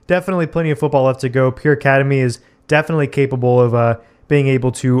definitely plenty of football left to go. Pure Academy is definitely capable of being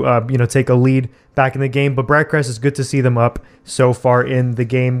able to take a lead back in the game. But Briarcrest, is good to see them up so far in the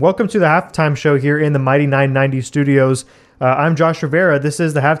game. Welcome to the halftime show here in the Mighty 990 studios. I'm Josh Rivera. This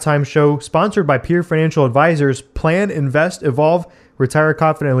is the halftime show sponsored by Peer Financial Advisors. Plan, invest, evolve, retire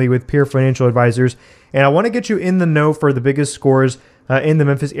confidently with Peer Financial Advisors. And I want to get you in the know for the biggest scores in the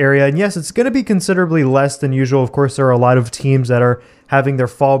Memphis area. And yes, it's going to be considerably less than usual. Of course, there are a lot of teams that are having their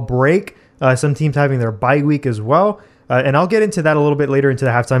fall break. Some teams having their bye week as well. And I'll get into that a little bit later into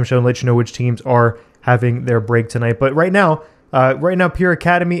the halftime show and let you know which teams are having their break tonight. But right now, Pure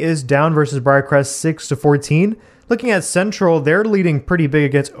Academy is down versus Briarcrest 6-14. Looking at Central, they're leading pretty big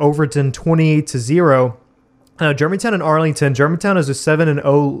against Overton 28-0. Germantown and Arlington. Germantown has a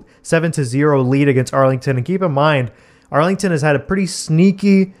 7-0 lead against Arlington. And keep in mind, Arlington has had a pretty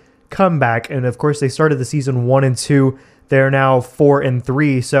sneaky comeback. And of course, they started the season 1-2. They're now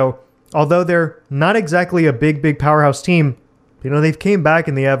 4-3. So although they're not exactly a big powerhouse team, they've came back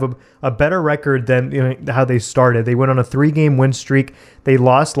and they have a better record than how they started. They went on a 3-game win streak. They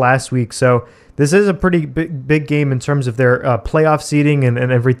lost last week. So this is a pretty big game in terms of their playoff seeding and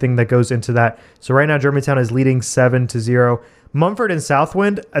everything that goes into that. So right now, Germantown is leading 7-0. Mumford and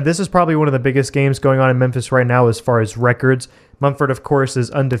Southwind, this is probably one of the biggest games going on in Memphis right now as far as records. Mumford, of course,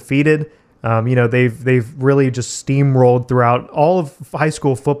 is undefeated. They've really just steamrolled throughout all of high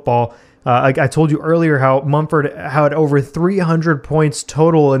school football. I told you earlier how Mumford had over 300 points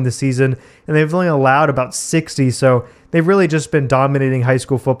total in the season, and they've only allowed about 60. So they've really just been dominating high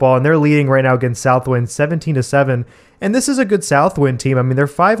school football, and they're leading right now against Southwind 17-7. And this is a good Southwind team. I mean, they're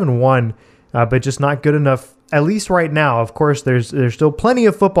 5-1, but just not good enough, at least right now. Of course, there's still plenty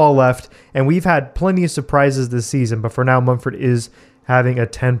of football left, and we've had plenty of surprises this season. But for now, Mumford is having a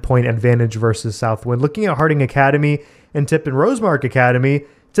 10-point advantage versus Southwind. Looking at Harding Academy and Tipton Rosemark Academy,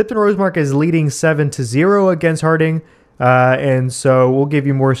 Tipton Rosemark is leading 7-0 against Harding, and so we'll give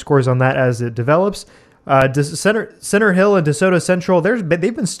you more scores on that as it develops. Center Hill and DeSoto Central,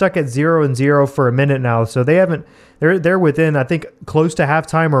 they've been stuck at 0-0 for a minute now, so they're within, I think, close to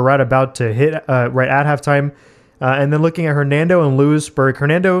halftime or right about to hit right at halftime. And then looking at Hernando and Lewisburg,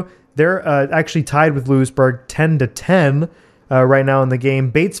 Hernando, they're actually tied with Lewisburg 10-10 right now in the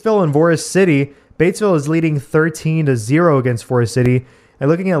game. Batesville and Forest City, Batesville is leading 13-0 against Forest City. And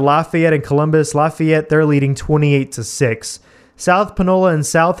looking at Lafayette and Columbus, Lafayette, they're leading 28-6. South Panola and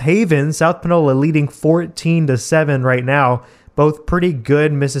South Haven. South Panola leading 14-7 right now. Both pretty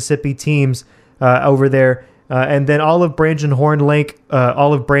good Mississippi teams over there. And then Olive Branch and Horn Lake,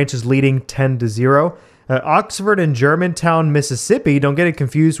 Olive Branch is leading 10-0. Oxford and Germantown, Mississippi. Don't get it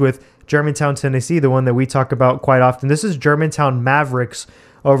confused with Germantown, Tennessee, the one that we talk about quite often. This is Germantown Mavericks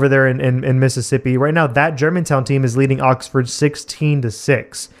over there in Mississippi. Right now, that Germantown team is leading Oxford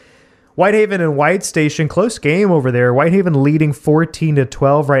 16-6. Whitehaven and White Station, close game over there. Whitehaven leading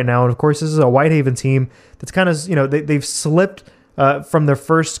 14-12 right now. And of course, this is a Whitehaven team that's kind of, they've slipped from their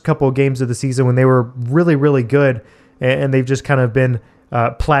first couple of games of the season when they were really, really good. And they've just kind of been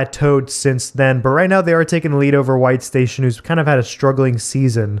plateaued since then. But right now, they are taking the lead over White Station, who's kind of had a struggling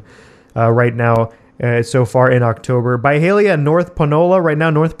season right now so far in October. Byhalia and North Panola, right now,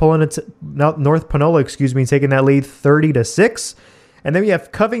 North Panola, taking that lead 30-6. And then we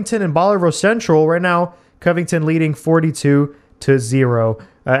have Covington and Bolivar Central. Right now, Covington leading 42-0.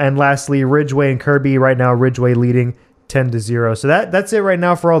 And lastly, Ridgeway and Kirby. Right now, Ridgeway leading 10-0. So that's it right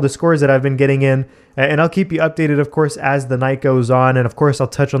now for all the scores that I've been getting in. And I'll keep you updated, of course, as the night goes on. And, of course, I'll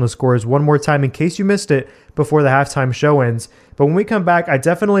touch on the scores one more time in case you missed it before the halftime show ends. But when we come back, I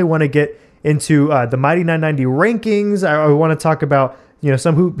definitely want to get into the Mighty 990 rankings. I want to talk about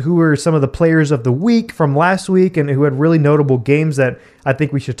some who were some of the players of the week from last week and who had really notable games that I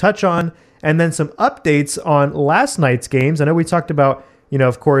think we should touch on. And then some updates on last night's games. I know we talked about,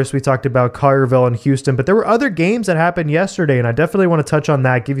 of course, we talked about Collierville and Houston, but there were other games that happened yesterday, and I definitely want to touch on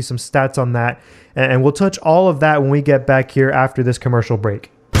that, give you some stats on that. And we'll touch all of that when we get back here after this commercial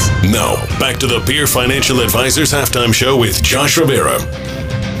break. Now, back to the Peer Financial Advisors Halftime Show with Josh Rivera.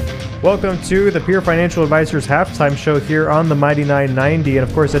 Welcome to the Peer Financial Advisors Halftime Show here on the Mighty 990. And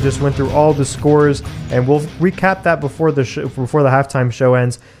of course, I just went through all the scores, and we'll recap that before the halftime show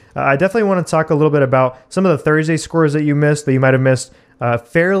ends. I definitely want to talk a little bit about some of the Thursday scores that you might have missed.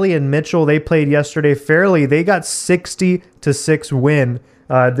 Fairleigh and Mitchell, they played yesterday. Fairleigh, they got 60-6 win.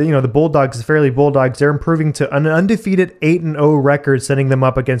 The Bulldogs, the Fairleigh Bulldogs, they're improving to an undefeated 8-0 record, setting them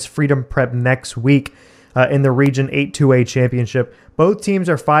up against Freedom Prep next week in the Region 8-2A Championship. Both teams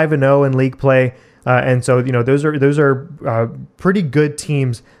are 5-0 in league play, and so those are pretty good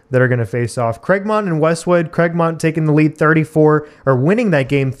teams that are going to face off. Craigmont and Westwood. Craigmont taking the lead winning that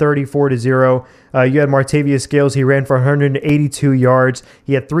game 34-0. You had Martavius Gales. He ran for 182 yards.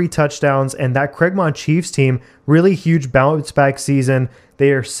 He had 3 touchdowns, and that Craigmont Chiefs team, really huge bounce back season.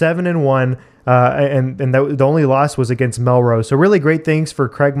 They are 7-1. The only loss was against Melrose. So really great things for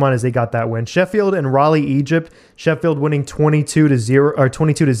Craigmont as they got that win. Sheffield and Raleigh, Egypt. Sheffield winning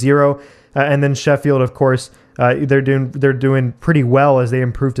 22-0. And then Sheffield, of course, they're doing pretty well as they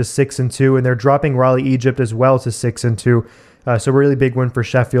improve to 6-2, and they're dropping Raleigh, Egypt as well to 6-2. So really big win for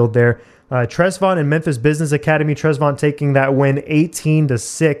Sheffield there. Tresvant and Memphis Business Academy. Tresvant taking that win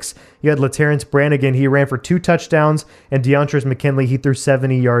 18-6. You had LaTerrence Brannigan. He ran for 2 touchdowns, and DeAndres McKinley, he threw a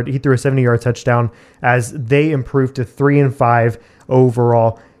 70-yard touchdown as they improved to 3-5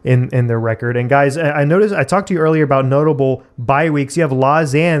 overall in their record. And guys, I noticed I talked to you earlier about notable bye weeks. You have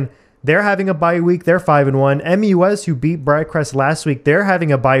Lausanne. They're having a bye week. They're 5-1. MUS, who beat Briarcrest last week, they're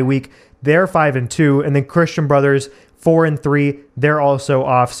having a bye week. They're 5-2. And then Christian Brothers, 4-3. They're also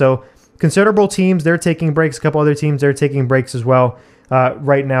off. So considerable teams, they're taking breaks. A couple other teams, they're taking breaks as well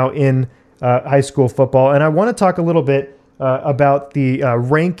right now in high school football. And I want to talk a little bit about the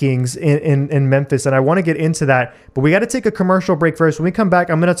rankings in Memphis, and I want to get into that. But we got to take a commercial break first. When we come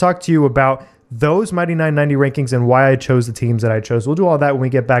back, I'm going to talk to you about those Mighty 990 rankings and why I chose the teams that I chose. We'll do all that when we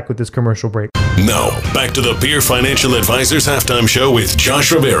get back with this commercial break. Now, back to the Peer Financial Advisors Halftime Show with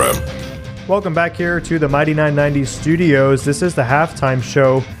Josh Rivera. Welcome back here to the Mighty 990 studios. This is the halftime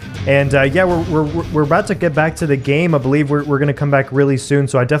show. And we're about to get back to the game. I believe we're going to come back really soon.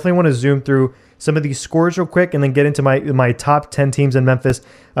 So I definitely want to zoom through some of these scores real quick and then get into my top 10 teams in Memphis.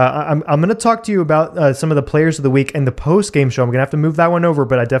 I'm going to talk to you about some of the players of the week and the post-game show. I'm going to have to move that one over,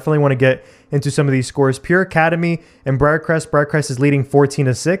 but I definitely want to get into some of these scores. Pure Academy and Briarcrest. Briarcrest is leading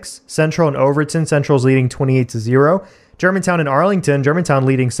 14-6. Central and Overton. Central is leading 28-0. Germantown and Arlington. Germantown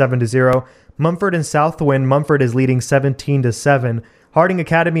leading 7-0. Mumford and Southwind. Mumford is leading 17-7. Harding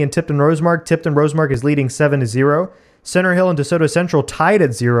Academy and Tipton Rosemark. Tipton Rosemark is leading 7-0. Center Hill and DeSoto Central tied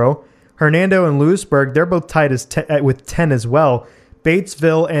at 0. Hernando and Lewisburg, they're both tied with 10 as well.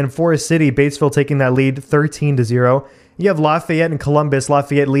 Batesville and Forest City, Batesville taking that lead 13-0. You have Lafayette and Columbus,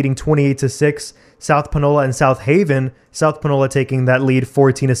 Lafayette leading 28-6. South Panola and South Haven, South Panola taking that lead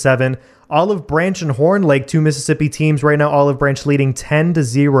 14-7. Olive Branch and Horn Lake, 2 Mississippi teams right now. Olive Branch leading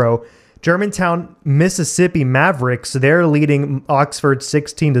 10-0. Germantown, Mississippi Mavericks, they're leading Oxford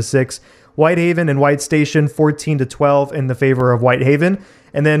 16-6. Whitehaven and White Station 14-12 in the favor of Whitehaven.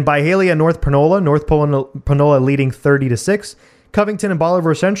 And then Byhalia, North Panola leading 30-6. Covington and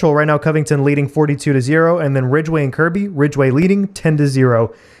Bolivar Central, right now Covington leading 42-0. And then Ridgeway and Kirby, Ridgeway leading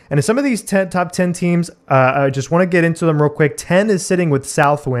 10-0. And in some of these top 10 teams, I just want to get into them real quick. 10 is sitting with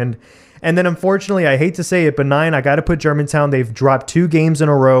Southwind. And then unfortunately, I hate to say it, but 9, I got to put Germantown. They've dropped 2 games in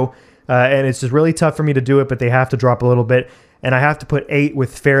a row. And it's just really tough for me to do it, but they have to drop a little bit. And I have to put 8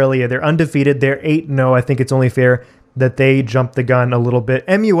 with Fairleigh. They're undefeated. They're 8-0. I think it's only fair that they jump the gun a little bit.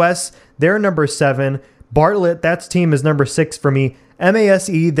 MUS, they're number 7. Bartlett, that team is number 6 for me.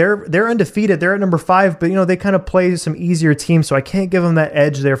 MASE, they're undefeated. They're at number 5, but they kind of play some easier teams, so I can't give them that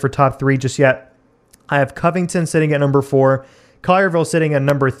edge there for top 3 just yet. I have Covington sitting at number 4. Collierville sitting at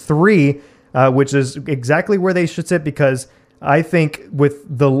number 3, which is exactly where they should sit, because I think with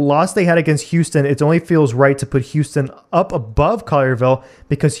the loss they had against Houston, it only feels right to put Houston up above Collierville,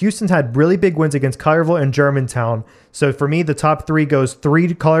 because Houston had really big wins against Collierville and Germantown. So for me, the top 3 goes 3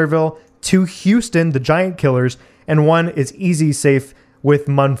 to Collierville, 2 Houston, the Giant Killers, and 1 is easy safe with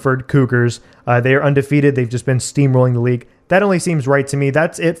Munford Cougars. They are undefeated. They've just been steamrolling the league. That only seems right to me.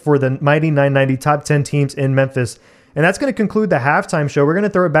 That's it for the Mighty 990 top 10 teams in Memphis. And that's going to conclude the halftime show. We're going to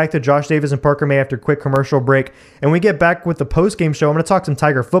throw it back to Josh Davis and Parker May after a quick commercial break. And when we get back with the post-game show, I'm going to talk some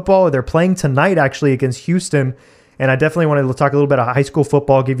Tiger football. They're playing tonight, actually, against Houston. And I definitely want to talk a little bit of high school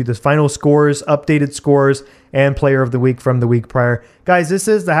football, give you the final scores, updated scores, and player of the week from the week prior. Guys, this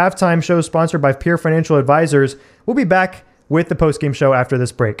is the halftime show sponsored by Peer Financial Advisors. We'll be back with the post-game show after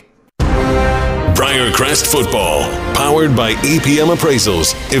this break. Briarcrest football, powered by EPM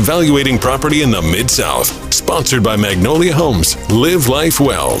Appraisals, evaluating property in the Mid-South. Sponsored by Magnolia Homes. Live life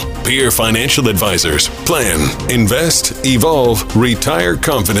well. Peer Financial Advisors. Plan, invest, evolve, retire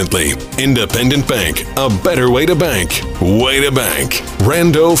confidently. Independent Bank, a better way to bank. Way to bank.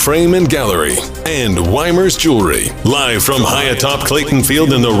 Rando Frame and Gallery. And Weimer's Jewelry. Live from high atop Clayton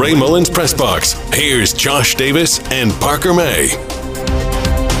Field in the Ray Mullins Press Box. Here's Josh Davis and Parker May.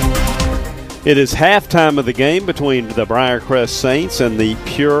 It is halftime of the game between the Briarcrest Saints and the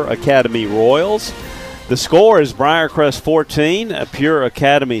Pure Academy Royals. The score is Briarcrest 14, Pure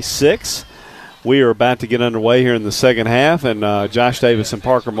Academy 6. We are about to get underway here in the second half, and Josh Davis and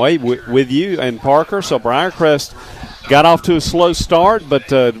Parker May with you and Parker. So Briarcrest got off to a slow start,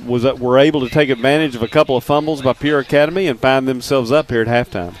 but were able to take advantage of a couple of fumbles by Pure Academy and find themselves up here at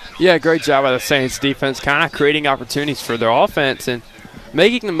halftime. Yeah, great job by the Saints defense, kind of creating opportunities for their offense and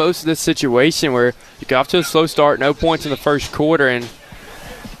making the most of this situation where you got off to a slow start, no points in the first quarter, and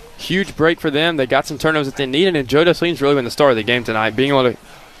huge break for them. They got some turnovers that they needed, and Joe Deslean's really been the star of the game tonight, being able to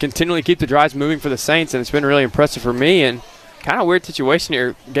continually keep the drives moving for the Saints, and it's been really impressive for me. And kind of weird situation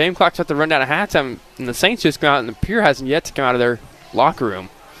here. Game clock's about to run down at halftime, and the Saints just come out, and the Pure hasn't yet to come out of their locker room.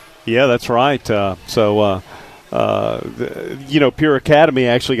 Yeah, that's right. Pure Academy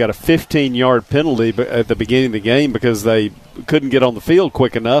actually got a 15-yard penalty at the beginning of the game because they couldn't get on the field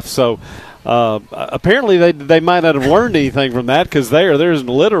quick enough. So apparently they might not have learned anything from that, because there's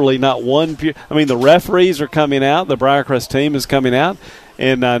literally not one. The referees are coming out. The Briarcrest team is coming out.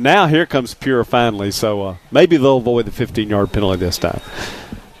 And now here comes Pure finally. So maybe they'll avoid the 15-yard penalty this time.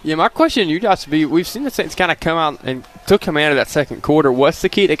 Yeah, my question to you guys would be, we've seen the Saints kind of come out and took command of that second quarter. What's the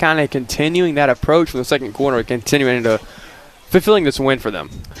key to kind of continuing that approach from the second quarter and continuing into fulfilling this win for them?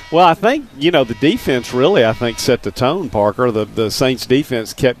 Well, I think, the defense really, set the tone, Parker. The Saints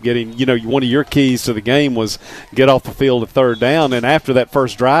defense kept getting, one of your keys to the game was get off the field at third down, and after that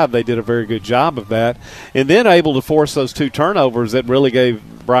first drive, they did a very good job of that. And then able to force those 2 turnovers that really gave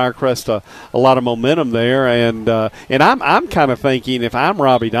Briarcrest a lot of momentum there. And I'm kind of thinking, if I'm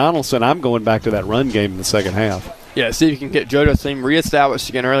Robbie Donaldson, I'm going back to that run game in the second half. Yeah, see if you can get JoJo's team reestablished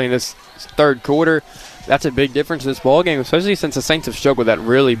again early in this third quarter. That's a big difference in this ballgame, especially since the Saints have struggled with that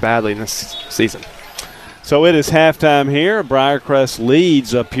really badly in this season. So it is halftime here. Briarcrest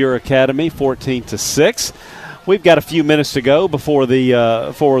leads Pure Academy 14-6. We've got a few minutes to go before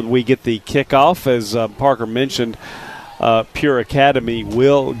we get the kickoff. As Parker mentioned, Pure Academy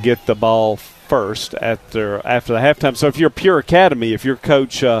will get the ball first after the halftime. So if you're Pure Academy, if you're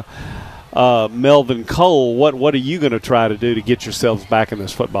Coach Melvin Cole, what are you going to try to do to get yourselves back in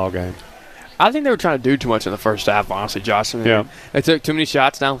this football game? I think they were trying to do too much in the first half, honestly, Josh. Yeah. They took too many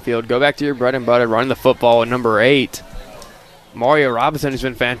shots downfield. Go back to your bread and butter, running the football at number 8. Mario Robinson has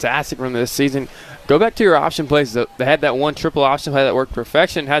been fantastic from this season. Go back to your option plays. They had that one triple option play that worked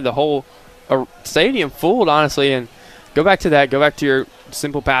perfection, had the whole stadium fooled, honestly, and go back to that. Go back to your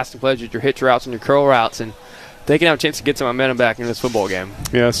simple passing plays with your hitch routes and your curl routes, and they can have a chance to get some momentum back in this football game.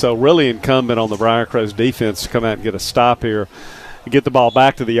 Yeah, so really incumbent on the Briarcrest defense to come out and get a stop here get the ball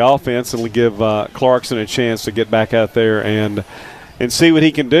back to the offense and give Clarkson a chance to get back out there and see what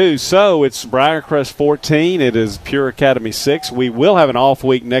he can do. So it's Briarcrest 14. It is Pure Academy 6. We will have an off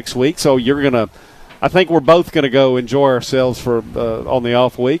week next week, so I think we're both going to go enjoy ourselves for on the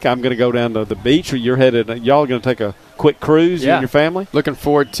off week. I'm going to go down to the beach, or y'all going to take a quick cruise, you and your family? Looking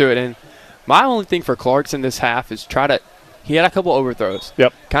forward to it. And my only thing for Clarkson this half is he had a couple overthrows.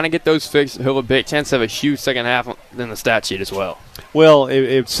 Yep. Kind of get those fixed. He'll have a big chance to have a huge second half in the stat sheet as well. Well,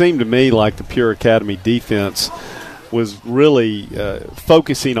 it seemed to me like the Pure Academy defense was really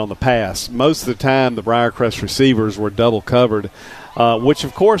focusing on the pass. Most of the time, the Briarcrest receivers were double covered, which,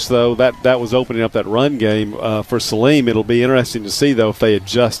 of course, though, that was opening up that run game for Salim. It'll be interesting to see, though, if they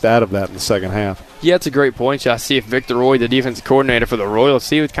adjust out of that in the second half. Yeah, it's a great point. I see if Victor Roy, the defensive coordinator for the Royals,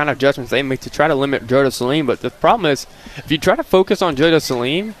 see what kind of adjustments they make to try to limit Jodo Salim. But the problem is, if you try to focus on Jodo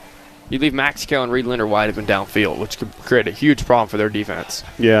Salim, you leave Max Kell and Reed Linder wide open downfield, which could create a huge problem for their defense.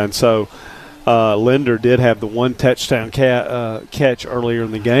 Yeah, and so Linder did have the one touchdown catch earlier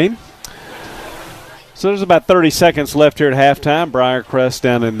in the game. So there's about 30 seconds left here at halftime. Briarcrest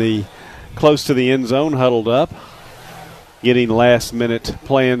down close to the end zone, huddled up, getting last-minute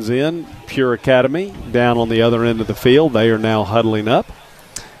plans in. Pure Academy down on the other end of the field. They are now huddling up.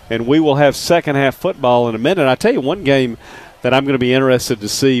 And we will have second-half football in a minute. I tell you, one game that I'm going to be interested to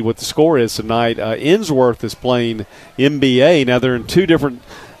see what the score is tonight. Innsworth is playing MBA. Now, they're in two different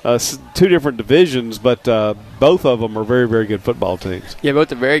divisions, but both of them are very, very good football teams. Yeah,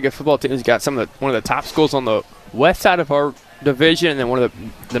 both are very good football teams. Got one of the top schools on the west side of our division, and then one of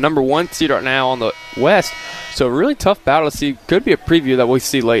the number one seed right now on the west. So a really tough battle to see. Could be a preview that we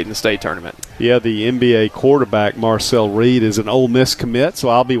see late in the state tournament. Yeah, the NBA quarterback Marcel Reed is an Ole Miss commit, so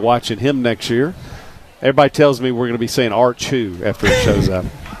I'll be watching him next year. Everybody tells me we're going to be saying Arch Who after it shows up.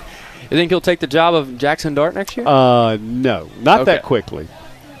 You think he'll take the job of Jackson Dart next year? No, not that quickly.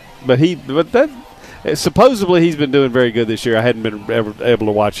 But supposedly he's been doing very good this year. I hadn't been ever able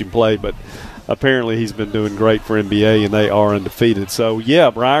to watch him play, but apparently he's been doing great for NBA, and they are undefeated. So, yeah,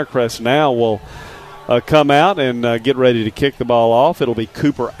 Briarcrest now will come out and get ready to kick the ball off. It'll be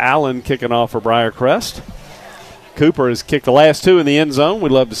Cooper Allen kicking off for Briarcrest. Cooper has kicked the last two in the end zone.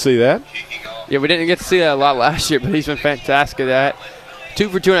 We'd love to see that. Yeah, we didn't get to see that a lot last year, but he's been fantastic at that. 2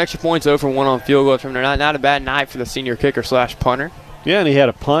 for 2 on extra points, 0 for 1 on field goals from there. Not a bad night for the senior kicker / punter. Yeah, and he had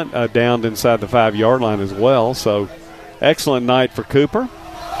a punt downed inside the 5-yard line as well. So, excellent night for Cooper.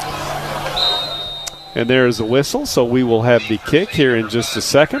 And there is the whistle, so we will have the kick here in just a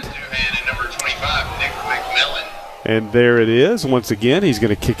second. And there it is. Once again, he's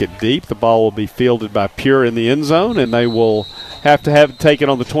going to kick it deep. The ball will be fielded by Pure in the end zone, and they will have to have it taken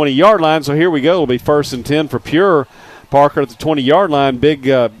on the 20-yard line. So here we go. It'll be 1st and 10 for Pure. Parker at the 20-yard line. Big.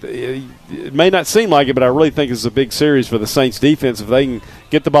 It may not seem like it, but I really think it's a big series for the Saints defense. If they can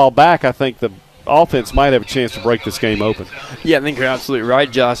get the ball back, I think the offense might have a chance to break this game open. Yeah, I think you're absolutely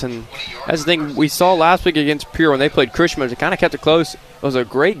right, Josh. And that's the thing we saw last week against Pure when they played Christmas. They kind of kept it close. It was a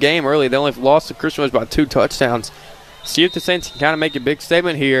great game early. They only lost to Christmas by 2 touchdowns. See if the Saints can kind of make a big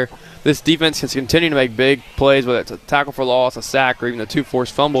statement here. This defense can continue to make big plays, whether it's a tackle for loss, a sack, or even the 2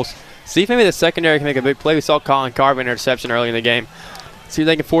 forced fumbles. See if maybe the secondary can make a big play. We saw Colin Carver interception early in the game. See if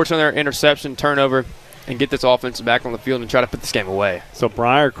they can force another interception, turnover, and get this offense back on the field and try to put this game away. So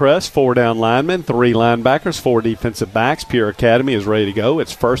Briarcrest, 4 down linemen, 3 linebackers, 4 defensive backs. Pure Academy is ready to go.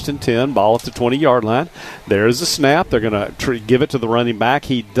 It's 1st and 10, ball at the 20-yard line. There's the snap. They're going to give it to the running back.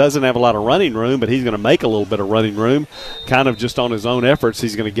 He doesn't have a lot of running room, but he's going to make a little bit of running room. Kind of just on his own efforts,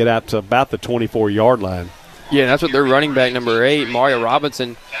 he's going to get out to about the 24-yard line. Yeah, that's what their running back, number 8, Mario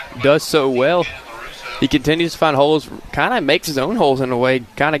Robinson, does so well. He continues to find holes, kind of makes his own holes in a way,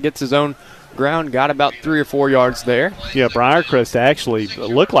 kind of gets his own ground, got about 3 or 4 yards there. Yeah, Briarcrest actually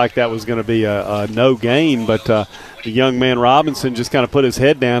looked like that was going to be a no gain, but the young man Robinson just kind of put his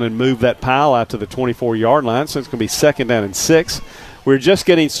head down and moved that pile out to the 24-yard line, so it's going to be 2nd down and 6. We're just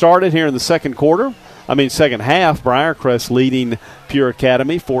getting started here in the second half. Briarcrest leading Pure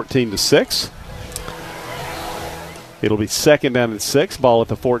Academy 14-6. It'll be 2nd down and 6. Ball at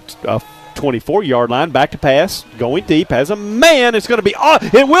the 24-yard line. Back to pass. Going deep. Has a man. It's going to be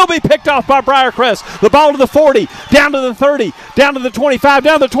it will be picked off by Briarcrest. The ball to the 40. Down to the 30. Down to the 25.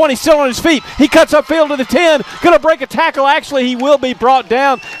 Down to the 20. Still on his feet. He cuts upfield to the 10. Going to break a tackle. Actually, he will be brought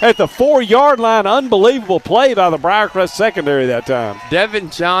down at the 4-yard line. Unbelievable play by the Briarcrest secondary that time. Devin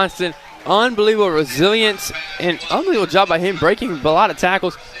Johnson. Unbelievable resilience and unbelievable job by him breaking a lot of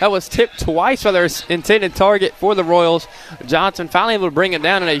tackles. That was tipped twice by their intended target for the Royals. Johnson finally able to bring it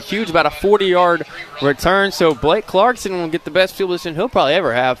down in a huge, about a 40-yard return. So Blake Clarkson will get the best field position he'll probably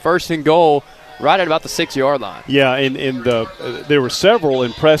ever have. 1st and goal right at about the 6-yard line. Yeah, and there were several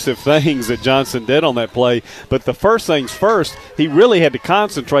impressive things that Johnson did on that play. But the first things first, he really had to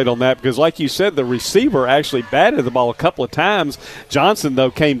concentrate on that because, like you said, the receiver actually batted the ball a couple of times. Johnson,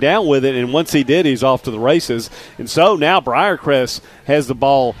 though, came down with it, and once he did, he's off to the races. And so now Briarcrest has the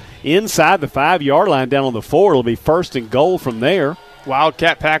ball inside the 5-yard line down on the 4. It'll be 1st and goal from there.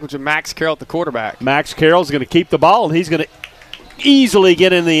 Wildcat package with Max Carroll at the quarterback. Max Carroll's going to keep the ball, and he's going to easily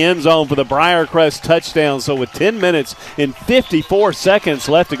get in the end zone for the Briarcrest touchdown. So with 10 minutes and 54 seconds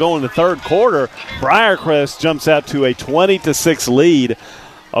left to go in the third quarter, Briarcrest jumps out to a 20-6 lead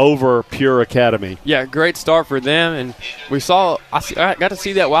over Pure Academy. Yeah, great start for them. And I got to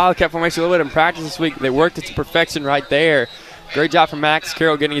see that Wildcat formation a little bit in practice this week. They worked it to perfection right there. Great job from Max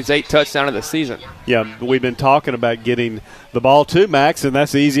Carroll getting his 8th touchdown of the season. Yeah, we've been talking about getting the ball to Max, and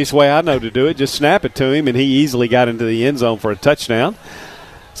that's the easiest way I know to do it. Just snap it to him, and he easily got into the end zone for a touchdown.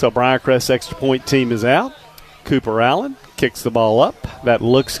 So Briarcrest's extra point team is out. Cooper Allen kicks the ball up. That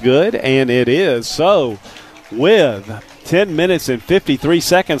looks good, and it is. So with 10 minutes and 53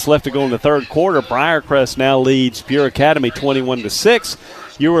 seconds left to go in the third quarter, Briarcrest now leads Pure Academy 21-6.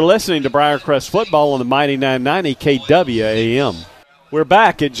 You were listening to Briarcrest football on the Mighty 990 KWAM. We're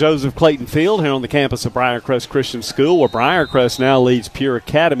back at Joseph Clayton Field here on the campus of Briarcrest Christian School, where Briarcrest now leads Pure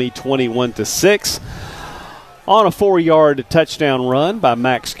Academy 21-6. On a 4-yard touchdown run by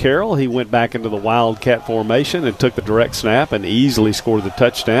Max Carroll, he went back into the Wildcat formation and took the direct snap and easily scored the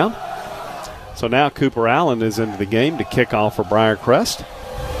touchdown. So now Cooper Allen is into the game to kick off for Briarcrest.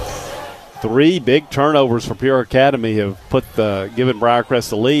 3 big turnovers for Pure Academy have given Briarcrest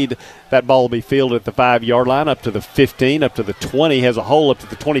the lead. That ball will be fielded at the 5-yard line, up to the 15, up to the 20, has a hole up to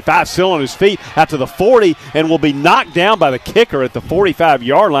the 25, still on his feet, out to the 40, and will be knocked down by the kicker at the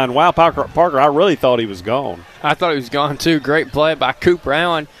 45-yard line. Wow, Parker, I really thought he was gone. I thought he was gone too. Great play by Cooper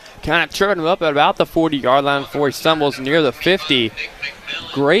Allen. Kind of tripping him up at about the 40-yard line before he stumbles near the 50.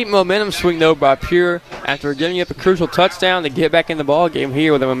 Great momentum swing, though, by Pure. After giving up a crucial touchdown, to get back in the ball game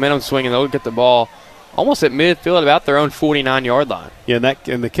here with a momentum swing, and they'll get the ball almost at midfield at about their own 49-yard line. Yeah,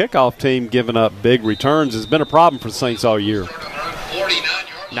 and the kickoff team giving up big returns has been a problem for the Saints all year.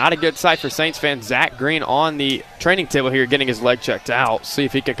 Not a good sight for Saints fan Zach Green on the training table here getting his leg checked out. See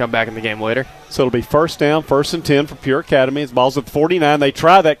if he can come back in the game later. So it'll be 1st down, 1st and 10 for Pure Academy. His ball's at 49. They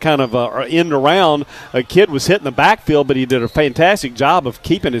try that kind of end around. A kid was hitting the backfield, but he did a fantastic job of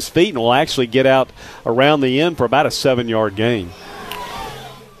keeping his feet and will actually get out around the end for about a 7-yard gain.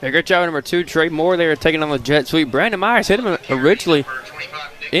 Yeah, great job, number 2, Trey Moore there taking on the jet sweep. Brandon Myers hit him originally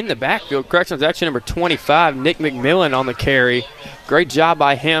in the backfield. Correction was actually number 25, Nick McMillan on the carry. Great job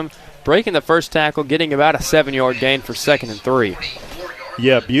by him, breaking the first tackle, getting about a 7-yard gain for 2nd and 3.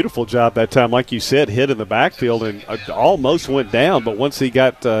 Yeah, beautiful job that time. Like you said, hit in the backfield and almost went down, but once he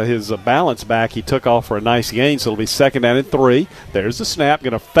got his balance back, he took off for a nice gain, so it'll be 2nd down and 3. There's the snap.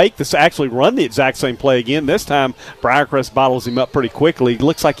 Going to fake this, actually run the exact same play again. This time, Briarcrest bottles him up pretty quickly.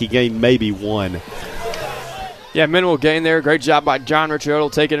 Looks like he gained maybe 1. Yeah, minimal gain there. Great job by John Ricciardo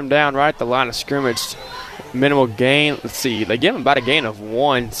taking him down right at the line of scrimmage. Minimal gain. Let's see. They give him about a gain of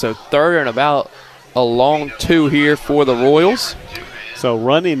 1, so 3rd and about a long 2 here for the Royals. So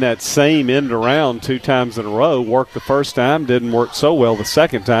running that same end around 2 times in a row worked the first time, didn't work so well the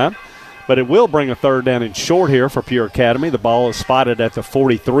second time. But it will bring a 3rd down and short here for Pure Academy. The ball is spotted at the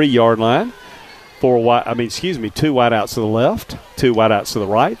 43-yard line. 2 wideouts to the left, 2 wideouts to the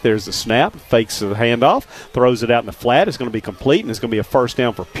right. There's the snap, fakes the handoff, throws it out in the flat. It's going to be complete, and it's going to be a 1st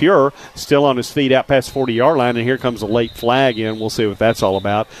down for Pure. Still on his feet out past 40-yard line, and here comes a late flag in. We'll see what that's all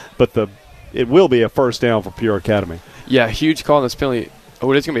about. But it will be a 1st down for Pure Academy. Yeah, huge call on this penalty.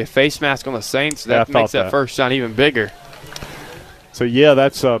 Oh, it's going to be a face mask on the Saints. That makes that 1st down even bigger. So, yeah,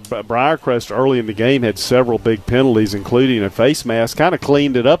 that's Briarcrest early in the game had several big penalties, including a face mask. Kind of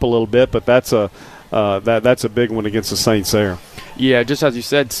cleaned it up a little bit, but that's a big one against the Saints there. Yeah, just as you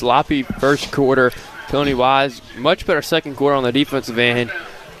said, sloppy first quarter penalty-wise. Much better second quarter on the defensive end.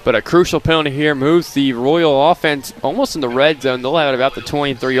 But a crucial penalty here moves the Royal offense almost in the red zone. They'll have it about the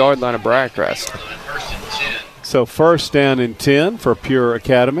 23-yard line of Briarcrest. So 1st down and 10 for Pure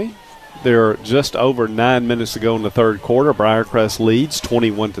Academy. There are just over 9 minutes to go in the third quarter. Briarcrest leads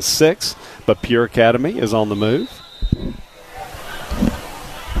 21-6, but Pure Academy is on the move.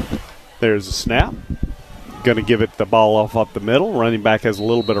 There's a snap. Going to give it the ball off up the middle. Running back has a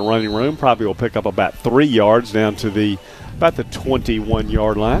little bit of running room. Probably will pick up about 3 yards down to about the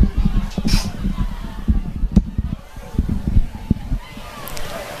 21-yard line.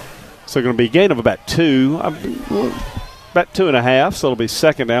 So going to be a gain of about 2, about 2.5. So it'll be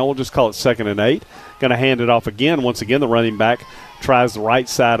 2nd down. We'll just call it 2nd and 8. Going to hand it off again. Once again, the running back tries the right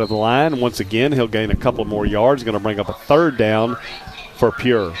side of the line. Once again, he'll gain a couple more yards. Going to bring up a third down for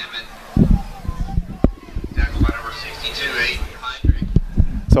Pure.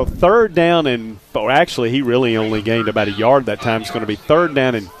 So third down actually he really only gained about a yard that time. It's going to be third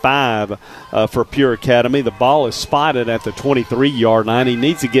down and 5 for Pure Academy. The ball is spotted at the 23-yard line. He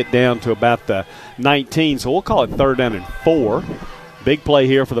needs to get down to about the 19, so we'll call it third down and 4. Big play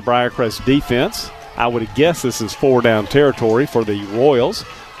here for the Briarcrest defense. I would guess this is 4-down territory for the Royals.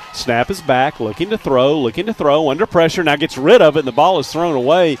 Snap is back, looking to throw, under pressure. Now gets rid of it, and the ball is thrown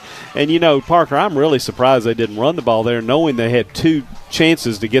away. And, Parker, I'm really surprised they didn't run the ball there, knowing they had 2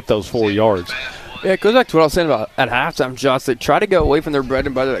 chances to get those 4 yards. Yeah, it goes back to what I was saying about at halftime, Josh. They try to go away from their bread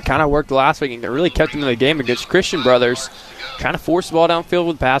and butter that kind of worked last week and it really kept them in the game against Christian Brothers. Kind of forced the ball downfield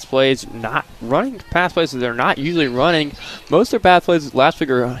with pass plays, not running pass plays that they're not usually running. Most of their pass plays last week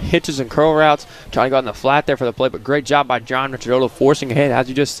are hitches and curl routes, trying to go out in the flat there for the play, but great job by John Richardola forcing ahead. As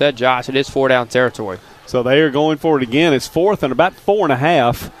you just said, Josh, it is 4-down territory. So they are going for it again. It's 4th and about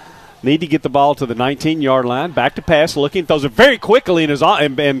 4.5. Need to get the ball to the 19-yard line. Back to pass, looking, throws it very quickly,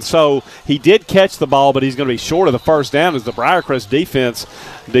 and so he did catch the ball, but he's going to be short of the first down as the Briarcrest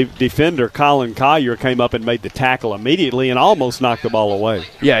defender Colin Collier came up and made the tackle immediately and almost knocked the ball away.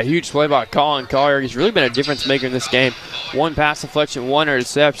 Yeah, huge play by Colin Collier. He's really been a difference maker in this game. 1 pass deflection, 1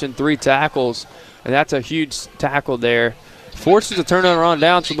 interception, 3 tackles, and that's a huge tackle there. Forces a turnover on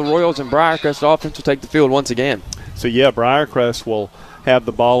down, so the Royals and Briarcrest offense will take the field once again. So, yeah, Briarcrest will have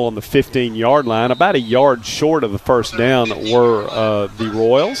the ball on the 15-yard line. About a yard short of the first down were the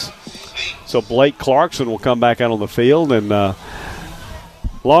Royals. So Blake Clarkson will come back out on the field, and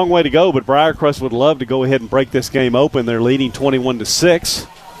long way to go, but Briarcrest would love to go ahead and break this game open. They're leading 21-6.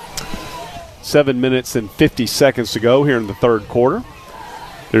 7 minutes and 50 seconds to go here in the third quarter.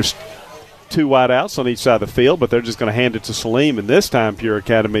 There's 2 wideouts on each side of the field, but they're just going to hand it to Salim, and this time Pure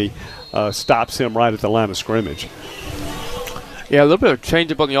Academy stops him right at the line of scrimmage. Yeah, a little bit of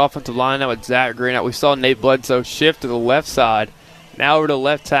change up on the offensive line now with Zach Green out. We saw Nate Bledsoe shift to the left side, now over to the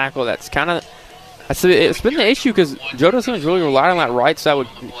left tackle. That's kind of – it's been the issue because Joe Dawson's really relied on that right side with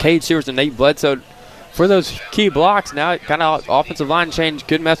Cade Sears and Nate Bledsoe for those key blocks. Now kind of offensive line change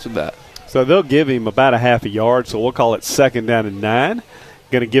could mess with that. So they'll give him about a half a yard, so we'll call it 2nd down and 9.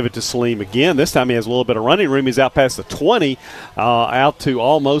 Going to give it to Salim again. This time he has a little bit of running room. He's out past the 20, out to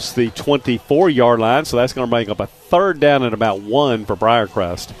almost the 24-yard line, so that's going to bring up a 3rd down and about 1 for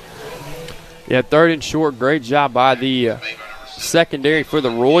Briarcrest. Yeah, 3rd and short. Great job by the secondary for the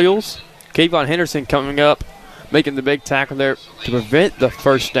Royals. Kayvon Henderson coming up, making the big tackle there to prevent the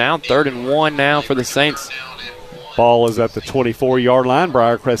first down. 3rd and 1 now for the Saints. Ball is at the 24-yard line.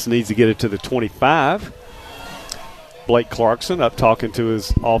 Briarcrest needs to get it to the 25. Blake Clarkson up talking to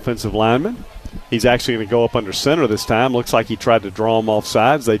his offensive lineman. He's actually going to go up under center this time. Looks like he tried to draw him off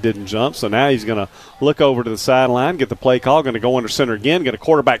sides. They didn't jump, so now he's going to look over to the sideline, get the play call, going to go under center again, get a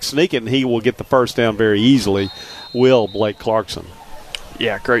quarterback sneak it, and he will get the first down very easily. Will Blake Clarkson.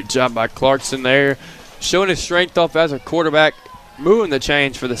 Yeah, great job by Clarkson there. Showing his strength off as a quarterback, moving the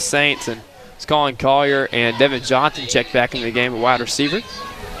chains for the Saints, and it's Colin Collier and Devin Johnson checked back into the game at wide receiver.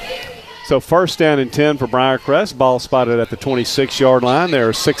 So 1st down and 10 for Briarcrest. Ball spotted at the 26-yard line. There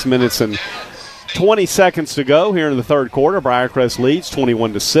are 6 minutes and 20 seconds to go here in the third quarter. Briarcrest leads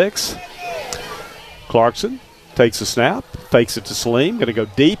 21-6. Clarkson takes a snap, fakes it to Salim, going to go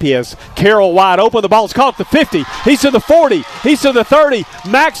deep. He has Carroll wide open. The ball's caught at the 50. He's to the 40. He's to the 30.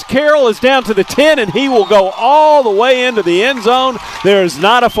 Max Carroll is down to the 10, and he will go all the way into the end zone. There's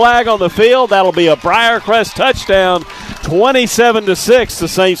not a flag on the field. That'll be a Briarcrest touchdown. 27-6, the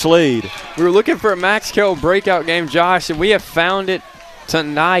Saints lead. We were looking for a Max Carroll breakout game, Josh, and we have found it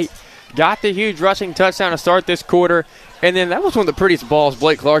tonight. Got the huge rushing touchdown to start this quarter, and then that was one of the prettiest balls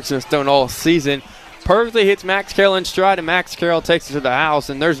Blake Clarkson has thrown all season. Perfectly hits Max Carroll in stride, and Max Carroll takes it to the house,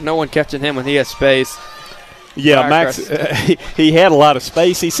 and there's no one catching him when he has space. Yeah, Max, he had a lot of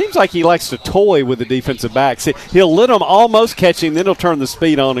space. He seems like he likes to toy with the defensive backs. He'll let them almost catch him, then he'll turn the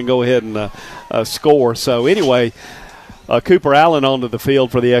speed on and go ahead and score. So anyway, Cooper Allen onto the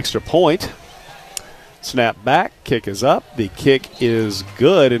field for the extra point. Snap back, kick is up. The kick is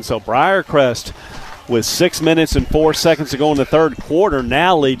good, and so Briarcrest, with 6 minutes and 4 seconds to go in the third quarter,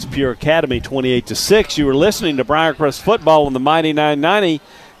 now leads Pure Academy 28-6. You were listening to Briarcrest football on the Mighty 990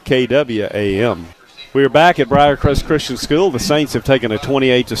 KWAM. We are back at Briarcrest Christian School. The Saints have taken a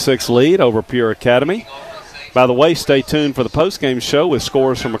 28-6 lead over Pure Academy. By the way, stay tuned for the postgame show with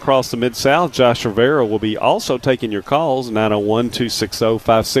scores from across the Mid-South. Josh Rivera will be also taking your calls,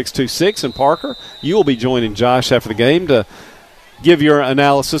 901-260-5626. And Parker, you will be joining Josh after the game to give your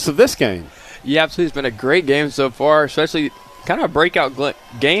analysis of this game. Yeah, absolutely. It's been a great game so far, especially kind of a breakout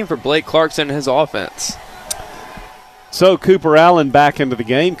game for Blake Clarkson and his offense. So Cooper Allen back into the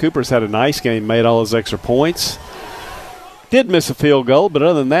game. Cooper's had a nice game, made all his extra points. Did miss a field goal, but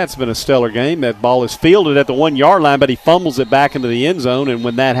other than that, it's been a stellar game. That ball is fielded at the 1-yard line, but he fumbles it back into the end zone, and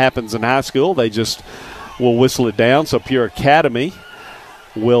when that happens in high school, they just will whistle it down. So Pure Academy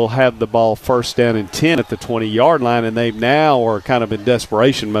will have the ball first down and 10 at the 20-yard line, and they now are kind of in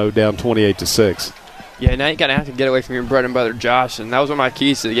desperation mode, down 28-6. Yeah, now you kind of have to get away from your bread and butter, Josh, and that was one of my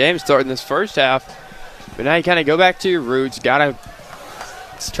keys to the game starting this first half. But now you kind of go back to your roots. Got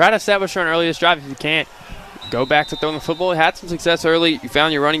to try to establish your earliest drive if you can't. Go back to throwing the football. Had some success early. You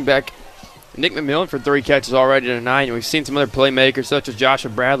found your running back, Nick McMillan, for 3 catches already tonight. And we've seen some other playmakers such as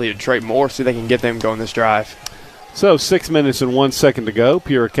Joshua Bradley and Trey Moore see if they can get them going this drive. So 6 minutes and 1 second to go.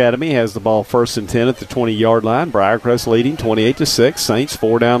 Pure Academy has the ball first and 10 at the 20-yard line. Briarcrest leading 28-6. Saints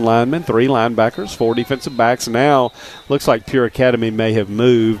 4 down linemen, 3 linebackers, 4 defensive backs. Now looks like Pure Academy may have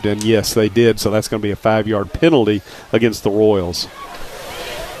moved, and yes, they did. So that's going to be a 5-yard penalty against the Royals.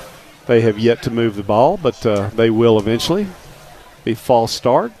 They have yet to move the ball, but they will eventually. Be false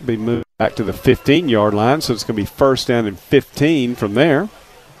start, be moved back to the 15-yard line, so it's going to be first down and 15 from there.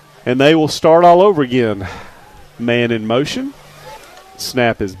 And they will start all over again. Man in motion.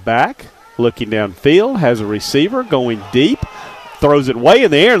 Snap is back. Looking downfield, has a receiver going deep, throws it way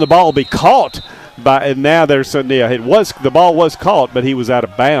in the air, and the ball will be caught by. And now there's the ball was caught, but he was out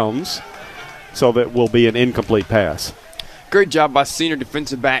of bounds, so that will be an incomplete pass. Great job by senior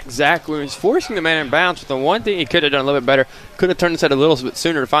defensive back Zach Williams, forcing the man in bounds. But the one thing he could have done a little bit better, could have turned his head a little bit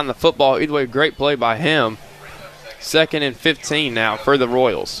sooner to find the football. Either way, great play by him. 2nd and 15 now for the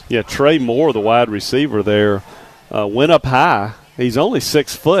Royals. Yeah, Trey Moore, the wide receiver there, went up high. He's only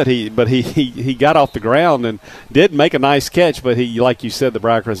 6 foot, but he got off the ground and did make a nice catch, but he, like you said, the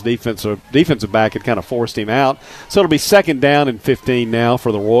Briarcrest defensive back had kind of forced him out. So it'll be 2nd down and 15 now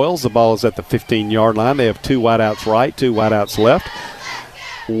for the Royals. The ball is at the 15-yard line. They have 2 wideouts right, 2 wideouts left.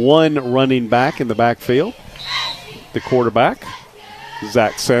 1 running back in the backfield. The quarterback,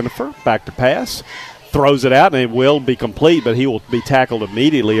 Zach Sandifer, back to pass. Throws it out, and it will be complete, but he will be tackled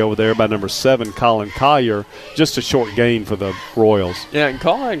immediately over there by number 7, Colin Collier. Just a short gain for the Royals. Yeah, and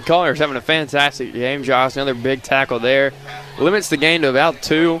Colin Collier's having a fantastic game, Josh. Another big tackle there. Limits the gain to about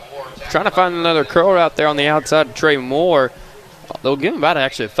 2. Trying to find another curl out there on the outside of Trey Moore. They'll give him about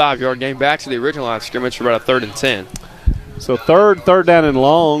actually a 5-yard gain back to the original line of scrimmage for about a 3rd and 10. So third down and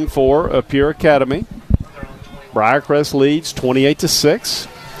long for Pure Academy. Briarcrest leads 28-6.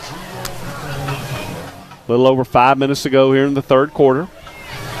 A little over 5 minutes to go here in the third quarter.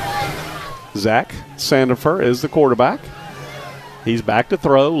 Zach Sandifer is the quarterback. He's back to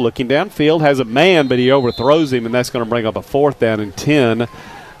throw, looking downfield, has a man, but he overthrows him, and that's going to bring up a 4th down and 10.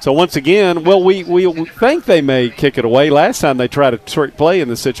 So once again, we think they may kick it away. Last time they tried a trick play in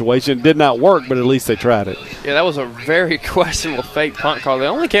this situation. It did not work, but at least they tried it. Yeah, that was a very questionable fake punt call. They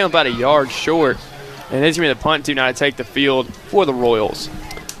only came about a yard short, and it's going to be the punt team now to take the field for the Royals.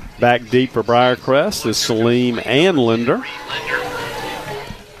 Back deep for Briarcrest is Salim and Linder.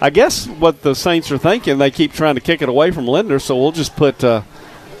 I guess what the Saints are thinking, they keep trying to kick it away from Linder, so we'll just put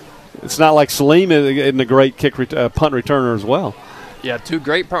it's not like Salim isn't a great punt returner as well. Yeah, 2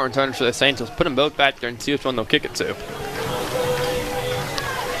 great punt returners for the Saints. Let's put them both back there and see which one they'll kick it to.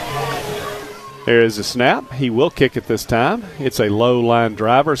 There is a snap. He will kick it this time. It's a low line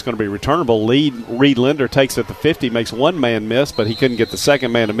driver. It's going to be returnable. Reed Linder takes it at the 50, makes 1 man miss, but he couldn't get the 2nd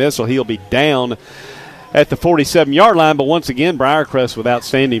man to miss, so he'll be down at the 47-yard line. But once again, Briarcrest with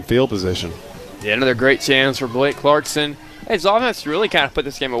outstanding field position. Yeah, another great chance for Blake Clarkson. His offense really kind of put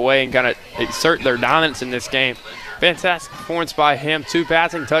this game away and kind of exert their dominance in this game. Fantastic performance by him. 2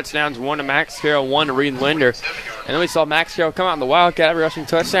 passing touchdowns, 1 to Max Carroll, 1 to Reed Linder. And then we saw Max Carroll come out in the Wildcat, have a rushing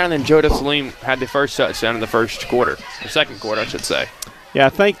touchdown, and then Joda Salim had the first touchdown in the first quarter, or second quarter, I should say. Yeah, I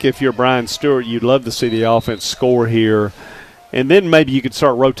think if you're Brian Stewart, you'd love to see the offense score here. And then maybe you could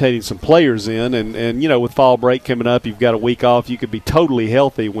start rotating some players in. And you know, with fall break coming up, you've got a week off. You could be totally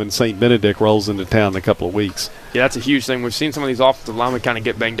healthy when St. Benedict rolls into town in a couple of weeks. Yeah, that's a huge thing. We've seen some of these offensive linemen kind of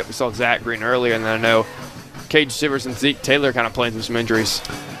get banged up. We saw Zach Green earlier, and then I know Cage Sivers and Zeke Taylor kind of playing through some injuries.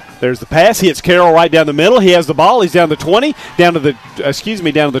 There's the pass. He hits Carroll right down the middle. He has the ball. He's down the 20, down to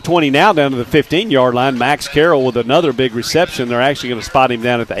the 20 now, down to the 15-yard line. Max Carroll with another big reception. They're actually going to spot him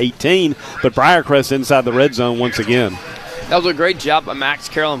down at the 18, but Briarcrest inside the red zone once again. That was a great job by Max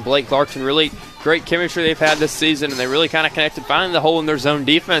Carroll and Blake Clarkson. Really great chemistry they've had this season, and they really kind of connected, finding the hole in their zone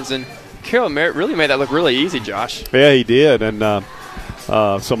defense. And Carroll really made that look really easy, Josh. Yeah, he did. And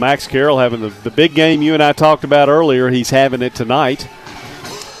so Max Carroll having the big game you and I talked about earlier. He's having it tonight.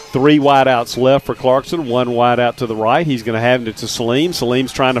 3 wideouts left for Clarkson, 1 wideout to the right. He's going to have it to Salim.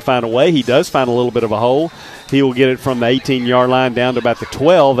 Salim's trying to find a way. He does find a little bit of a hole. He will get it from the 18-yard line down to about the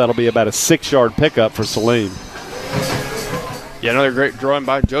 12. That'll be about a 6-yard pickup for Salim. Yeah, another great drawing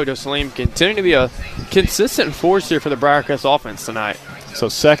by JoJo Salim, continuing to be a consistent force here for the Briarcrest offense tonight. So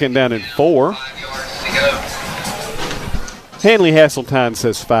 2nd down and 4. Hanley Hasseltine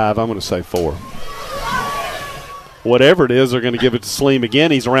says 5. I'm going to say 4. Whatever it is, they're going to give it to Salim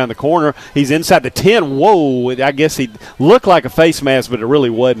again. He's around the corner. He's inside the 10. Whoa, I guess he looked like a face mask, but it really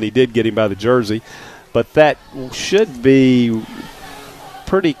wasn't. He did get him by the jersey. But that should be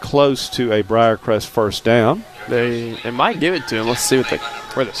pretty close to a Briarcrest first down. They might give it to him. Let's see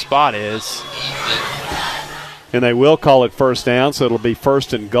where the spot is. And they will call it first down, so it'll be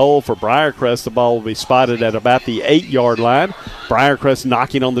 1st and goal for Briarcrest. The ball will be spotted at about the 8-yard line. Briarcrest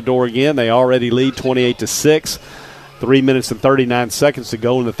knocking on the door again. They already lead 28-6. 3 minutes and 39 seconds to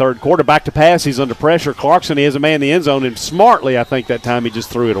go in the third quarter. Back to pass. He's under pressure. Clarkson, he has a man in the end zone, and smartly, I think that time he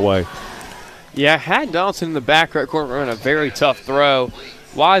just threw it away. Yeah, had Donaldson in the back right corner running a very tough throw.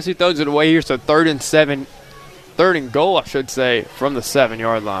 Wisely throws it away here, so 3rd and goal, I should say, from the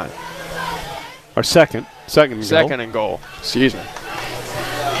 7-yard line. Or second and goal. 2nd and goal. Excuse me.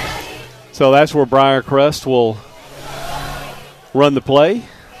 So that's where Briarcrest will run the play.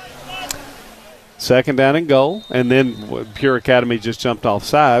 2nd down and goal, and then Pure Academy just jumped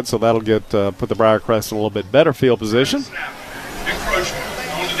offside, so that'll get put the Briarcrest in a little bit better field position.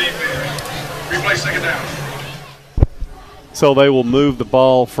 So they will move the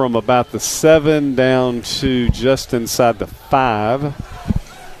ball from about the 7 down to just inside the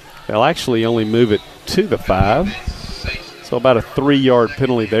 5. They'll actually only move it to the 5. So about a 3-yard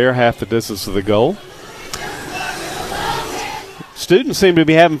penalty there, half the distance of the goal. Students seem to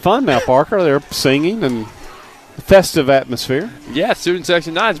be having fun now, Parker. They're singing and festive atmosphere. Yeah, student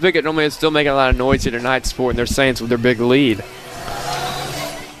section 9 is big. Normally it's still making a lot of noise here tonight, supporting their Saints with their big lead.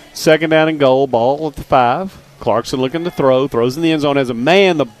 2nd down and goal, ball at the 5. Clarkson looking to throw, throws in the end zone as a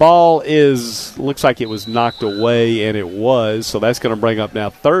man. The ball looks like it was knocked away, and it was. So that's going to bring up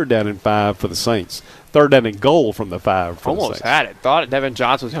now 3rd down and 5 for the Saints. 3rd down and goal from the 5 for the Saints. Almost had it. Thought Devin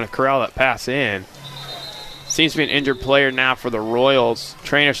Johnson was going to corral that pass in. Seems to be an injured player now for the Royals.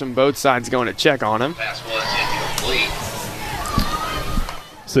 Trainers from both sides going to check on him.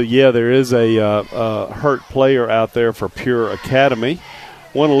 So, yeah, there is a hurt player out there for Pure Academy.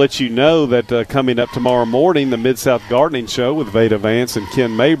 Want to let you know that coming up tomorrow morning, the Mid-South Gardening Show with Veda Vance and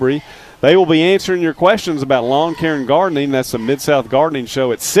Ken Mabry, they will be answering your questions about lawn care and gardening. That's the Mid-South Gardening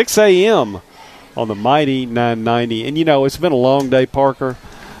Show at 6 a.m. on the Mighty 990. And, it's been a long day, Parker.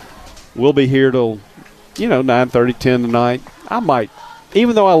 We'll be here till 9:30, 10 tonight. I might,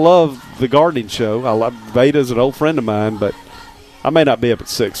 even though I love the gardening show, Veda's an old friend of mine, but I may not be up at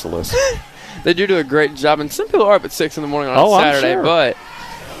 6 to listen. They do a great job, and some people are up at 6 in the morning on Saturday, sure. But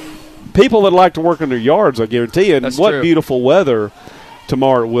people that like to work in their yards, I guarantee you. And that's what true. Beautiful weather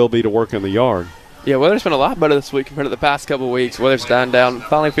tomorrow it will be to work in the yard. Yeah, weather's been a lot better this week compared to the past couple of weeks. Weather's dying down,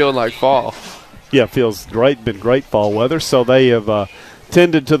 finally feeling like fall. Yeah, it feels great. Been great fall weather, so they have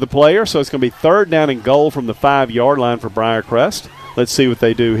tended to the player, so it's going to be 3rd down and goal from the 5-yard line for Briarcrest. Let's see what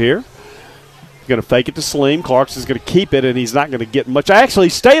they do here. Going to fake it to Salim. Clarkson's going to keep it, and he's not going to get much. Actually,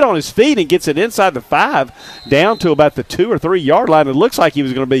 stayed on his feet and gets it inside the 5, down to about the 2 or 3-yard line. It looks like he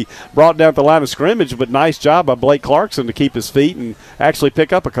was going to be brought down at the line of scrimmage, but nice job by Blake Clarkson to keep his feet and actually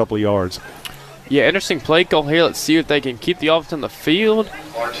pick up a couple of yards. Yeah, interesting play call here. Let's see if they can keep the offense on the field.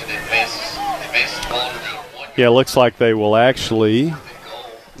 Yeah, it looks like they will actually.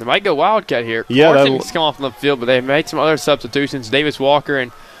 They might go Wildcat here. Yeah, Clarkson needs to come off on the field, but they've made some other substitutions. Davis Walker,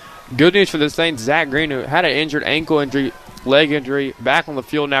 and good news for the Saints, Zach Green, who had an injured ankle injury, leg injury, back on the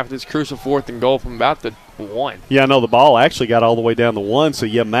field now for this crucial 4th and goal from about the 1. Yeah, I know the ball actually got all the way down the 1. So,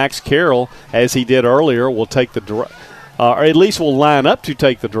 yeah, Max Carroll, as he did earlier, will take the or at least will line up to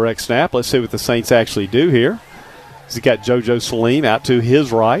take the direct snap. Let's see what the Saints actually do here. He's got JoJo Salim out to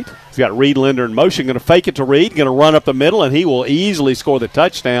his right. He's got Reed Linder in motion, going to fake it to Reed, going to run up the middle, and he will easily score the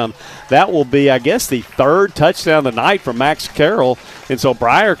touchdown. That will be, I guess, the 3rd touchdown of the night for Max Carroll. And so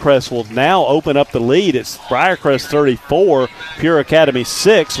Briarcrest will now open up the lead. It's Briarcrest 34, Pure Academy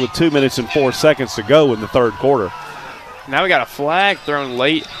 6 with 2 minutes and 4 seconds to go in the third quarter. Now we got a flag thrown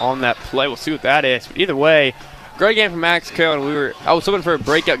late on that play. We'll see what that is. But either way, great game from Max Carroll. I was hoping for a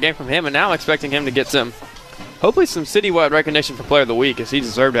breakout game from him, and now I'm expecting him to get hopefully some citywide recognition for Player of the Week, as he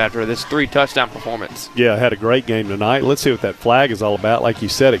deserved after this 3-touchdown performance. Yeah, had a great game tonight. Let's see what that flag is all about. Like you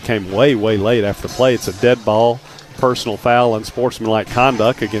said, it came way, way late after the play. It's a dead ball, personal foul, and sportsmanlike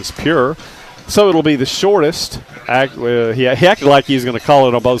conduct against Pure. So it'll be the shortest He acted like he was going to call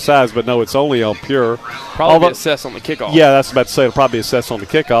it on both sides, but no, it's only on pure. Probably be assessed on the kickoff. Yeah, that's about to say it'll probably be assessed on the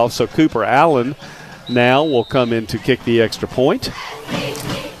kickoff. So Cooper Allen now will come in to kick the extra point.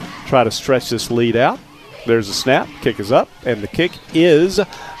 Try to stretch this lead out. There's a snap. Kick is up, and the kick is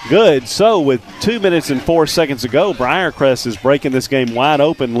good. So with 2 minutes and 4 seconds to go, Briarcrest is breaking this game wide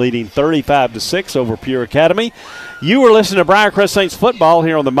open, leading 35-6 over Pure Academy. You were listening to Briarcrest Saints football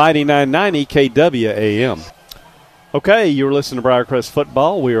here on the Mighty 990 KWAM. Okay, you're listening to Briarcrest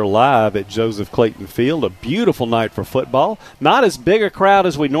football. We are live at Joseph Clayton Field. A beautiful night for football. Not as big a crowd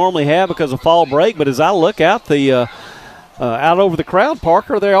as we normally have because of fall break, but as I look out out over the crowd,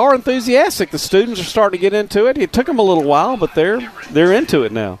 Parker, they are enthusiastic. The students are starting to get into it. It took them a little while, but they're into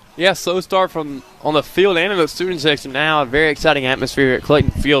it now. Yeah, slow start from on the field and in the student section now. A very exciting atmosphere at Clayton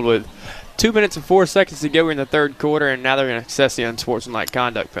Field with 2 minutes and 4 seconds to go in the third quarter, and now they're going to assess the unsportsmanlike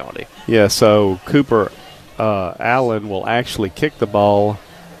conduct penalty. Yeah, so Cooper Allen will actually kick the ball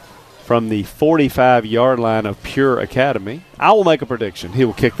from the 45-yard line of Pure Academy. I will make a prediction. He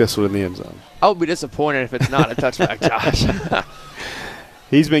will kick this one in the end zone. I would be disappointed if it's not a touchback, Josh.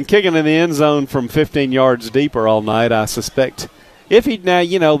 He's been kicking in the end zone from 15 yards deeper all night. I suspect if he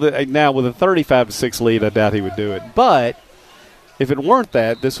now with a 35-6 lead, I doubt he would do it. But if it weren't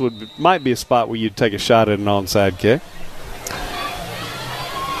that, this might be a spot where you'd take a shot at an onside kick.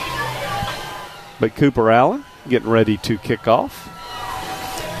 But Cooper Allen getting ready to kick off.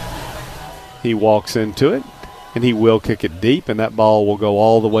 He walks into it, and he will kick it deep, and that ball will go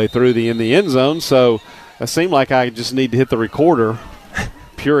all the way through in the end zone. So it seemed like I just need to hit the recorder.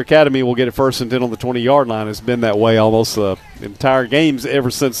 Pure Academy will get it first and 10 on the 20-yard line. It's been that way almost the entire games ever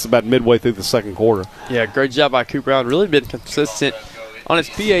since about midway through the second quarter. Yeah, great job by Cooper Allen. Really been consistent on his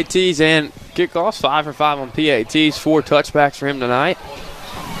PATs and kickoffs. 5 for 5 on PATs, 4 touchbacks for him tonight.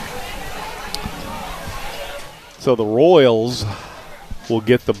 So the Royals will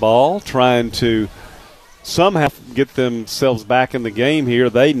get the ball, trying to somehow get themselves back in the game here.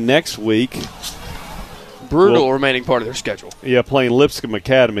 They next week. Brutal remaining part of their schedule. Yeah, playing Lipscomb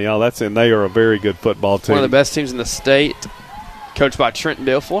Academy. Oh, that's in. They are a very good football team. One of the best teams in the state, coached by Trent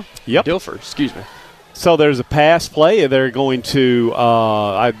Dilfer. Yep. Dilfer, excuse me. So there's a pass play. They're going to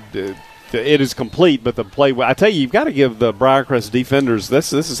it is complete, but the play, I tell you, you've got to give the Briarcrest defenders,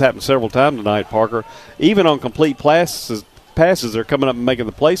 this has happened several times tonight, Parker. Even on complete passes, they're coming up and making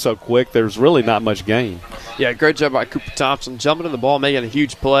the play so quick, there's really not much gain. Yeah, great job by Cooper Thompson, jumping to the ball, making a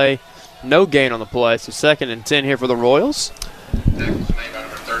huge play. No gain on the play, so 2nd and 10 here for the Royals.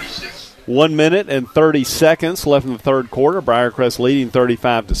 1 minute and 30 seconds left in the third quarter. Briarcrest leading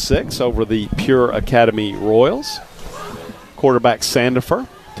 35-6 over the Pure Academy Royals. Quarterback Sandifer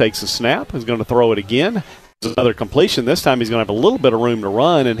takes a snap, is going to throw it again. Another completion. This time he's going to have a little bit of room to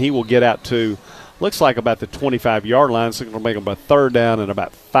run, and he will get out to, looks like about the 25-yard line, so it's going to make him a 3rd down and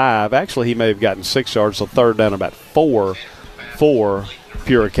about 5. Actually, he may have gotten 6 yards, so 3rd down about 4 for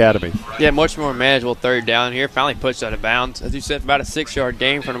Pure Academy. Yeah, much more manageable 3rd down here. Finally pushed out of bounds. As you said, about a 6-yard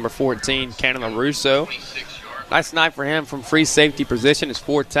gain for number 14, Cannon LaRusso. Nice night for him from free safety position. His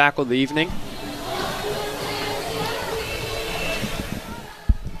 4th tackle of the evening.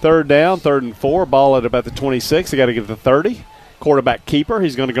 3rd down, 3rd and 4. Ball at about the 26. They got to get to the 30. Quarterback keeper.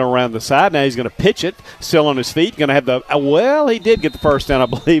 He's going to go around the side. Now he's going to pitch it. Still on his feet. Going to have he did get the first down, I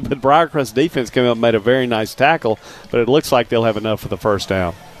believe, but Briarcrest defense came up and made a very nice tackle, but it looks like they'll have enough for the first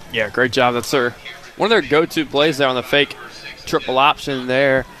down. Yeah, great job. That's one of their go-to plays there on the fake triple option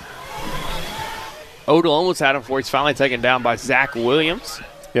there. Odell almost had him before he's finally taken down by Zach Williams.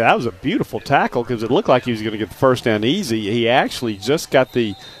 Yeah, that was a beautiful tackle because it looked like he was going to get the first down easy. He actually just got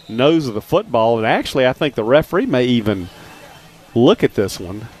the nose of the football, and actually I think the referee may even look at this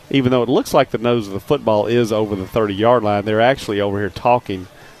one. Even though it looks like the nose of the football is over the 30-yard line, they're actually over here talking.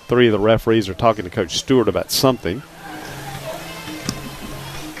 3 of the referees are talking to Coach Stewart about something.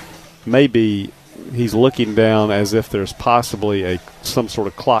 Maybe he's looking down as if there's possibly some sort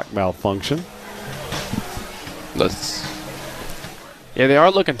of clock malfunction. Yeah, they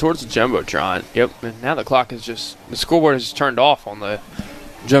are looking towards the Jumbotron. Yep, and now the scoreboard is turned off on the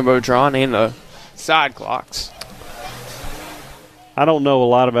Jumbotron and the side clocks. I don't know a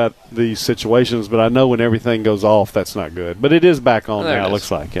lot about these situations, but I know when everything goes off, that's not good. But it is back on now, it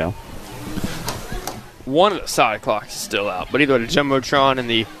looks like, yeah. One of the side clocks is still out, but either the Jumbotron and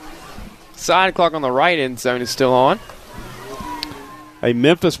the side clock on the right end zone is still on. A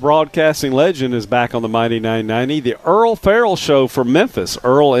Memphis broadcasting legend is back on the Mighty 990. The Earl Farrell Show from Memphis.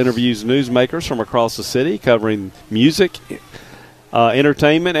 Earl interviews newsmakers from across the city covering music,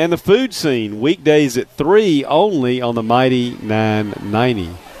 entertainment, and the food scene. Weekdays at 3 only on the Mighty 990.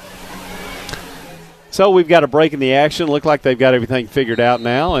 So we've got a break in the action. Look like they've got everything figured out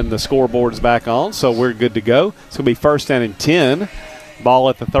now, and the scoreboard's back on, so we're good to go. It's going to be 1st down and 10. Ball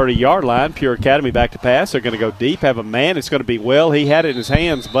at the 30-yard line. Pure Academy back to pass. They're going to go deep, have a man. It's going to be Well. He had it in his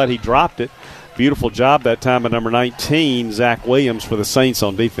hands, but he dropped it. Beautiful job that time by number 19, Zach Williams, for the Saints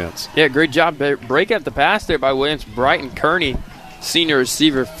on defense. Yeah, great job breaking up the pass there by Williams. Brighton Kearney, senior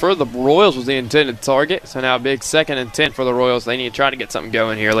receiver for the Royals, was the intended target. So now a big 2nd and 10 for the Royals. They need to try to get something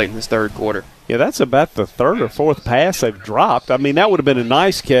going here late in this third quarter. Yeah, that's about the 3rd or 4th pass they've dropped. I mean, that would have been a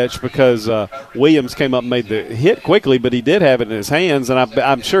nice catch because Williams came up and made the hit quickly, but he did have it in his hands, and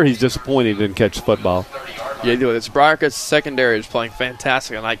I'm sure he's disappointed he didn't catch the football. Yeah, it's Briarcrest secondary is playing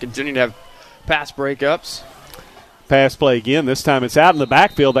fantastic, and I continue to have pass breakups. Pass play again. This time it's out in the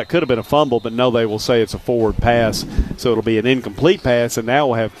backfield. That could have been a fumble, but no, they will say it's a forward pass. So it'll be an incomplete pass, and now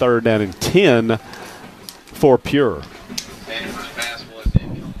we'll have 3rd down and 10 for Pure.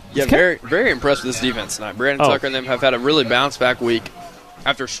 Yeah, very, very impressed with this defense tonight. Brandon Tucker and them have had a really bounce-back week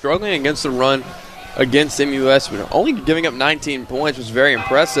after struggling against the run against MUS, but only giving up 19 points was very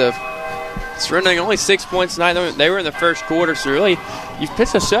impressive. Surrendering only 6 points tonight. They were in the first quarter, so really, you've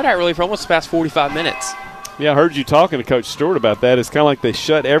pitched a shutout really for almost the past 45 minutes. Yeah, I heard you talking to Coach Stewart about that. It's kind of like they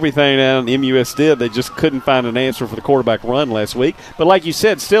shut everything down. MUS did. They just couldn't find an answer for the quarterback run last week. But like you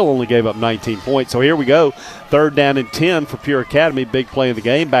said, still only gave up 19 points. So here we go. 3rd down and 10 for Pure Academy. Big play of the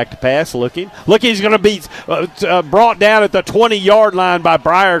game. Back to pass. Looking, he's going to be brought down at the 20-yard line by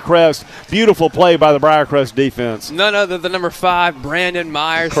Briarcrest. Beautiful play by the Briarcrest defense. None other than number 5, Brandon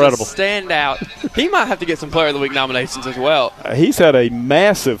Myers. Incredible. Standout. He might have to get some Player of the Week nominations as well. He's had a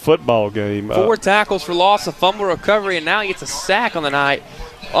massive football game. 4 tackles for loss, a fumble recovery, and now he gets a sack on the night.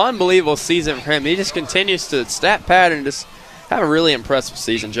 Unbelievable season for him. He just continues to stat pad and just have a really impressive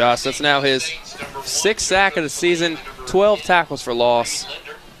season, Josh. That's now his 6th sack of the season, 12 tackles for loss.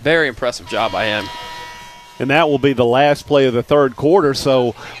 Very impressive job by him. And that will be the last play of the third quarter.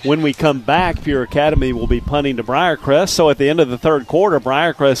 So when we come back, Pure Academy will be punting to Briarcrest. So at the end of the third quarter,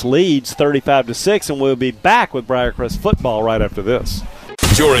 Briarcrest leads 35-6, and we'll be back with Briarcrest football right after this.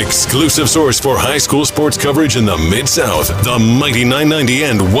 Your exclusive source for high school sports coverage in the Mid-South. The Mighty 990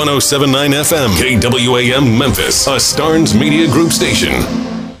 and 107.9 FM. KWAM Memphis, a Starnes Media Group station.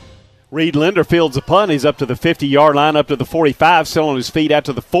 Reed Linder fields a punt. He's up to the 50-yard line, up to the 45, still on his feet out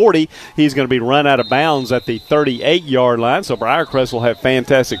to the 40. He's going to be run out of bounds at the 38-yard line, so Briarcrest will have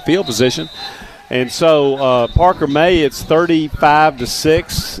fantastic field position. And so Parker May, it's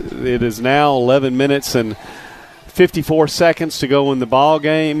 35-6. It is now 11 minutes and 54 seconds to go in the ball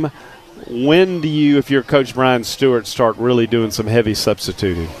game. When do you, if you're Coach Brian Stewart, start really doing some heavy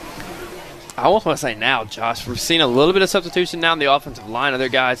substituting? I almost want to say now, Josh. We're seeing a little bit of substitution now in the offensive line. Other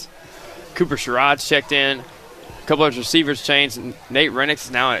guys, Cooper Sherrod's checked in. A couple of receivers changed. Nate Rennick is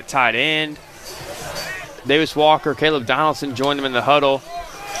now at tight end. Davis Walker, Caleb Donaldson joined them in the huddle.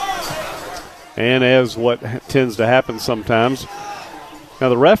 And as what tends to happen sometimes, now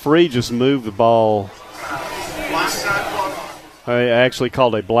the referee just moved the ball. I actually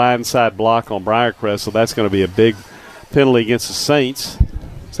called a blindside block on Briarcrest, so that's going to be a big penalty against the Saints.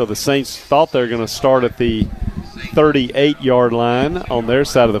 So the Saints thought they were going to start at the 38-yard line on their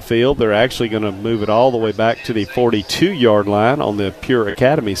side of the field. They're actually going to move it all the way back to the 42-yard line on the Pure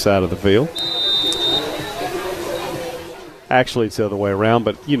Academy side of the field. Actually, it's the other way around,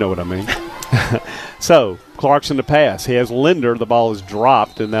 but you know what I mean. So, Clarkson to pass. He has Linder. The ball is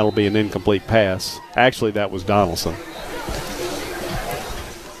dropped, and that'll be an incomplete pass. Actually, that was Donaldson.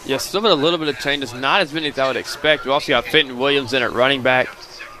 Yeah, still a little bit of changes. Not as many as I would expect. We also got Fenton Williams in at running back.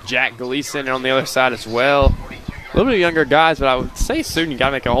 Jack Gleason on the other side as well. A little bit of younger guys, but I would say soon you got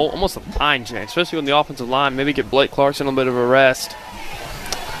to make almost a line change, especially on the offensive line. Maybe get Blake Clarkson a little bit of a rest.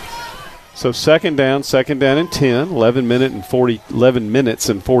 So second down and 10. 11 minutes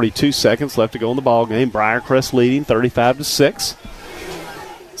and 42 seconds left to go in the ball game. Briarcrest leading 35-6.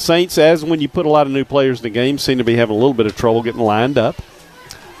 Saints, as when you put a lot of new players in the game, seem to be having a little bit of trouble getting lined up.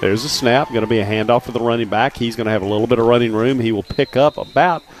 There's a snap. Going to be a handoff for the running back. He's going to have a little bit of running room. He will pick up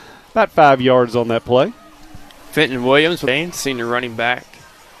about 5 yards on that play. Fenton Williams, senior running back.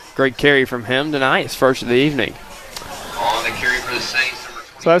 Great carry from him tonight. His first of the evening. On the carry for the Saints.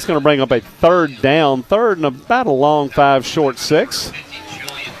 So that's going to bring up a third and about a long 5, short 6.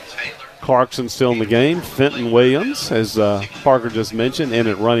 Clarkson still in the game. Fenton Williams, as Parker just mentioned, in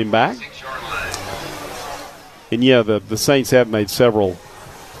at running back. And, yeah, the Saints have made several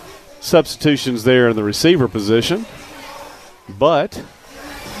substitutions there in the receiver position. But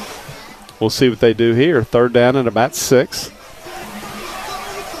we'll see what they do here. Third down and about 6.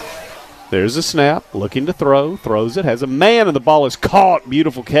 There's a snap, looking to throw, throws it, has a man, and the ball is caught.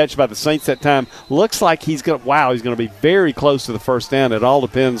 Beautiful catch by the Saints that time. Looks like he's going to be very close to the first down. It all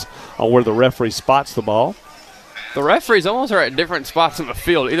depends on where the referee spots the ball. The referees almost are at different spots on the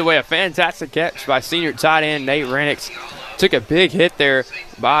field. Either way, a fantastic catch by senior tight end Nate Renix. Took a big hit there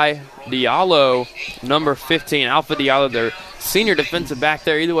by Diallo, number 15, Alpha Diallo, their senior defensive back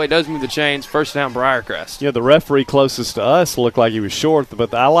there. Either way, does move the chains. First down, Briarcrest. Yeah, the referee closest to us looked like he was short,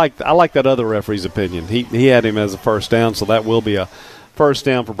 but I like that other referee's opinion. He had him as a first down, so that will be a first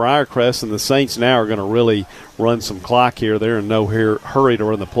down for Briarcrest, and the Saints now are going to really run some clock here. They're in no hurry to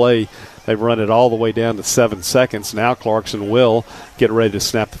run the play. They've run it all the way down to 7 seconds. Now Clarkson will get ready to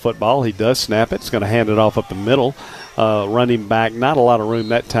snap the football. He does snap it. He's going to hand it off up the middle. Running back, not a lot of room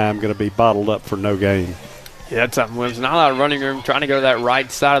that time, going to be bottled up for no gain. Yeah, that's something. There's not a lot of running room. Trying to go to that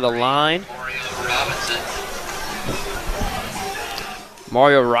right side of the line.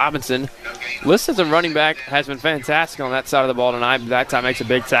 Mario Robinson, listed as a running back, has been fantastic on that side of the ball tonight. But that time makes a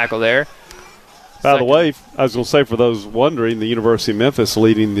big tackle there. By the way, I was going to say, for those wondering, the University of Memphis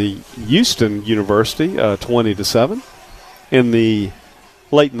leading the Houston University 20-7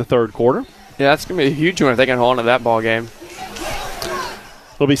 late in the third quarter. Yeah, that's going to be a huge one if they can hold on to that ball game.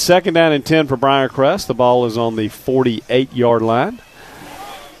 It'll be second down and 10 for Briarcrest. The ball is on the 48-yard line.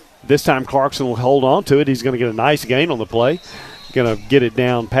 This time Clarkson will hold on to it. He's going to get a nice gain on the play. Going to get it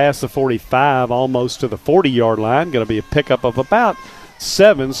down past the 45, almost to the 40-yard line. Going to be a pickup of about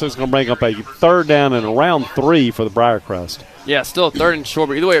 7, so it's going to bring up a third down and around 3 for the Briarcrest. Yeah, still a third and short,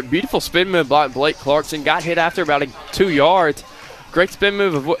 but either way, a beautiful spin move by Blake Clarkson. Got hit after about 2 yards. Great spin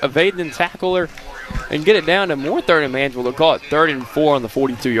move, evading the tackler, and get it down to more third and manageable. They'll call it 3rd and 4 on the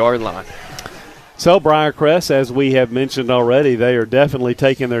 42-yard line. So Briarcrest, as we have mentioned already, they are definitely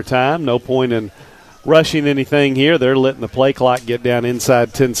taking their time. No point in rushing anything here. They're letting the play clock get down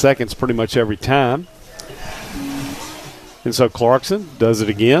inside 10 seconds pretty much every time. And so Clarkson does it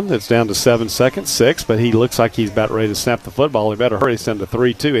again. It's down to 7 seconds, 6, but he looks like he's about ready to snap the football. He better hurry. It's down to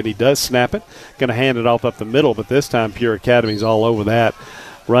 3-2, and he does snap it. Going to hand it off up the middle, but this time Pure Academy's all over that.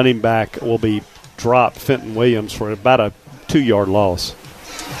 Running back will be dropped, Fenton Williams, for about a 2-yard loss.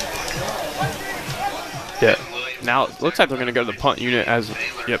 Yeah. Now it looks like they're going to go to the punt unit as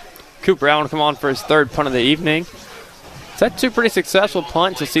Cooper Allen will come on for his third punt of the evening. So that's 2 pretty successful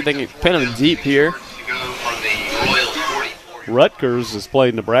punts. We'll see if they can pin them deep here. Rutgers has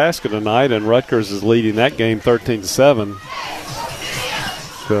played Nebraska tonight, and Rutgers is leading that game 13-7.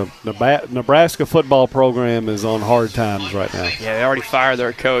 The Nebraska football program is on hard times right now. Yeah, they already fired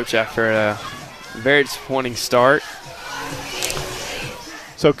their coach after a very disappointing start.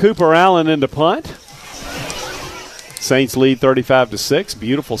 So Cooper Allen into punt. Saints lead 35-6.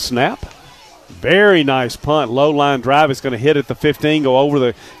 Beautiful snap. Very nice punt. Low line drive. It's going to hit at the 15, go over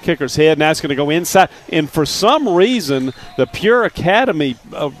the kicker's head. Now it's going to go inside. And for some reason, the Pure Academy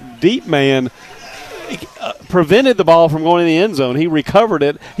deep man prevented the ball from going in the end zone. He recovered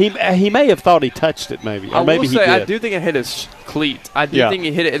it. He may have thought he touched it, maybe. Or maybe he did. I do think it hit his cleat. I do think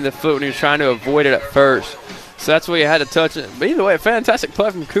he hit it in the foot when he was trying to avoid it at first. So that's why he had to touch it. But either way, a fantastic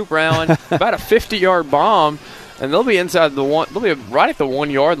play from Cooper Allen. About a 50-yard bomb. And they'll be inside the one. They'll be right at the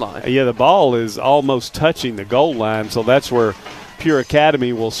 1-yard line. Yeah, the ball is almost touching the goal line, so that's where Pure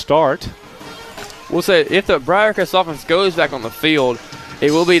Academy will start. We'll say if the Briarcrest offense goes back on the field, it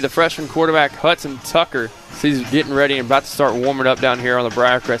will be the freshman quarterback Hudson Tucker. So he's getting ready and about to start warming up down here on the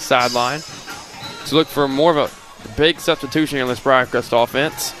Briarcrest sideline. So look for more of a big substitution on this Briarcrest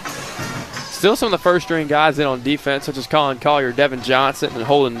offense. Still some of the first-string guys in on defense, such as Colin Collier, Devin Johnson, and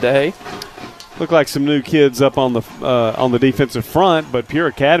Holden Day. Look like some new kids up on the defensive front, but Pure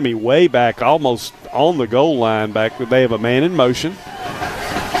Academy way back, almost on the goal line back. They have a man in motion.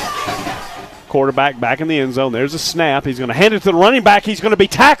 Quarterback back in the end zone. There's a snap. He's going to hand it to the running back. He's going to be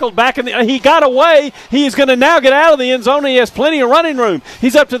tackled back in the – he got away. He is going to now get out of the end zone. He has plenty of running room.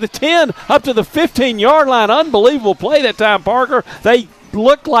 He's up to the 10, up to the 15-yard line. Unbelievable play that time, Parker. They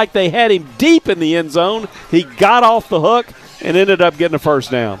looked like they had him deep in the end zone. He got off the hook and ended up getting a first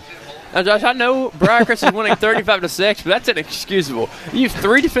down. Now, Josh, I know Briarcrest is winning 35-6, but that's inexcusable. You have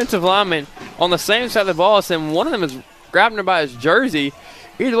 3 defensive linemen on the same side of the ball, and one of them is grabbing him by his jersey.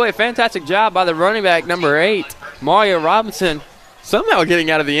 Either way, a fantastic job by the running back, number 8, Mario Robinson, somehow getting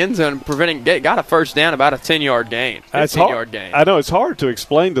out of the end zone and got a first down, about a 10-yard gain. That's hard. Gain. I know it's hard to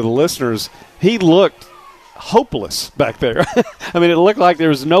explain to the listeners. He looked hopeless back there. I mean, it looked like there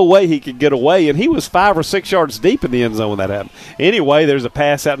was no way he could get away, and he was 5 or 6 yards deep in the end zone when that happened. Anyway, there's a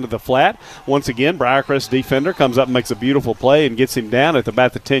pass out into the flat. Once again, Briarcrest defender comes up and makes a beautiful play and gets him down at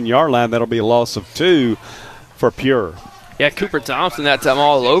about the 10-yard line. That'll be a loss of 2 for Pure. Yeah, Cooper Thompson that time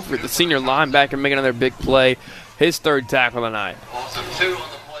all over it. The senior linebacker making another big play. His third tackle of the night.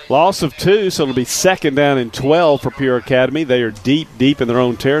 Loss of 2, so it'll be 2nd down and 12 for Pure Academy. They are deep in their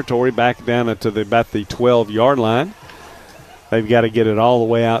own territory, back down about the 12-yard line. They've got to get it all the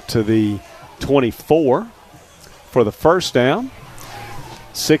way out to the 24 for the first down.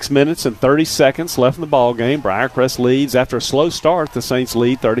 6 minutes and 30 seconds left in the ball game. Briarcrest leads after a slow start. The Saints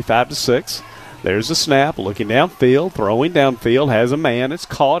lead 35-6. There's a snap, looking downfield, throwing downfield, has a man. It's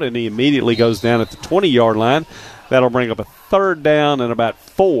caught, and he immediately goes down at the 20-yard line. That'll bring up a 3rd down and about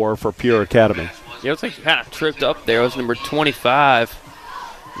 4 for Pure Academy. Yeah, it looks like he kind of tripped up there. It was number 25,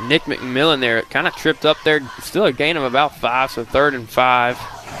 Nick McMillan there. It kind of tripped up there. Still a gain of about 5, so 3rd and 5.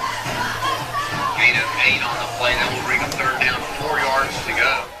 Gain of 8 on the play. That will bring a 3rd down, 4 yards to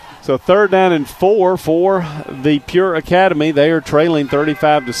go. So 3rd down and 4 for the Pure Academy. They are trailing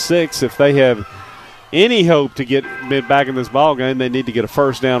 35-6. If they have any hope to get back in this ball game, they need to get a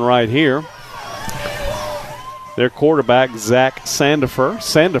first down right here. Their quarterback, Zach Sandifer.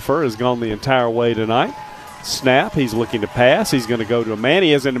 Sandifer has gone the entire way tonight. Snap, he's looking to pass. He's going to go to a man.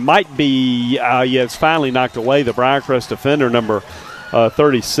 He is, and it might be, it's finally knocked away. The Briarcrest defender, number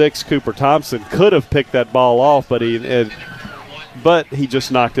 36, Cooper Thompson, could have picked that ball off, but he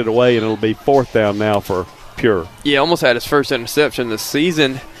just knocked it away, and it'll be 4th down now for Pure. Yeah, almost had his first interception this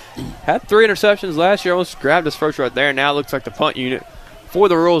season. Had 3 interceptions last year, almost grabbed his first right there. Now it looks like the punt unit for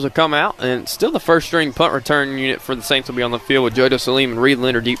the Royals have come out, and still the first-string punt return unit for the Saints will be on the field with Jojo Salim and Reed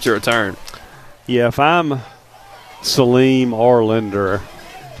Linder deep to return. Yeah, if I'm Salim or Linder,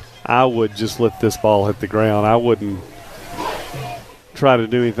 I would just let this ball hit the ground. I wouldn't try to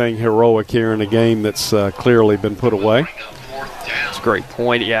do anything heroic here in a game that's clearly been put away. That's a great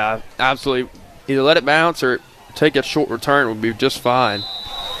point. Yeah, absolutely. Either let it bounce or take a short return would be just fine.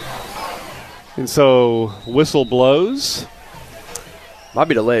 And so whistle blows. Might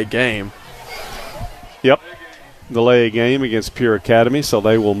be delay a game. Yep. Delay a game against Pure Academy, so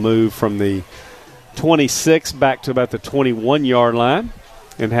they will move from the 26 back to about the 21-yard line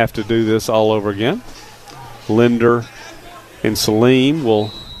and have to do this all over again. Linder and Salim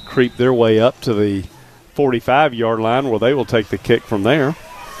will creep their way up to the 45-yard line where they will take the kick from there.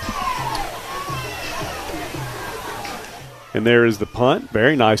 And there is the punt.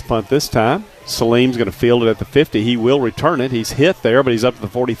 Very nice punt this time. Salim's going to field it at the 50. He will return it. He's hit there, but he's up to the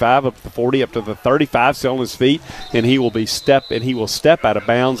 45, up to the 40, up to the 35, still on his feet, and he will step out of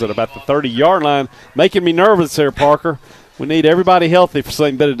bounds at about the 30-yard line. Making me nervous there, Parker. We need everybody healthy for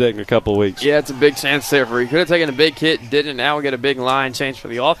St. Benedict in a couple of weeks. Yeah, it's a big chance there for he could have taken a big hit, didn't. Now we get a big line change for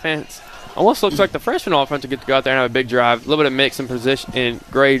the offense. Almost looks like the freshman offense will get to go out there and have a big drive. A little bit of mix in position in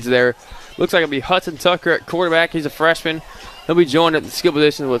grades there. Looks like it'll be Hudson Tucker at quarterback. He's a freshman. He'll be joined at the skill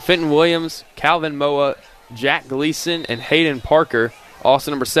position with Fenton Williams, Calvin Moa, Jack Gleason, and Hayden Parker. Also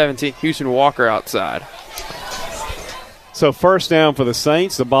number 17, Houston Walker outside. So first down for the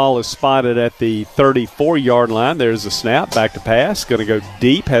Saints. The ball is spotted at the 34-yard line. There's a snap, back to pass. Going to go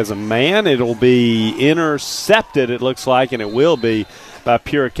deep, has a man. It'll be intercepted, it looks like, and it will be by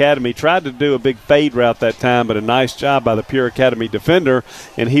Pure Academy. Tried to do a big fade route that time, but a nice job by the Pure Academy defender,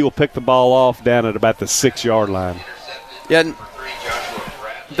 and he will pick the ball off down at about the 6-yard line. Yeah,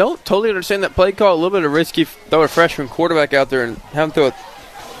 don't totally understand that play call. A little bit of risky throw a freshman quarterback out there and have him throw a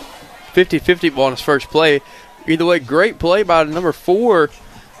 50-50 ball on his first play. Either way, great play by number 3,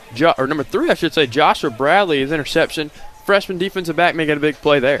 I should say, Joshua Bradley. His interception. Freshman defensive back making a big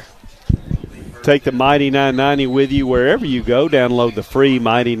play there. Take the Mighty 990 with you wherever you go. Download the free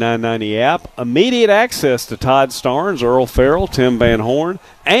Mighty 990 app. Immediate access to Todd Starnes, Earl Farrell, Tim Van Horn,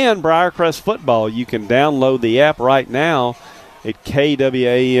 and Briarcrest football. You can download the app right now at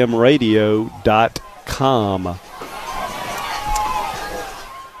kwamradio.com.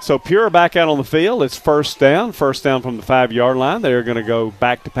 So Pure back out on the field. It's first down from the 5-yard line. They're going to go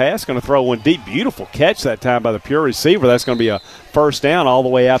back to pass, going to throw one deep. Beautiful catch that time by the Pure receiver. That's going to be a first down all the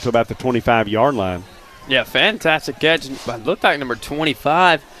way out to about the 25-yard line. Yeah, fantastic catch. It looked like number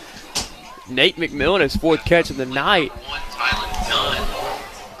 25, Nate McMillan, his 4th catch of the night.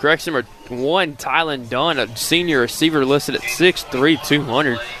 Correction, number 1, Tylen Dunn, a senior receiver listed at 6'3",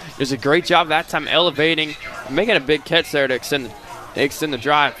 200. Does a great job that time elevating, making a big catch there to extend the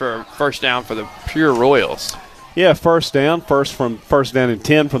drive for a first down for the Pure Royals. Yeah, first down and 10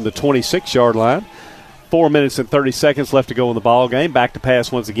 from the 26-yard line. 4 minutes and 30 seconds left to go in the ball game. Back to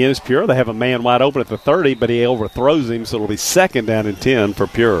pass once again is Pure. They have a man wide open at the 30, but he overthrows him, so it'll be second down and 10 for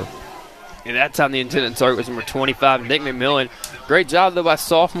Pure. And that time the intended target was number 25, Nick McMillan. Great job, though, by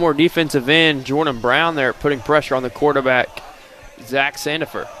sophomore defensive end Jordan Brown there, putting pressure on the quarterback, Zach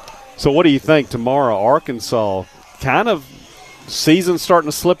Sandifer. So what do you think tomorrow? Arkansas kind of season's starting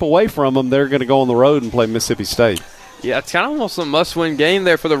to slip away from them. They're going to go on the road and play Mississippi State. Yeah, it's kind of almost a must-win game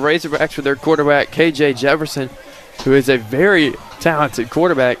there for the Razorbacks with their quarterback, K.J. Jefferson, who is a very talented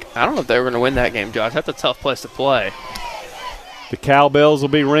quarterback. I don't know if they were going to win that game, Josh. That's a tough place to play. The cowbells will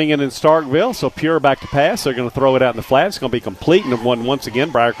be ringing in Starkville, so Pure back to pass. They're going to throw it out in the flat. It's going to be complete. And once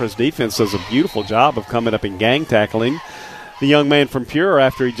again, Briarcrest defense does a beautiful job of coming up and gang tackling the young man from Pure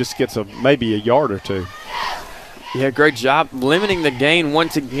after he just gets maybe a yard or two. Yeah, great job limiting the gain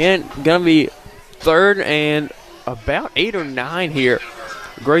once again. Going to be 3rd and about 8 or 9 here.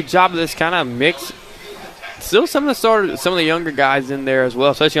 Great job of this kind of mix. Still some of the starters, some of the younger guys in there as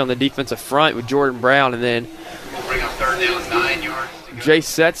well, especially on the defensive front with Jordan Brown, and then Bring up 3rd down, 9 yards. Jay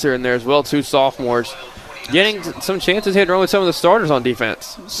Setzer in there as well, 2 sophomores. Getting some chances here to run with some of the starters on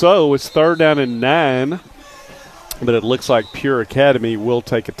defense. So it's 3rd down and 9, but it looks like Pure Academy will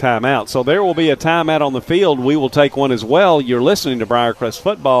take a timeout. So there will be a timeout on the field. We will take one as well. You're listening to Briarcrest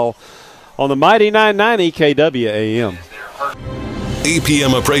Football on the Mighty 990 KWAM.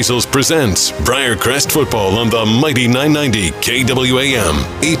 APM Appraisals presents Briarcrest Football on the Mighty 990 KWAM.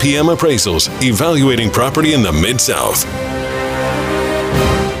 APM Appraisals, evaluating property in the Mid-South.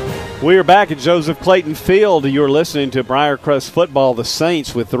 We are back at Joseph Clayton Field. You're listening to Briarcrest Football. The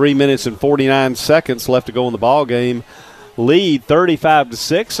Saints, with 3 minutes and 49 seconds left to go in the ball game, lead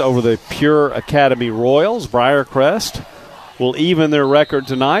 35-6 over the Pure Academy Royals. Briarcrest will even their record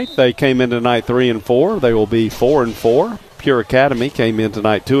tonight. They came in tonight 3-4. They will be 4-4. Pure Academy came in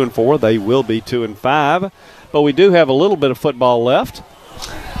tonight 2-4. They will be 2-5. But we do have a little bit of football left.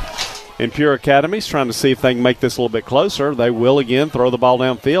 And Pure Academy's trying to see if they can make this a little bit closer. They will again throw the ball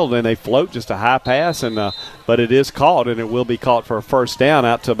downfield, and they float just a high pass, but it is caught, and it will be caught for a first down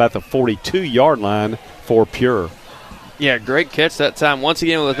out to about the 42-yard line for Pure. Yeah, great catch that time. Once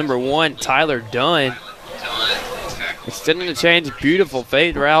again with number 1, Tyler Dunn. Extending the change, beautiful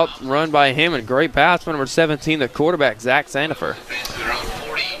fade route run by him, and great pass by number 17, the quarterback, Zach Sandifer.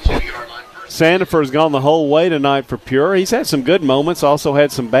 Sandifer's gone the whole way tonight for Pure. He's had some good moments, also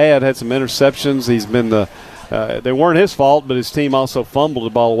had some bad, had some interceptions. He's been they weren't his fault, but his team also fumbled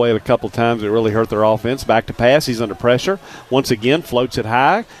the ball away a couple of times. It really hurt their offense. Back to pass, he's under pressure. Once again, floats it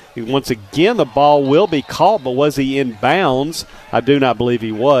high. Once again, the ball will be caught, but was he in bounds? I do not believe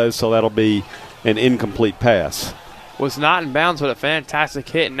he was, so that'll be an incomplete pass. Was not in bounds, but a fantastic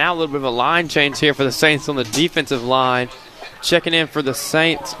hit. And now a little bit of a line change here for the Saints on the defensive line. Checking in for the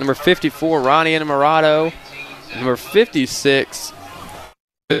Saints, number 54, Ronnie Enamorado. Number 56,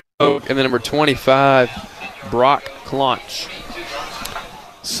 and then number 25, Brock Claunch.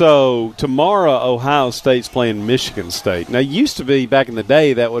 So tomorrow, Ohio State's playing Michigan State. Now, used to be back in the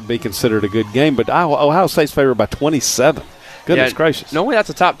day that would be considered a good game, but Ohio State's favored by 27. Goodness gracious. No way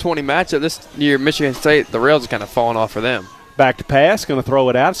that's a top 20 matchup. This year, Michigan State, the rails are kind of falling off for them. Back to pass, going to throw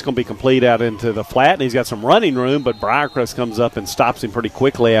it out. It's going to be complete out into the flat, and he's got some running room, but Briarcrest comes up and stops him pretty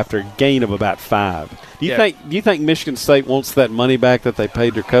quickly after a gain of about 5. Do you think Michigan State wants that money back that they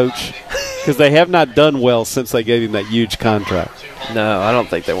paid their coach? Because they have not done well since they gave him that huge contract. No, I don't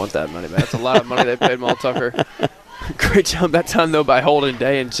think they want that money back. That's a lot of money they paid Mal Tucker. Great job that time, though, by Holden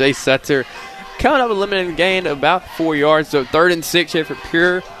Day and Jay Setzer. Coming up with a limited gain of about 4 yards, so 3rd and 6 here for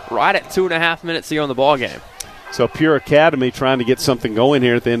Pure, right at 2.5 minutes to go in the ball game. So Pure Academy trying to get something going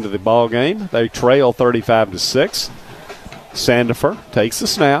here at the end of the ball game. They trail 35-6. Sandifer takes the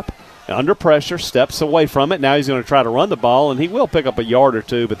snap, under pressure, steps away from it. Now he's going to try to run the ball, and he will pick up a yard or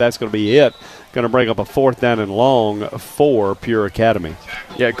two, but that's going to be it. Going to bring up a 4th down and long for Pure Academy.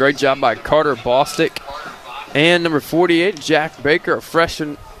 Yeah, great job by Carter Bostick. And number 48, Jack Baker, a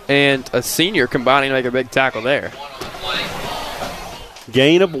freshman and a senior, combining to make a big tackle there.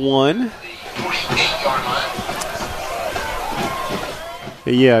 Gain of 1.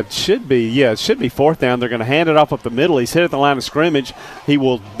 Yeah, it should be 4th down. They're going to hand it off up the middle. He's hit at the line of scrimmage. He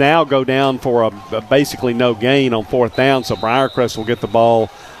will now go down for a basically no gain on 4th down, so Briarcrest will get the ball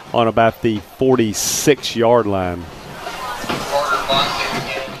on about the 46-yard line.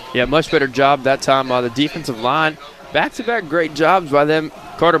 Yeah, much better job that time by the defensive line. Back-to-back great jobs by them.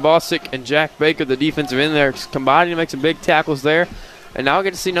 Carter Bostick and Jack Baker, the defensive end there, combining to make some big tackles there. And now we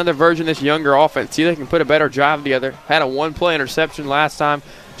get to see another version of this younger offense. See if they can put a better drive together. Had a 1-play interception last time.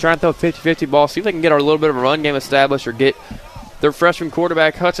 Trying to throw a 50-50 ball. See if they can get a little bit of a run game established or get their freshman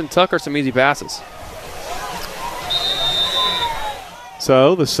quarterback, Hudson Tucker, some easy passes.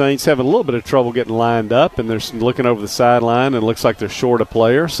 So the Saints have a little bit of trouble getting lined up, and they're looking over the sideline, and it looks like they're short a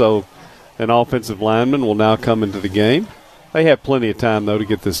player. So an offensive lineman will now come into the game. They have plenty of time, though, to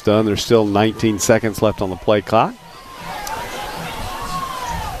get this done. There's still 19 seconds left on the play clock.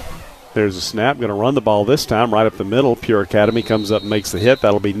 There's a snap. Going to run the ball this time right up the middle. Pure Academy comes up and makes the hit.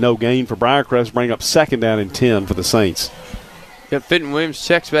 That'll be no gain for Briarcrest. Bring up 2nd down and 10 for the Saints. Yep, Fenton Williams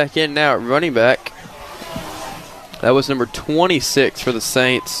checks back in now at running back. That was number 26 for the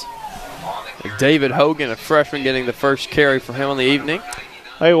Saints. David Hogan, a freshman, getting the first carry for him on the evening.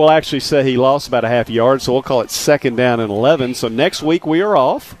 They will actually say he lost about a half yard, so we'll call it 2nd down and 11. So next week we are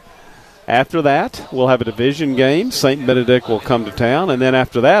off. After that, we'll have a division game. St. Benedict will come to town. And then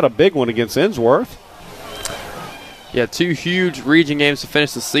after that, a big one against Innsworth. Yeah, 2 huge region games to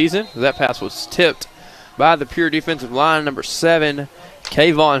finish the season. That pass was tipped by the Pure defensive line, number 7,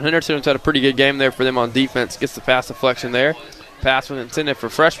 Kayvon Henderson, who's had a pretty good game there for them on defense. Gets the pass deflection there. Pass was intended for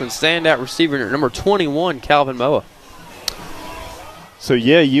freshman standout receiver number 21, Calvin Moa. So,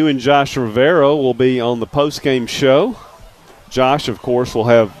 yeah, you and Josh Rivera will be on the post-game show. Josh, of course, will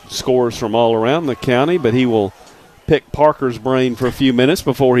have scores from all around the county, but he will pick Parker's brain for a few minutes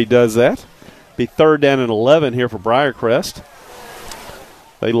before he does that. Be 3rd down and 11 here for Briarcrest.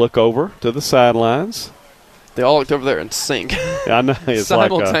 They look over to the sidelines. They all looked over there in sync. I know. It's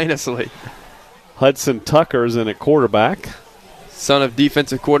simultaneously. Like Hudson Tucker's in at quarterback. Son of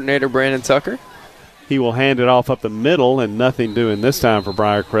defensive coordinator Brandon Tucker. He will hand it off up the middle, and nothing doing this time for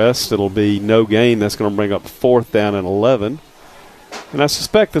Briarcrest. It'll be no gain. That's going to bring up 4th down and 11. And I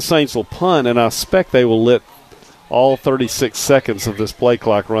suspect the Saints will punt, and I suspect they will let all 36 seconds of this play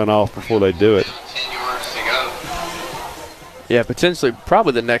clock run off before they do it. 10 yards to go. Yeah, potentially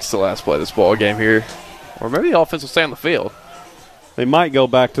probably the next to last play of this ball game here. Or maybe the offense will stay on the field. They might go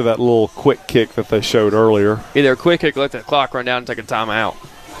back to that little quick kick that they showed earlier. Either a quick kick, let the clock run down, and take a timeout.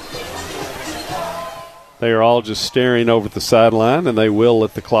 They are all just staring over at the sideline, and they will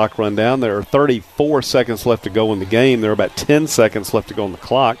let the clock run down. There are 34 seconds left to go in the game. There are about 10 seconds left to go on the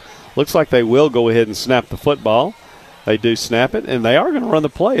clock. Looks like they will go ahead and snap the football. They do snap it, and they are going to run the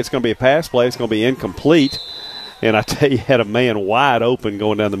play. It's going to be a pass play. It's going to be incomplete. And I tell you, had a man wide open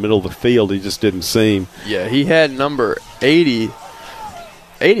going down the middle of the field. He just didn't see him. Yeah, he had number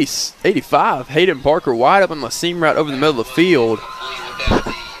 85, Hayden Parker, wide up on the seam route over the middle of the field.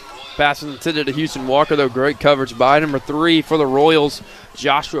 Pass was intended to Houston Walker, though. Great coverage by number 3 for the Royals,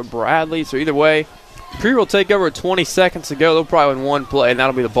 Joshua Bradley. So either way, Pure will take over 20 seconds to go. They'll probably win one play, and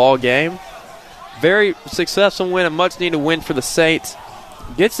that'll be the ball game. Very successful win, a much-needed win for the Saints.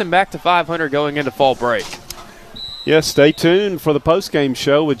 Gets them back to 500 going into fall break. Yes, stay tuned for the postgame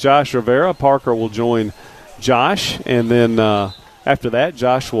show with Josh Rivera. Parker will join Josh, and then after that,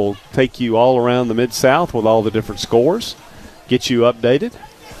 Josh will take you all around the Mid-South with all the different scores, get you updated.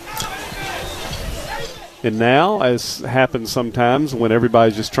 And now, as happens sometimes when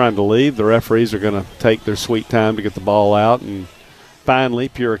everybody's just trying to leave, the referees are going to take their sweet time to get the ball out, and finally,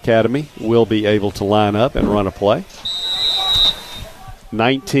 Pure Academy will be able to line up and run a play.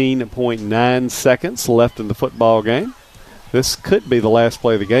 19.9 seconds left in the football game. This could be the last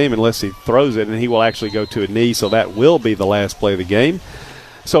play of the game unless he throws it, and he will actually go to a knee, so that will be the last play of the game.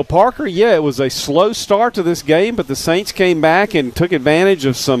 So, Parker, yeah, it was a slow start to this game, but the Saints came back and took advantage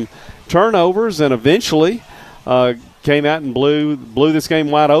of some turnovers and eventually came out and blew this game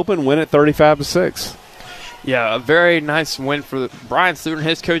wide open, win it 35-6. Yeah, a very nice win for Brian Stewart and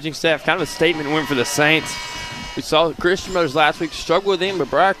his coaching staff. Kind of a statement win for the Saints. We saw Christian Brothers last week struggle with him, but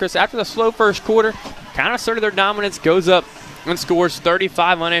Briarcrest, after the slow first quarter, kind of asserted their dominance, goes up and scores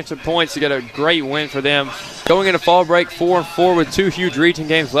 35 unanswered points to get a great win for them. Going into fall break 4-4 with 2 huge region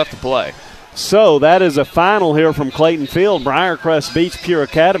games left to play. So that is a final here from Clayton Field. Briarcrest beats Pure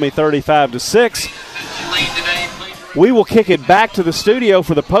Academy 35-6. We will kick it back to the studio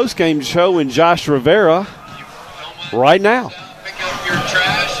for the postgame show in Josh Rivera right now. Pick up your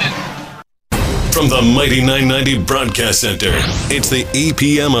trash and From the Mighty 990 Broadcast Center, it's the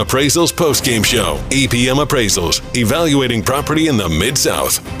EPM Appraisals postgame show. EPM Appraisals, evaluating property in the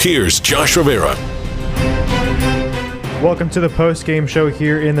Mid-South. Here's Josh Rivera. Welcome to the post-game show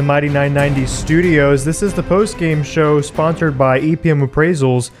here in the Mighty 990 studios. This is the post-game show sponsored by EPM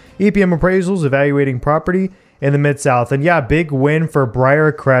Appraisals. EPM Appraisals evaluating property in the Mid-South. And yeah, big win for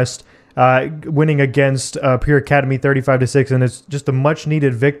Briarcrest, winning against Pure Academy 35-6, and it's just a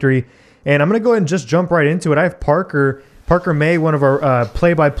much-needed victory. And I'm going to go ahead and just jump right into it. I have Parker May, one of our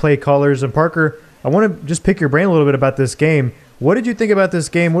play-by-play callers. And Parker, I want to just pick your brain a little bit about this game. What did you think about this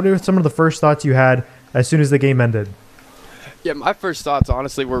game? What are some of the first thoughts you had as soon as the game ended? Yeah, my first thoughts,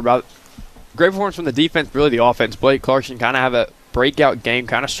 honestly, were about great performance from the defense, really the offense. Blake Clarkson kind of have a breakout game,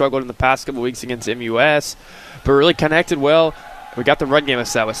 kind of struggled in the past couple weeks against MUS, but really connected well. We got the run game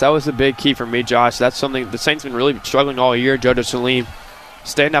established. That was the big key for me, Josh. That's something the Saints have been really struggling all year. Jojo Salim,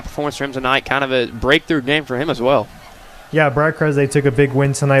 standout performance for him tonight, kind of a breakthrough game for him as well. Yeah, Briarcrest, they took a big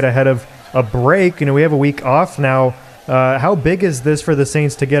win tonight ahead of a break. We have a week off now. How big is this for the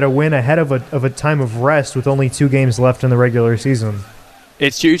Saints to get a win ahead of a time of rest with only 2 games left in the regular season?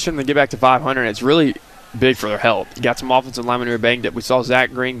 It's huge for them to get back to 500. It's really big for their health. You got some offensive linemen who are banged up. We saw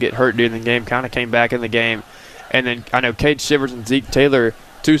Zach Green get hurt during the game, kind of came back in the game. And then I know Cade Shivers and Zeke Taylor,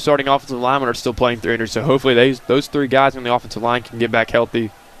 2 starting offensive linemen, are still playing 300. So hopefully those 3 guys on the offensive line can get back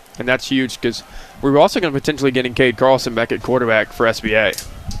healthy. And that's huge because we're also going to potentially getting Cade Carlson back at quarterback for SBA.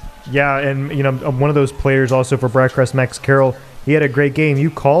 Yeah, and one of those players also for Briarcrest, Max Carroll, he had a great game.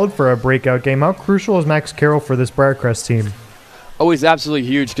 You called for a breakout game. How crucial is Max Carroll for this Briarcrest team? Oh, he's absolutely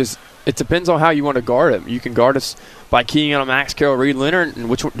huge because it depends on how you want to guard him. You can guard us by keying on Max Carroll, Reed Leonard, and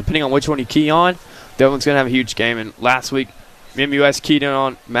depending on which one you key on, the other one's going to have a huge game. And last week, MUS keyed in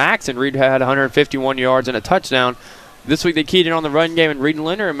on Max, and Reed had 151 yards and a touchdown. This week they keyed in on the run game, and Reed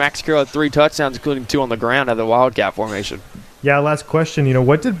Leonard and Max Carroll had 3 touchdowns, including 2 on the ground out of the Wildcat formation. Yeah, last question.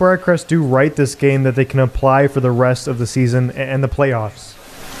 What did Briarcrest do right this game that they can apply for the rest of the season and the playoffs?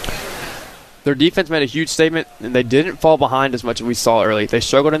 Their defense made a huge statement, and they didn't fall behind as much as we saw early. They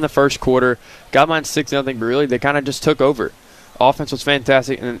struggled in the first quarter, got behind 6-0, but really they kind of just took over. Offense was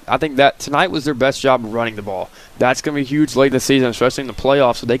fantastic, and I think that tonight was their best job of running the ball. That's going to be huge late in the season, especially in the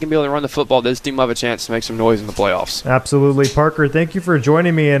playoffs. So they can be able to run the football. This team will have a chance to make some noise in the playoffs. Absolutely. Parker, thank you for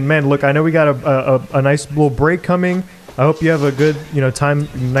joining me. And, man, look, I know we got a nice little break coming. I hope you have a good time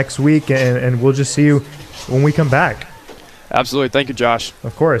next week, and we'll just see you when we come back. Absolutely. Thank you, Josh.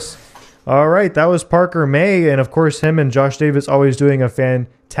 Of course. All right, that was Parker May, and of course him and Josh Davis always doing a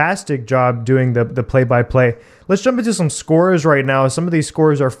fantastic job doing the play-by-play. Let's jump into some scores right now. Some of these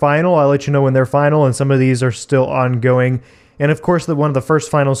scores are final. I'll let you know when they're final, and some of these are still ongoing. And of course, one of the first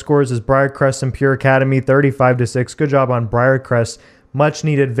final scores is Briarcrest and Pure Academy, 35-6. Good job on Briarcrest. Much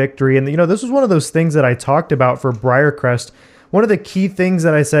needed victory. And this was one of those things that I talked about for Briarcrest. One of the key things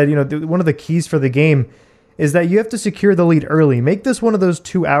that I said, one of the keys for the game is that you have to secure the lead early. Make this one of those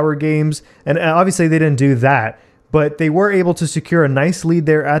 2-hour games, and obviously they didn't do that, but they were able to secure a nice lead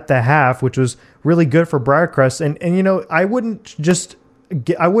there at the half, which was really good for Briarcrest. And I wouldn't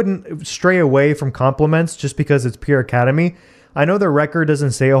stray away from compliments just because it's Pure Academy. I know their record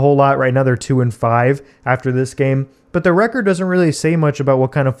doesn't say a whole lot. Right now they're 2-5 after this game, but their record doesn't really say much about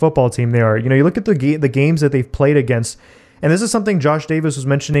what kind of football team they are. You look at the games that they've played against, and this is something Josh Davis was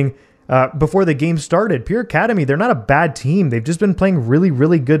mentioning before the game started. Pure Academy, they're not a bad team. They've just been playing really,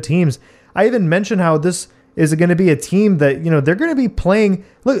 really good teams. I even mentioned how this is going to be a team that, they're going to be playing.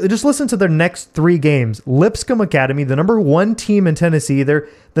 Look, just listen to their next 3 games. Lipscomb Academy, the number 1 team in Tennessee. They're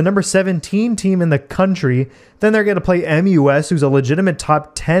the number 17 team in the country. Then they're going to play MUS, who's a legitimate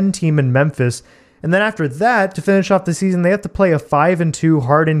top 10 team in Memphis. And then after that, to finish off the season, they have to play a 5-2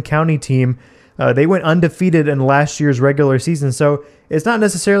 Hardin County team. They went undefeated in last year's regular season, so it's not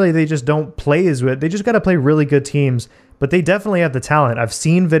necessarily they just don't play as good. They just got to play really good teams, but they definitely have the talent. I've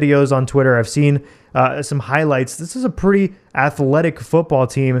seen videos on Twitter. I've seen some highlights. This is a pretty athletic football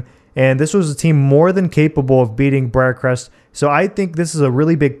team, and this was a team more than capable of beating Briarcrest. So I think this is a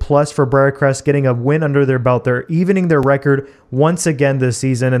really big plus for Briarcrest, getting a win under their belt. They're evening their record once again this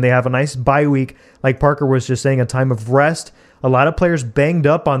season, and they have a nice bye week, like Parker was just saying, a time of rest. A lot of players banged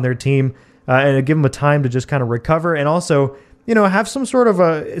up on their team, and give them a time to just kind of recover, and also, have some sort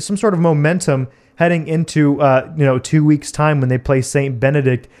of momentum heading into 2 weeks' time when they play St.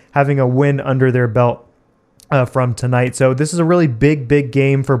 Benedict, having a win under their belt from tonight. So this is a really big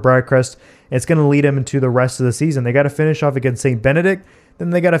game for Briarcrest. It's going to lead them into the rest of the season. They got to finish off against St. Benedict, then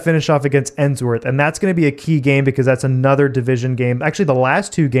they got to finish off against Ensworth, and that's going to be a key game because that's another division game. Actually, the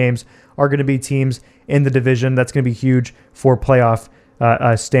last 2 games are going to be teams in the division. That's going to be huge for playoff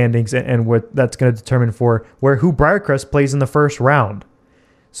standings and what that's going to determine for who Briarcrest plays in the first round.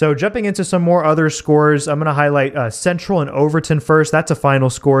 So jumping into some more other scores, I'm going to highlight Central and Overton first. That's a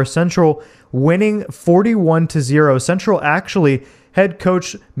final score. Central winning 41-0. Central actually, head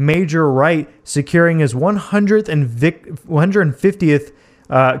coach Major Wright securing his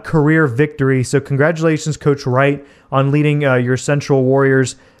 150th career victory. So congratulations, Coach Wright, on leading your Central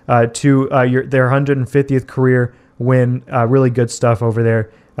Warriors to their 150th career win. Really good stuff over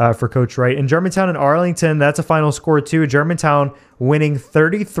there for Coach Wright. In Germantown and Arlington, that's a final score too. Germantown winning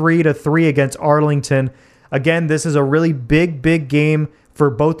 33-3 against Arlington. Again, this is a really big game for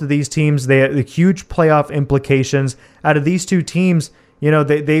both of these teams. They had huge playoff implications. Out of these 2 teams,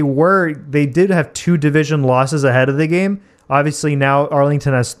 they did have 2 division losses ahead of the game. Obviously now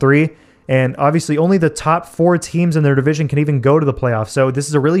Arlington has 3. And obviously only the top 4 teams in their division can even go to the playoffs. So this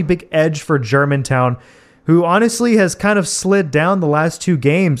is a really big edge for Germantown. who honestly has kind of slid down the last 2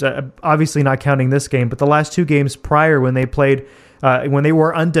 games, obviously not counting this game, but the last 2 games prior when they played, when they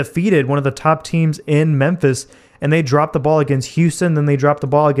were undefeated, one of the top teams in Memphis, and they dropped the ball against Houston, then they dropped the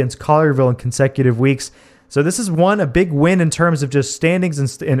ball against Collierville in consecutive weeks. So this is a big win in terms of just standings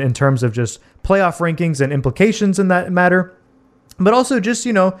and in terms of just playoff rankings and implications in that matter. But also just,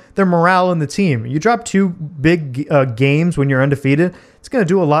 their morale in the team. You drop 2 big games when you're undefeated. It's going to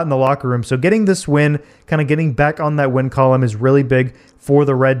do a lot in the locker room. So getting this win, kind of getting back on that win column is really big for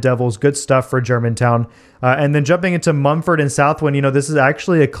the Red Devils. Good stuff for Germantown. And then jumping into Mumford and Southwind, this is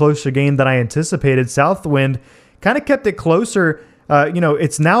actually a closer game than I anticipated. Southwind kind of kept it closer.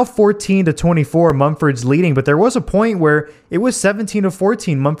 It's now 14-24. Mumford's leading, but there was a point where it was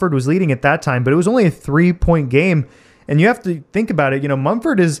 17-14. Mumford was leading at that time, but it was only a 3-point game. And you have to think about it.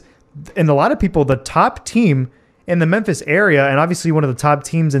 Mumford is, and a lot of people, the top team in the Memphis area, and obviously one of the top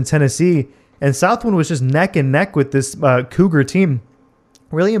teams in Tennessee. And Southwind was just neck and neck with this Cougar team.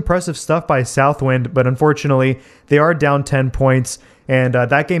 Really impressive stuff by Southwind, but unfortunately, they are down 10 points, and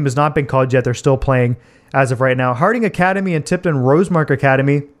that game has not been called yet. They're still playing as of right now. Harding Academy and Tipton Rosemark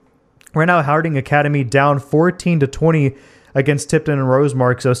Academy. Right now, Harding Academy down 14-20 against Tipton and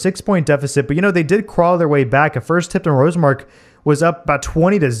Rosemark, so 6-point deficit. But they did crawl their way back. At first, Tipton Rosemark was up about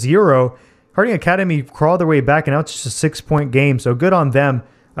 20-0. Harding Academy crawled their way back, and now it's just a 6-point game. So good on them.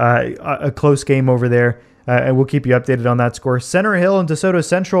 A close game over there, and we'll keep you updated on that score. Center Hill and DeSoto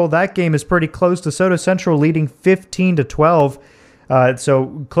Central. That game is pretty close. DeSoto Central leading 15-12.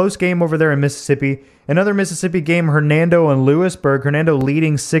 So close game over there in Mississippi. Another Mississippi game, Hernando and Lewisburg. Hernando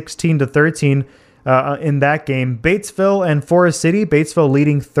leading 16-13 in that game. Batesville and Forest City. Batesville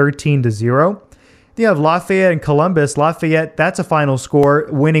leading 13-0. Then you have Lafayette and Columbus. Lafayette, that's a final score,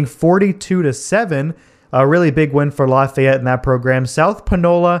 winning 42-7. A really big win for Lafayette in that program. South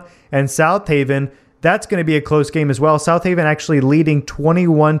Panola and South Haven. That's going to be a close game as well. South Haven actually leading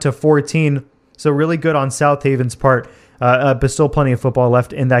 21-14. So really good on South Haven's part. But still plenty of football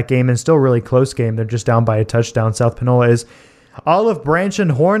left in that game, and still really close game. They're just down by a touchdown. South Panola is. Olive Branch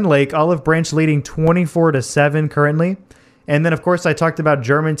and Horn Lake. Olive Branch leading 24-7 currently. And then, of course, I talked about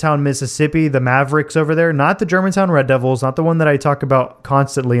Germantown, Mississippi, the Mavericks over there. Not the Germantown Red Devils, not the one that I talk about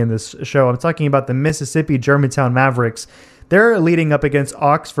constantly in this show. I'm talking about the Mississippi Germantown Mavericks. They're leading up against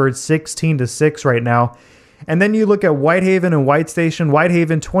Oxford 16-6 right now. And then you look at Whitehaven and White Station.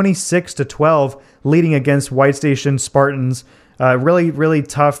 Whitehaven 26-12, leading against White Station Spartans. Really, really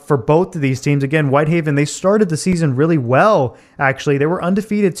tough for both of these teams. Again, Whitehaven, they started the season really well, actually. They were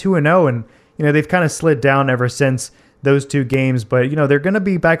undefeated 2-0, and they've kind of slid down ever since those 2 games. But, they're going to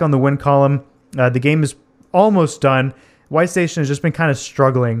be back on the win column. The game is almost done. White Station has just been kind of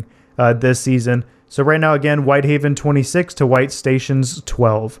struggling this season. So right now, again, Whitehaven 26 to White Station's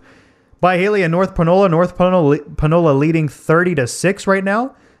 12. Byhalia and North Panola. North Panola leading 30-6 right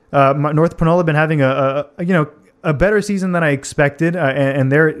now. North Panola have been having a better season than I expected,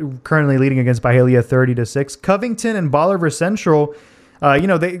 and they're currently leading against Byhalia 30-6. Covington and Bolivar Central.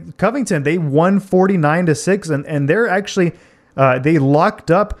 Covington, they won 49-6, and they're actually they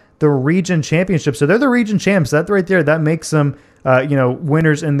locked up the region championship. So they're the region champs. That right there, that makes them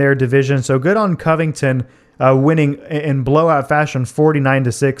winners in their division. So good on Covington winning in blowout fashion,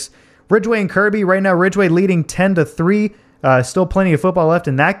 49-6. Ridgeway and Kirby, right now Ridgeway leading 10-3. Still plenty of football left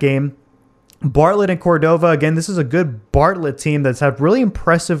in that game. Bartlett and Cordova, again, this is a good Bartlett team that's had really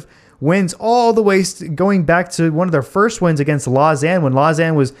impressive wins all the way going back to one of their first wins against Lausanne, when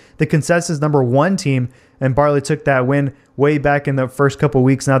Lausanne was the consensus #1 team, and Bartlett took that win way back in the first couple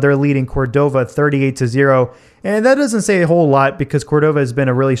weeks. Now they're leading Cordova 38-0, and that doesn't say a whole lot because Cordova has been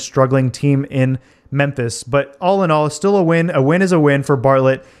a really struggling team in Memphis. But all in all, still a win. A win is a win for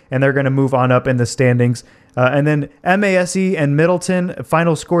Bartlett, and they're going to move on up in the standings. And then MASE and Middleton,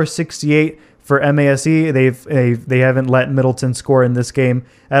 final score 68 for MASE. They haven't let Middleton score in this game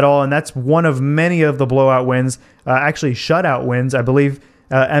at all, and that's one of many of the blowout wins, actually shutout wins. I believe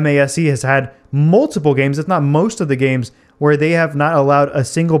MASE has had multiple games, if not most of the games, where they have not allowed a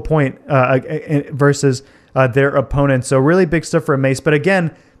single point versus their opponents. So really big stuff for Mace. But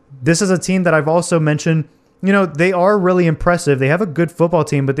again, this is a team that I've also mentioned, they are really impressive. They have a good football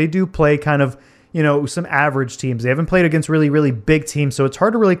team, but they do play kind of, some average teams. They haven't played against really, really big teams, so it's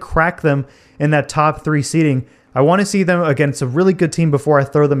hard to really crack them in that top 3 seeding. I want to see them against a really good team before I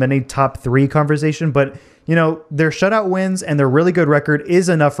throw them in a top 3 conversation, but, their shutout wins and their really good record is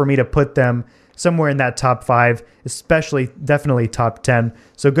enough for me to put them somewhere in that top 5, definitely top 10.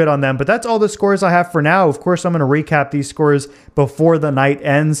 So good on them. But that's all the scores I have for now. Of course, I'm going to recap these scores before the night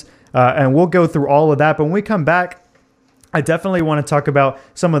ends, and we'll go through all of that. But when we come back, I definitely want to talk about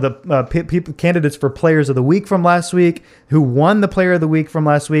some of the candidates for Players of the Week from last week, who won the Player of the Week from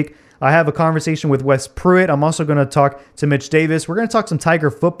last week. I have a conversation with Wes Pruitt. I'm also going to talk to Mitch Davis. We're going to talk some Tiger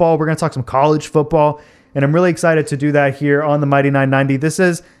football. We're going to talk some college football. And I'm really excited to do that here on the Mighty 990. This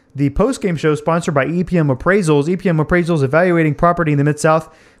is the post-game show sponsored by EPM Appraisals. EPM Appraisals evaluating property in the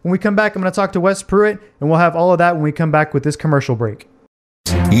Mid-South. When we come back, I'm going to talk to Wes Pruitt, and we'll have all of that when we come back with this commercial break.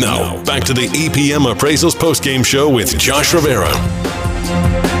 Now, back to the EPM Appraisals postgame show with Josh Rivera.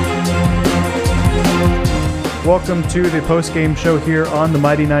 Welcome to the postgame show here on the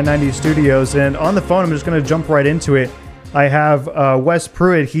Mighty 990 Studios. And on the phone, I'm just going to jump right into it. I have Wes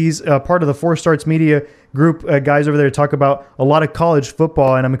Pruitt. He's part of the Four Starts Media group, guys over there to talk about a lot of college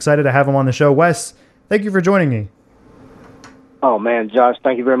football, and I'm excited to have him on the show. Wes, thank you for joining me. Oh, man, Josh,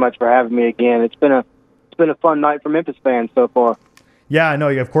 thank you very much for having me again. It's been a fun night for Memphis fans so far. Yeah, I know.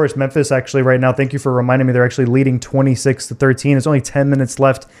 Of course, Memphis actually right now, thank you for reminding me, they're actually leading 26-13. It's only 10 minutes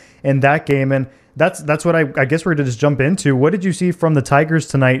left in that game, and that's what I guess we're going to just jump into. What did you see from the Tigers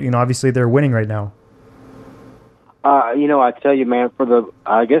tonight? Obviously they're winning right now. I tell you, man, for the,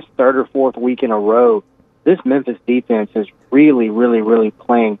 I guess, third or fourth week in a row, this Memphis defense is really, really, really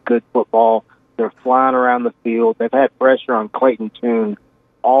playing good football. They're flying around the field. They've had pressure on Clayton Tune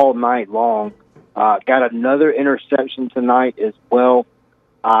all night long. Got another interception tonight as well,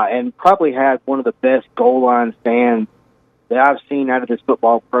 and probably had one of the best goal line stands that I've seen out of this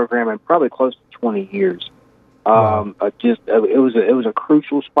football program in probably close to 20 years. Wow. It was a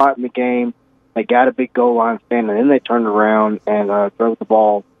crucial spot in the game. They got a big goal line stand, and then they turned around and drove the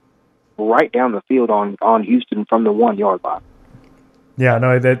ball right down the field on Houston from the 1 yard line. Yeah,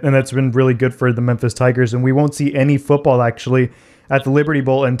 no, that's been really good for the Memphis Tigers, and we won't see any football actually at the Liberty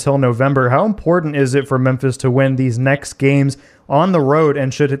Bowl until November. How important is it for Memphis to win these next games on the road,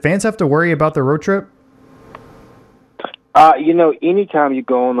 and should fans have to worry about the road trip? Anytime you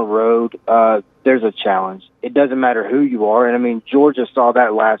go on the road, there's a challenge. It doesn't matter who you are, and I mean, Georgia saw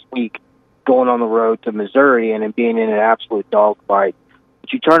that last week going on the road to Missouri and being in an absolute dogfight.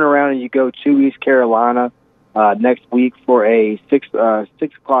 But you turn around and you go to East Carolina next week for a 6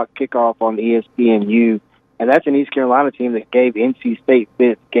 o'clock kickoff on ESPNU, and that's an East Carolina team that gave NC State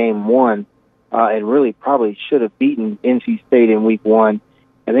fits game one and really probably should have beaten NC State in week one.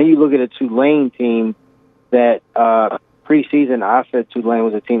 And then you look at a Tulane team that preseason I said Tulane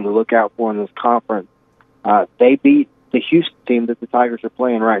was a team to look out for in this conference. They beat the Houston team that the Tigers are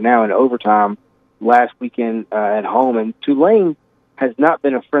playing right now in overtime last weekend at home. And Tulane has not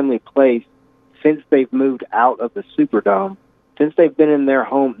been a friendly place since they've moved out of the Superdome. Since they've been in their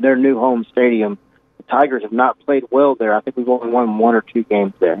new home stadium, the Tigers have not played well there. I think we've only won 1 or 2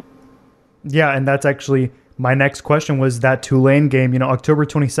 games there. Yeah, and that's actually my next question was that Tulane game. October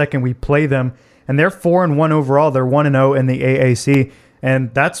 22nd, we play them, and they're 4-1 overall. They're 1-0 in the AAC.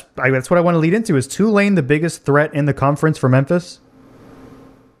 And that's what I want to lead into. Is Tulane the biggest threat in the conference for Memphis?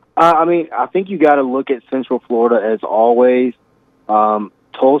 I think you got to look at Central Florida as always.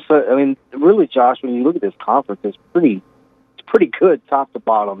 Tulsa, really, Josh, when you look at this conference, it's pretty good top to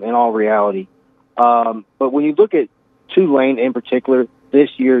bottom in all reality. But when you look at Tulane in particular,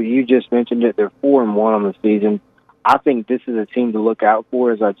 this year, you just mentioned it, they're 4-1 on the season. I think this is a team to look out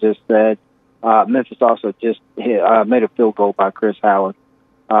for, as I just said. Memphis also just made a field goal by Chris Howard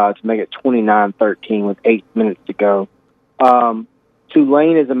to make it 29-13 with 8 minutes to go.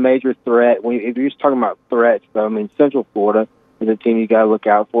 Tulane is a major threat. If you're just talking about threats, though, Central Florida is a team you got to look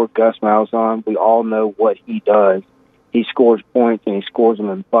out for. Gus Malzahn, we all know what he does. He scores points, and he scores them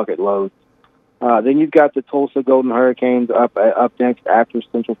in bucket loads. Then you've got the Tulsa Golden Hurricanes up next after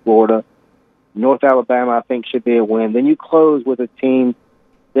Central Florida. North Alabama, I think, should be a win. Then you close with a team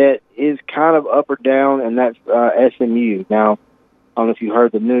that is kind of up or down, and that's SMU. Now, I don't know if you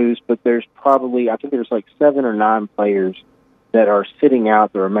heard the news, but there's I think there's like 7 or 9 players that are sitting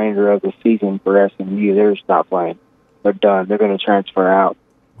out the remainder of the season for SMU. They're just not playing. They're done. They're going to transfer out.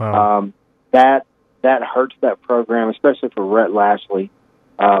 Wow. That hurts that program, especially for Rhett Lashley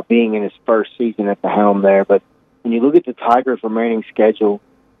being in his first season at the helm there. But when you look at the Tigers' remaining schedule,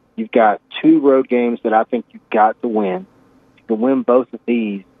 you've got 2 road games that I think you've got to win. To win both of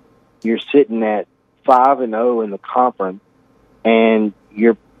these, you're sitting at 5-0 in the conference, and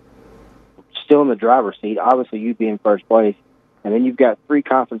you're still in the driver's seat. Obviously, you'd be in first place, and then you've got 3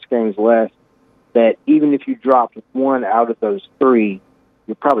 conference games left. That even if you dropped 1 out of those 3,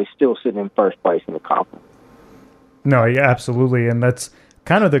 you're probably still sitting in first place in the conference. No, yeah, absolutely, and that's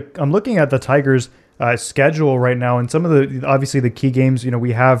kind of I'm looking at the Tigers' schedule right now, and some of obviously the key games.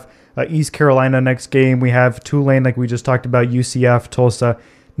 We have East Carolina next game. We have Tulane, like we just talked about, UCF, Tulsa.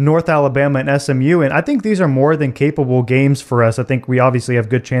 North Alabama and SMU. And I think these are more than capable games for us. I think we obviously have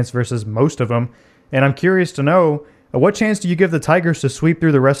good chance versus most of them. And I'm curious to know, what chance do you give the Tigers to sweep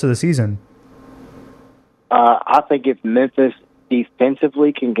through the rest of the season? I think if Memphis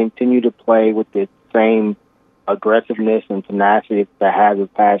defensively can continue to play with the same aggressiveness and tenacity that they have the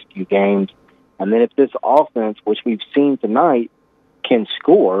past few games, and then if this offense, which we've seen tonight, can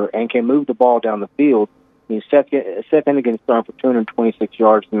score and can move the ball down the field. I mean, Seth Hennigan's thrown for 226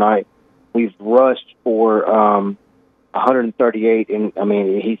 yards tonight. We've rushed for 138, and I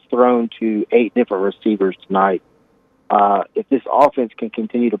mean, he's thrown to 8 different receivers tonight. If this offense can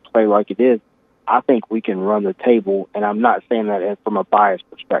continue to play like it is, I think we can run the table, and I'm not saying that from a biased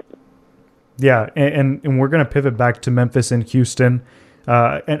perspective. Yeah, and we're going to pivot back to Memphis and Houston.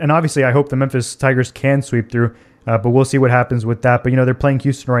 And obviously, I hope the Memphis Tigers can sweep through, but we'll see what happens with that. But, they're playing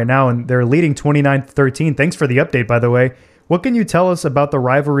Houston right now, and they're leading 29-13. Thanks for the update, by the way. What can you tell us about the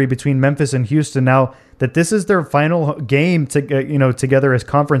rivalry between Memphis and Houston now that this is their final game together as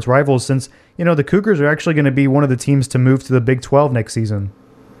conference rivals, since, the Cougars are actually going to be one of the teams to move to the Big 12 next season?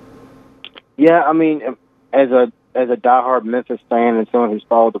 Yeah, I mean, as a diehard Memphis fan and someone who's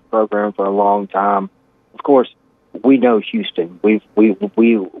followed the program for a long time, of course, we know Houston. We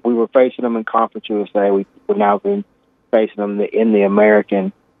were facing them in Conference USA. We've now been facing them in the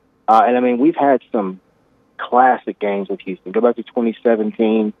American. And, I mean, we've had some classic games with Houston. Go back to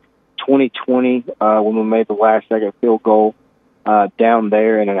 2017, 2020, when we made the last-second field goal down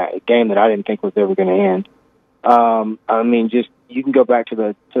there in a game that I didn't think was ever going to end. I mean, just you can go back to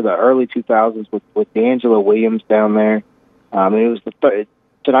the early 2000s with D'Angelo Williams down there. It was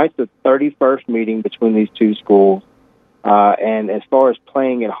tonight's the 31st meeting between these two schools, and as far as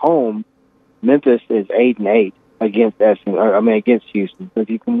playing at home, Memphis is 8-8 against Houston. So if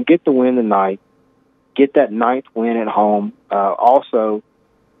you can get the win tonight, get that 9th win at home. Also,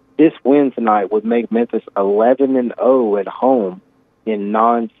 this win tonight would make Memphis 11-0 at home in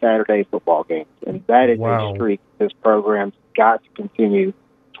non-Saturday football games, and that is a streak this program's got to continue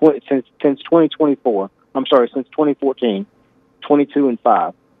since 2024. I'm sorry, since 2014,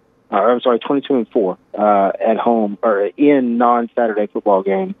 22-5. 22-4 at home or in non-Saturday football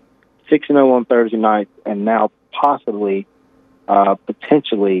games. 6-0 on Thursday nights, and now possibly,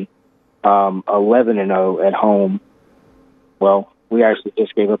 potentially, 11-0 at home. Well, we actually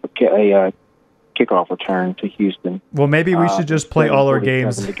just gave up a kickoff return to Houston. Well, maybe we should just play all our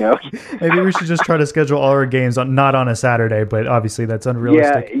games. Maybe we should just try to schedule all our games not on a Saturday, but obviously that's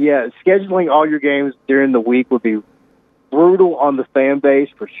unrealistic. Yeah. Scheduling all your games during the week would be brutal on the fan base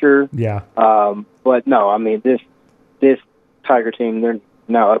for sure. Yeah. But no, I mean this Tiger team, they're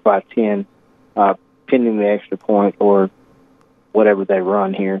now up by 10, pending the extra point or whatever they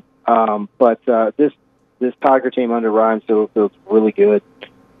run here. But this Tiger team under Ryan Silverfield's really good.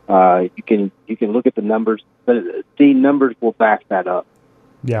 You can look at the numbers, but the numbers will back that up.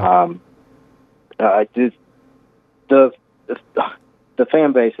 Yeah. The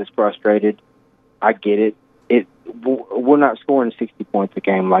fan base is frustrated. I get it. We're not scoring 60 points a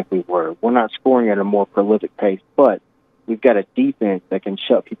game like we were. We're not scoring at a more prolific pace, but we've got a defense that can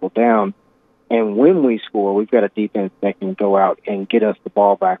shut people down. And when we score, we've got a defense that can go out and get us the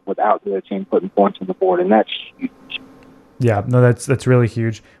ball back without the other team putting points on the board, and that's huge. Yeah, no, that's really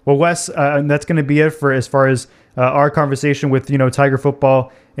huge. Well, Wes, that's going to be it for as far as our conversation with Tiger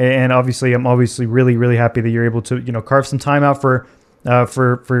football, and obviously, I'm really really happy that you're able to carve some time out for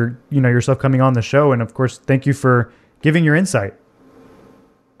yourself coming on the show, and of course, thank you for giving your insight.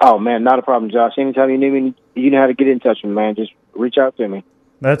 Oh man, not a problem, Josh. Anytime you need me, you know how to get in touch with me, man. Just reach out to me.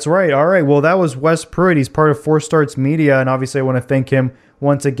 That's right. All right. Well, that was Wes Pruitt. He's part of Four Starts Media, and obviously I want to thank him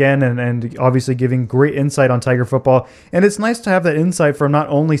once again and obviously giving great insight on Tiger football. And it's nice to have that insight from not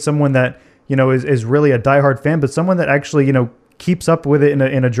only someone that, is really a diehard fan, but someone that actually, keeps up with it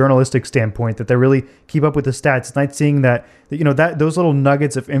in a journalistic standpoint, that they really keep up with the stats. It's nice seeing that those little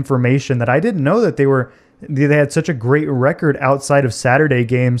nuggets of information that I didn't know that they had such a great record outside of Saturday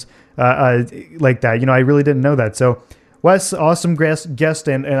games like that. I really didn't know that. So Wes, awesome guest,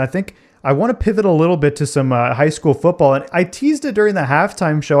 and I think I want to pivot a little bit to some high school football. And I teased it during the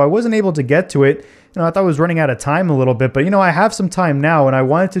halftime show. I wasn't able to get to it. I thought I was running out of time a little bit, but I have some time now, and I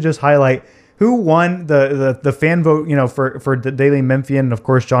wanted to just highlight who won the fan vote, for the Daily Memphian. And of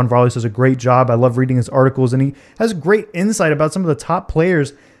course, John Varley does a great job. I love reading his articles, and he has great insight about some of the top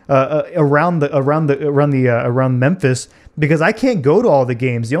players around Memphis, because I can't go to all the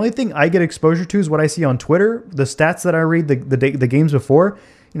games. The only thing I get exposure to is what I see on Twitter, the stats that I read the games before.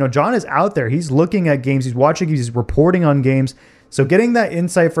 John is out there. He's looking at games. He's watching. He's reporting on games. So getting that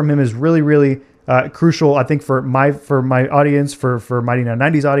insight from him is really, really crucial, I think, for my audience, for Mighty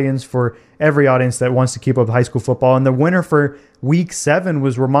 990's audience, for every audience that wants to keep up with high school football. And the winner for Week 7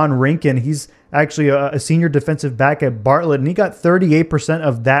 was Ramon Rinkin. He's actually a senior defensive back at Bartlett, and he got 38%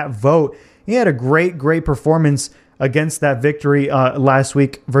 of that vote. He had a great performance against that victory last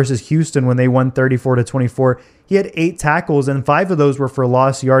week versus Houston when they won 34-24. He had 8 tackles, and 5 of those were for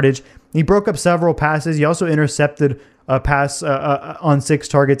lost yardage. He broke up several passes. He also intercepted a pass on 6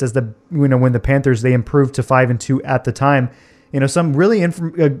 targets as when the Panthers, they improved to 5-2 at the time. Some really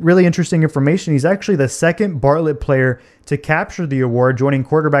interesting information. He's actually the second Bartlett player to capture the award, joining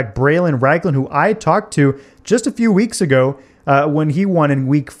quarterback Braylon Ragland, who I talked to just a few weeks ago when he won in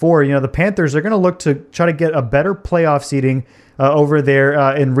Week 4. The Panthers are going to look to try to get a better playoff seeding over there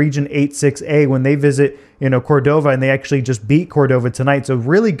in Region 8-6A when they visit Cordova, and they actually just beat Cordova tonight. So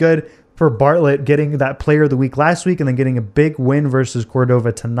really good for Bartlett getting that Player of the Week last week and then getting a big win versus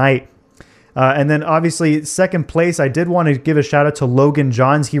Cordova tonight. And then obviously second place, I did want to give a shout out to Logan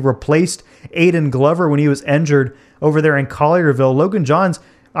Johns. He replaced Aiden Glover when he was injured over there in Collierville. Logan Johns,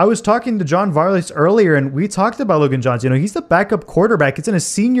 I was talking to John Varley earlier, and we talked about Logan Johns. He's the backup quarterback. It's in his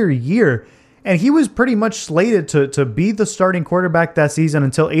senior year, and he was pretty much slated to be the starting quarterback that season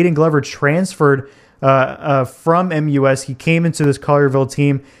until Aiden Glover transferred from MUS. He came into this Collierville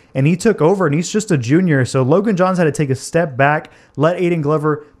team, and he took over, and he's just a junior. So Logan Johns had to take a step back, let Aiden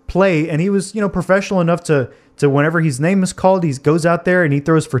Glover play, and he was professional enough to whenever his name is called, he goes out there and he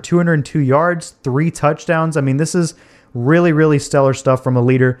throws for 202 yards, 3 touchdowns. I mean, this is really stellar stuff from a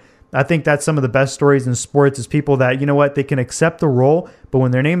leader. I think that's some of the best stories in sports, is people that, they can accept the role, but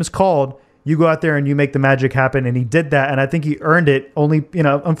when their name is called, you go out there and you make the magic happen. And he did that, and I think he earned it. Only,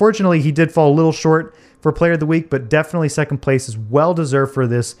 unfortunately, he did fall a little short for Player of the Week, but definitely second place is well deserved for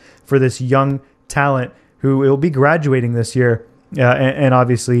this young talent who will be graduating this year. And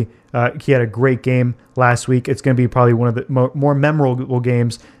obviously, he had a great game last week. It's going to be probably one of the more memorable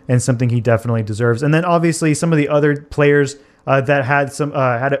games, and something he definitely deserves. And then obviously some of the other players that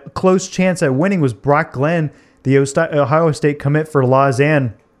had a close chance at winning was Brock Glenn, the Ohio State commit for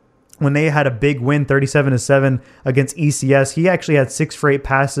Lausanne. When they had a big win, 37-7 against ECS, he actually had 6 for 8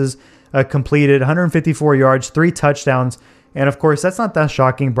 passes completed, 154 yards, 3 touchdowns. And of course, that's not that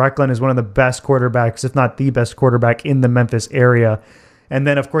shocking. Brock Glenn is one of the best quarterbacks, if not the best quarterback in the Memphis area. And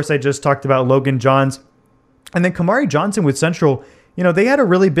then, of course, I just talked about Logan Johns. And then Kamari Johnson with Central, they had a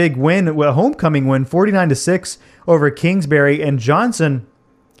really big win, a homecoming win, 49-6 over Kingsbury. And Johnson,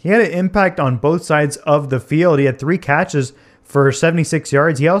 he had an impact on both sides of the field. He had 3 catches for 76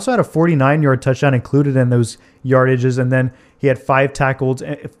 yards. He also had a 49-yard touchdown included in those yardages. And then he had 5 tackles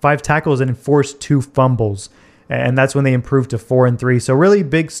and forced 2 fumbles. And that's when they improved to 4-3. So really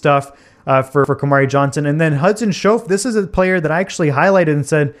big stuff for Kamari Johnson. And then Hudson Schoaf, this is a player that I actually highlighted and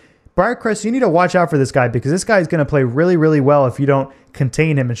said, Briarcrest, you need to watch out for this guy, because this guy is going to play really well if you don't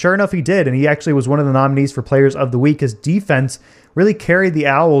contain him. And sure enough, he did. And he actually was one of the nominees for Players of the Week. His defense really carried the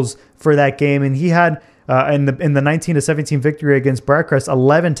Owls for that game. And he had, in the 19-17 victory against Briarcrest,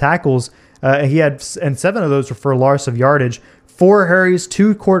 11 tackles. He had, and 7 of those were for loss of yardage, 4 hurries,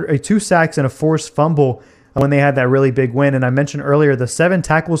 2 sacks, and a forced fumble when they had that really big win. And I mentioned earlier, the 7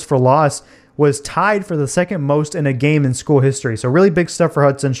 tackles for loss was tied for the second most in a game in school history. So really big stuff for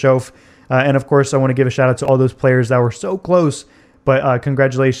Hudson Schoaf. And of course, I want to give a shout out to all those players that were so close, but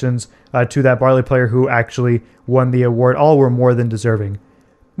congratulations to that Barley player who actually won the award. All were more than deserving.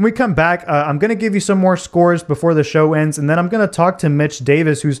 When we come back, I'm going to give you some more scores before the show ends, and then I'm going to talk to Mitch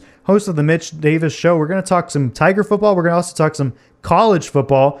Davis, who's host of the Mitch Davis Show. We're going to talk some Tiger football. We're going to also talk some college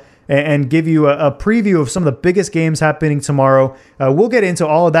football, and give you a preview of some of the biggest games happening tomorrow. We'll get into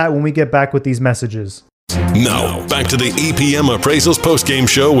all of that when we get back with these messages. Now, back to the EPM Appraisals postgame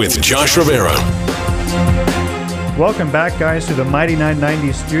show with Josh Rivera. Welcome back, guys, to the Mighty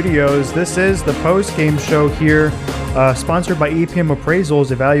 990 studios. This is the postgame show here, sponsored by EPM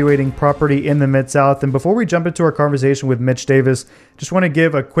Appraisals, evaluating property in the Mid-South. And before we jump into our conversation with Mitch Davis, just want to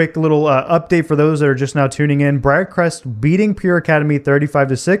give a quick little update for those that are just now tuning in. Briarcrest beating Pure Academy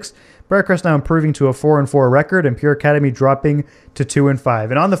 35-6. Briarcrest now improving to a 4-4 record, and Pure Academy dropping to 2-5.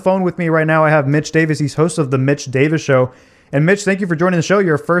 And on the phone with me right now, I have Mitch Davis. He's host of the Mitch Davis Show. And Mitch, thank you for joining the show.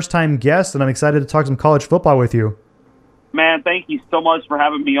 You're a first-time guest, and I'm excited to talk some college football with you. Man, thank you so much for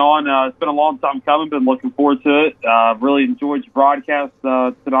having me on. It's been a long time coming. Been looking forward to it. Really enjoyed your broadcast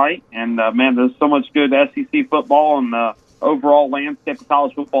tonight. And, man, there's so much good SEC football and the overall landscape of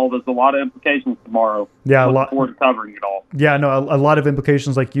college football. There's a lot of implications tomorrow. Yeah, looking forward to covering it all. Yeah, no, a lot of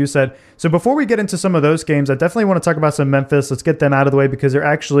implications, like you said. So before we get into some of those games, I definitely want to talk about some Memphis. Let's get them out of the way because they're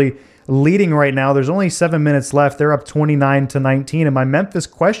actually leading right now. There's only 7 minutes left. They're up 29-19. And my Memphis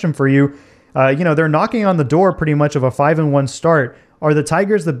question for you, They're knocking on the door pretty much of a 5-1 start. Are the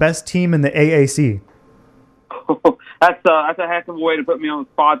Tigers the best team in the AAC? That's a heck of a way to put me on the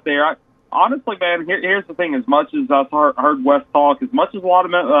spot there. Honestly, man, here's the thing. As much as I've heard Wes talk, as much as a lot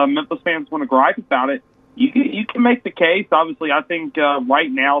of Memphis fans want to gripe about it, you can make the case. Obviously, I think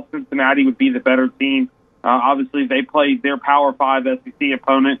right now Cincinnati would be the better team. Obviously, they played their Power 5 SEC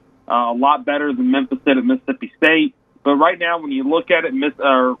opponent a lot better than Memphis did at Mississippi State. But right now, when you look at it,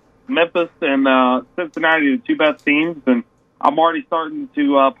 Memphis and Cincinnati are the two best teams, and I'm already starting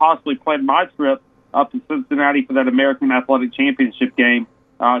to possibly plan my trip up to Cincinnati for that American Athletic Championship game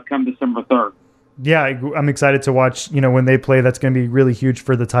come December 3rd. Yeah, I'm excited to watch, when they play. That's going to be really huge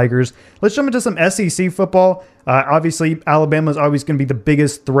for the Tigers. Let's jump into some SEC football. Obviously, Alabama is always going to be the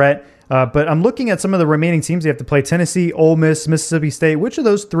biggest threat, but I'm looking at some of the remaining teams. You have to play Tennessee, Ole Miss, Mississippi State. Which of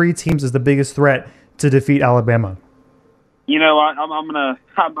those three teams is the biggest threat to defeat Alabama? I'm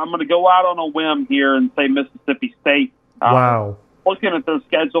gonna go out on a whim here and say Mississippi State. Wow. Looking at their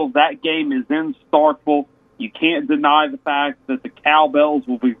schedule, that game is in Starkville. You can't deny the fact that the cowbells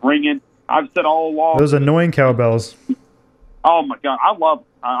will be ringing. I've said all along. Those annoying cowbells. Oh, my God. I love them.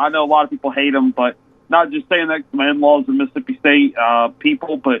 I know a lot of people hate them, but not just saying that to my in-laws and Mississippi State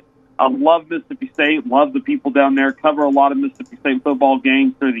people, but I love Mississippi State, love the people down there, cover a lot of Mississippi State football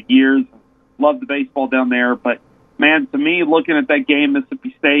games through the years, love the baseball down there. But, man, to me, looking at that game,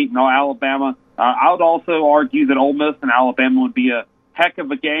 Mississippi State and Alabama, I would also argue that Ole Miss and Alabama would be a heck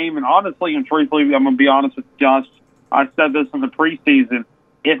of a game. And honestly and truthfully, I'm going to be honest with you, Josh, I said this in the preseason.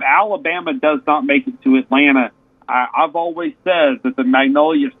 If Alabama does not make it to Atlanta, I've always said that the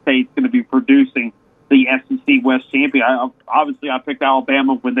Magnolia State's going to be producing the SEC West champion. Obviously, I picked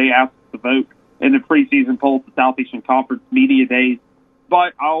Alabama when they asked us to vote in the preseason poll at the Southeastern Conference Media Days.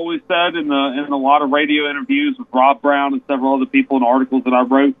 But I always said in a lot of radio interviews with Rob Brown and several other people in articles that I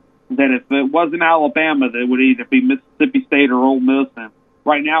wrote that if it wasn't Alabama, that it would either be Mississippi State or Ole Miss. And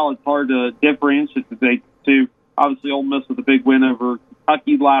right now, it's hard to differentiate the two. Obviously, Ole Miss with a big win over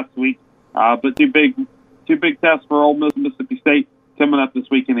Kentucky last week, but two big tests for Ole Miss and Mississippi State coming up this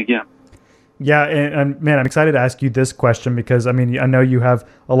weekend again. Yeah, and man, I'm excited to ask you this question because, I know you have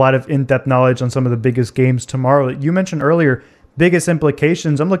a lot of in-depth knowledge on some of the biggest games tomorrow. You mentioned earlier biggest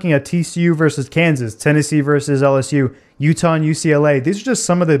implications. I'm looking at TCU versus Kansas, Tennessee versus LSU, Utah and UCLA. These are just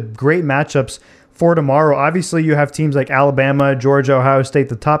some of the great matchups for tomorrow. Obviously, you have teams like Alabama, Georgia, Ohio State,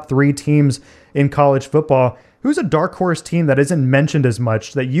 the top three teams in college football. Who's a dark horse team that isn't mentioned as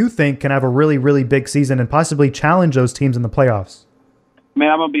much that you think can have a really, really big season and possibly challenge those teams in the playoffs? Man,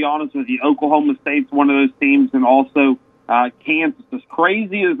 I'm going to be honest with you. Oklahoma State's one of those teams, and also Kansas. As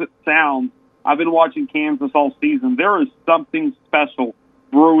crazy as it sounds, I've been watching Kansas all season. There is something special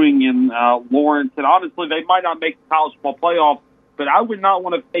brewing in Lawrence, and honestly, they might not make the college football playoffs, but I would not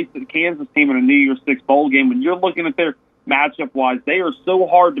want to face the Kansas team in a New Year's Six bowl game. When you're looking at their matchup-wise, they are so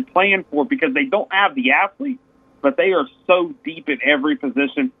hard to plan for because they don't have the athletes, but they are so deep at every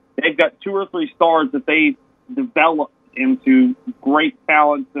position. They've got 2 or 3 stars that they developed into great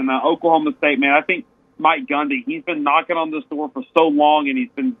talents. And Oklahoma State, man, I think Mike Gundy, he's been knocking on this door for so long, and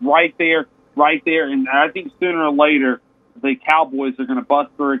he's been right there. And I think sooner or later, the Cowboys are going to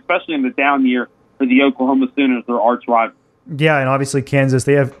bust through, especially in the down year for the Oklahoma Sooners, their arch rival. Yeah, and obviously Kansas,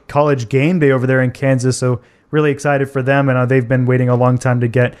 they have College Game Day over there in Kansas, so really excited for them, and they've been waiting a long time to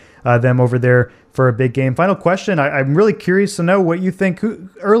get them over there for a big game. Final question, I'm really curious to know what you think.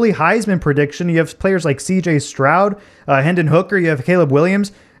 Early Heisman prediction, you have players like C.J. Stroud, Hendon Hooker, you have Caleb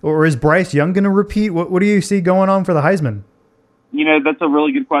Williams, or is Bryce Young going to repeat? What do you see going on for the Heisman? That's a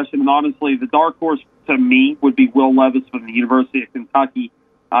really good question, and honestly, the dark horse to me would be Will Levis from the University of Kentucky.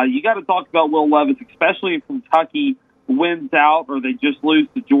 You got to talk about Will Levis, especially if Kentucky wins out or they just lose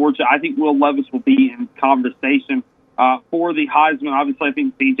to Georgia. I think Will Levis will be in conversation for the Heisman. Obviously, I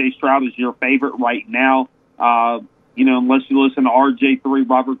think C.J. Stroud is your favorite right now. Unless you listen to RJ3,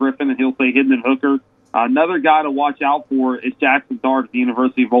 Robert Griffin, and he'll say Hendon Hooker. Another guy to watch out for is Jackson Dart at the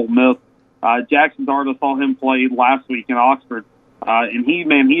University of Ole Miss. Jackson Dart, I saw him play last week in Oxford. And he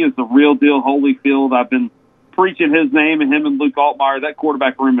is the real deal, Holyfield. I've been preaching his name, and him and Luke Altmaier, that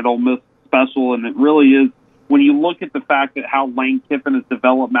quarterback room at Ole Miss is special, and it really is. When you look at the fact that how Lane Kiffin has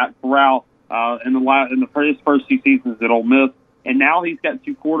developed Matt Corral in his first 2 seasons at Ole Miss, and now he's got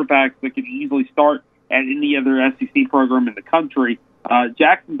 2 quarterbacks that could easily start at any other SEC program in the country.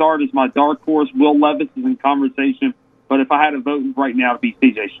 Jackson Dart is my dark horse. Will Levis is in conversation, but if I had to vote right now, it'd be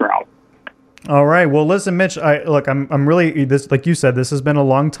C.J. Stroud. All right. Well, listen, Mitch. I'm really this. Like you said, this has been a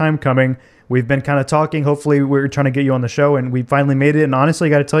long time coming. We've been kind of talking. Hopefully, we're trying to get you on the show, and we finally made it. And honestly,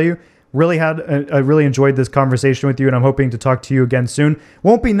 I got to tell you, I really enjoyed this conversation with you, and I'm hoping to talk to you again soon.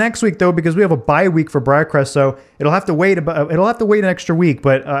 Won't be next week though, because we have a bye week for Briarcrest, so it'll have to wait an extra week.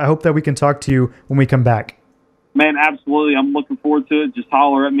 But I hope that we can talk to you when we come back. Man, absolutely. I'm looking forward to it. Just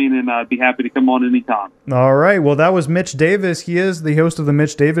holler at me, and I'd be happy to come on anytime. All right. Well, that was Mitch Davis. He is the host of the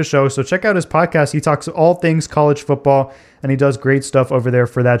Mitch Davis Show. So check out his podcast. He talks all things college football, and he does great stuff over there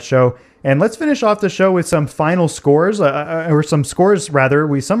for that show. And let's finish off the show with some final scores, or some scores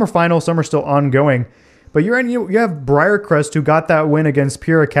rather. Some are final, some are still ongoing. But you have Briarcrest, who got that win against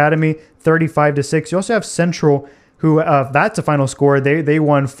Pure Academy, 35-6. You also have Central, who that's a final score. They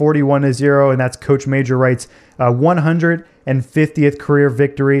won 41-0, and that's Coach Major Wright's 150th career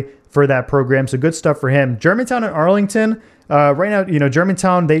victory for that program. So good stuff for him. Germantown and Arlington, right now,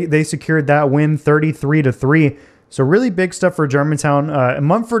 Germantown, they secured that win 33-3. So really big stuff for Germantown.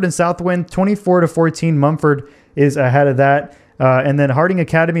 Mumford and Southwind, 24-14. Mumford is ahead of that. And then Harding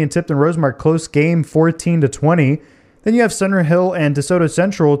Academy and Tipton Rosemark, close game, 14-20. Then you have Center Hill and DeSoto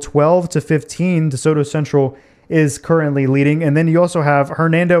Central, 12-15. DeSoto Central is currently leading. And then you also have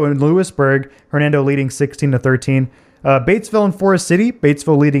Hernando and Lewisburg, Hernando leading 16-13. Batesville and Forest City,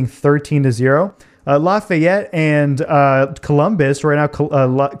 Batesville leading 13-0. Lafayette and Columbus, right now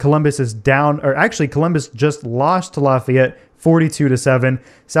Columbus is down, or actually Columbus just lost to Lafayette 42-7.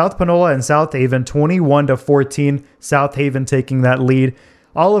 South Panola and South Haven 21-14. South Haven taking that lead.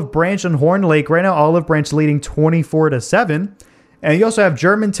 Olive Branch and Horn Lake, right now Olive Branch leading 24-7. And you also have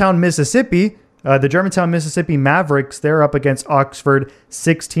Germantown, Mississippi. The Germantown, Mississippi Mavericks, they're up against Oxford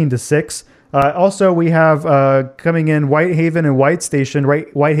 16-6. Also, we have coming in Whitehaven and White Station.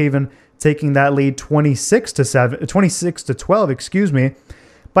 Right, Whitehaven taking that lead 26-12. Excuse me.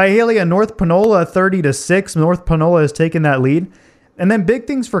 Byhalia, North Panola 30-6. North Panola has taken that lead. And then big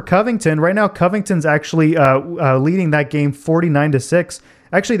things for Covington. Right now, Covington's actually leading that game 49-6.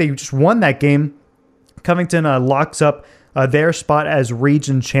 Actually, they just won that game. Covington locks up their spot as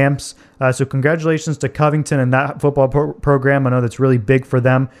region champs. So congratulations to Covington and that football program. I know that's really big for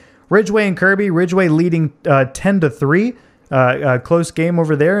them. Ridgeway and Kirby. Ridgeway leading 10-3. Close game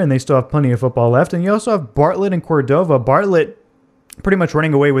over there, and they still have plenty of football left. And you also have Bartlett and Cordova. Bartlett pretty much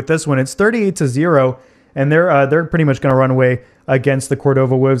running away with this one. It's 38-0, and they're pretty much going to run away against the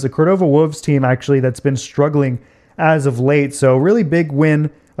Cordova Wolves. The Cordova Wolves team, actually, that's been struggling as of late. So really big win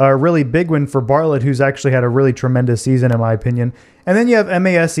for Bartlett, who's actually had a really tremendous season, in my opinion. And then you have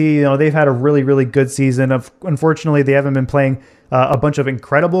MASE. They've had a really, really good season. Unfortunately, they haven't been playing a bunch of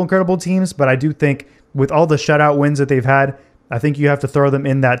incredible teams, but I do think with all the shutout wins that they've had, I think you have to throw them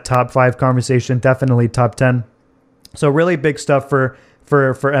in that top 5 conversation, definitely top 10. So really big stuff for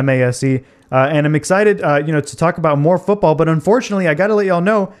MASE. And I'm excited, to talk about more football. But unfortunately, I got to let y'all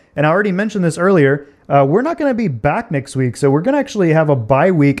know, and I already mentioned this earlier, we're not going to be back next week. So we're going to actually have a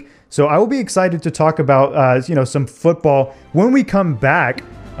bye week. So I will be excited to talk about, some football when we come back.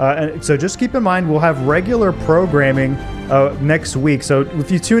 So just keep in mind, we'll have regular programming next week. So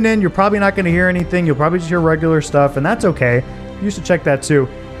if you tune in, you're probably not going to hear anything. You'll probably just hear regular stuff, and that's okay. You should check that too.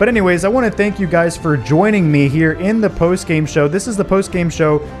 But anyways, I want to thank you guys for joining me here in the post-game show. This is the post-game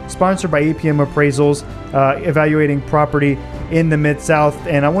show sponsored by APM Appraisals, evaluating property in the Mid-South.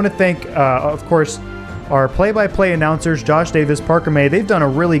 And I want to thank, of course, our play-by-play announcers, Josh Davis, Parker May. They've done a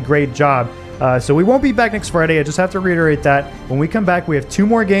really great job. So we won't be back next Friday. I just have to reiterate that. When we come back, we have 2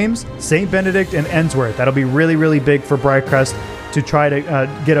 more games, St. Benedict and Ensworth. That'll be really, really big for Briarcrest to try to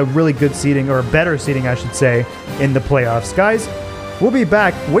get a really good seeding, or a better seeding, I should say, in the playoffs. Guys, we'll be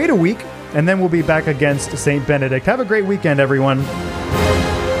back. Wait a week, and then we'll be back against St. Benedict. Have a great weekend, everyone.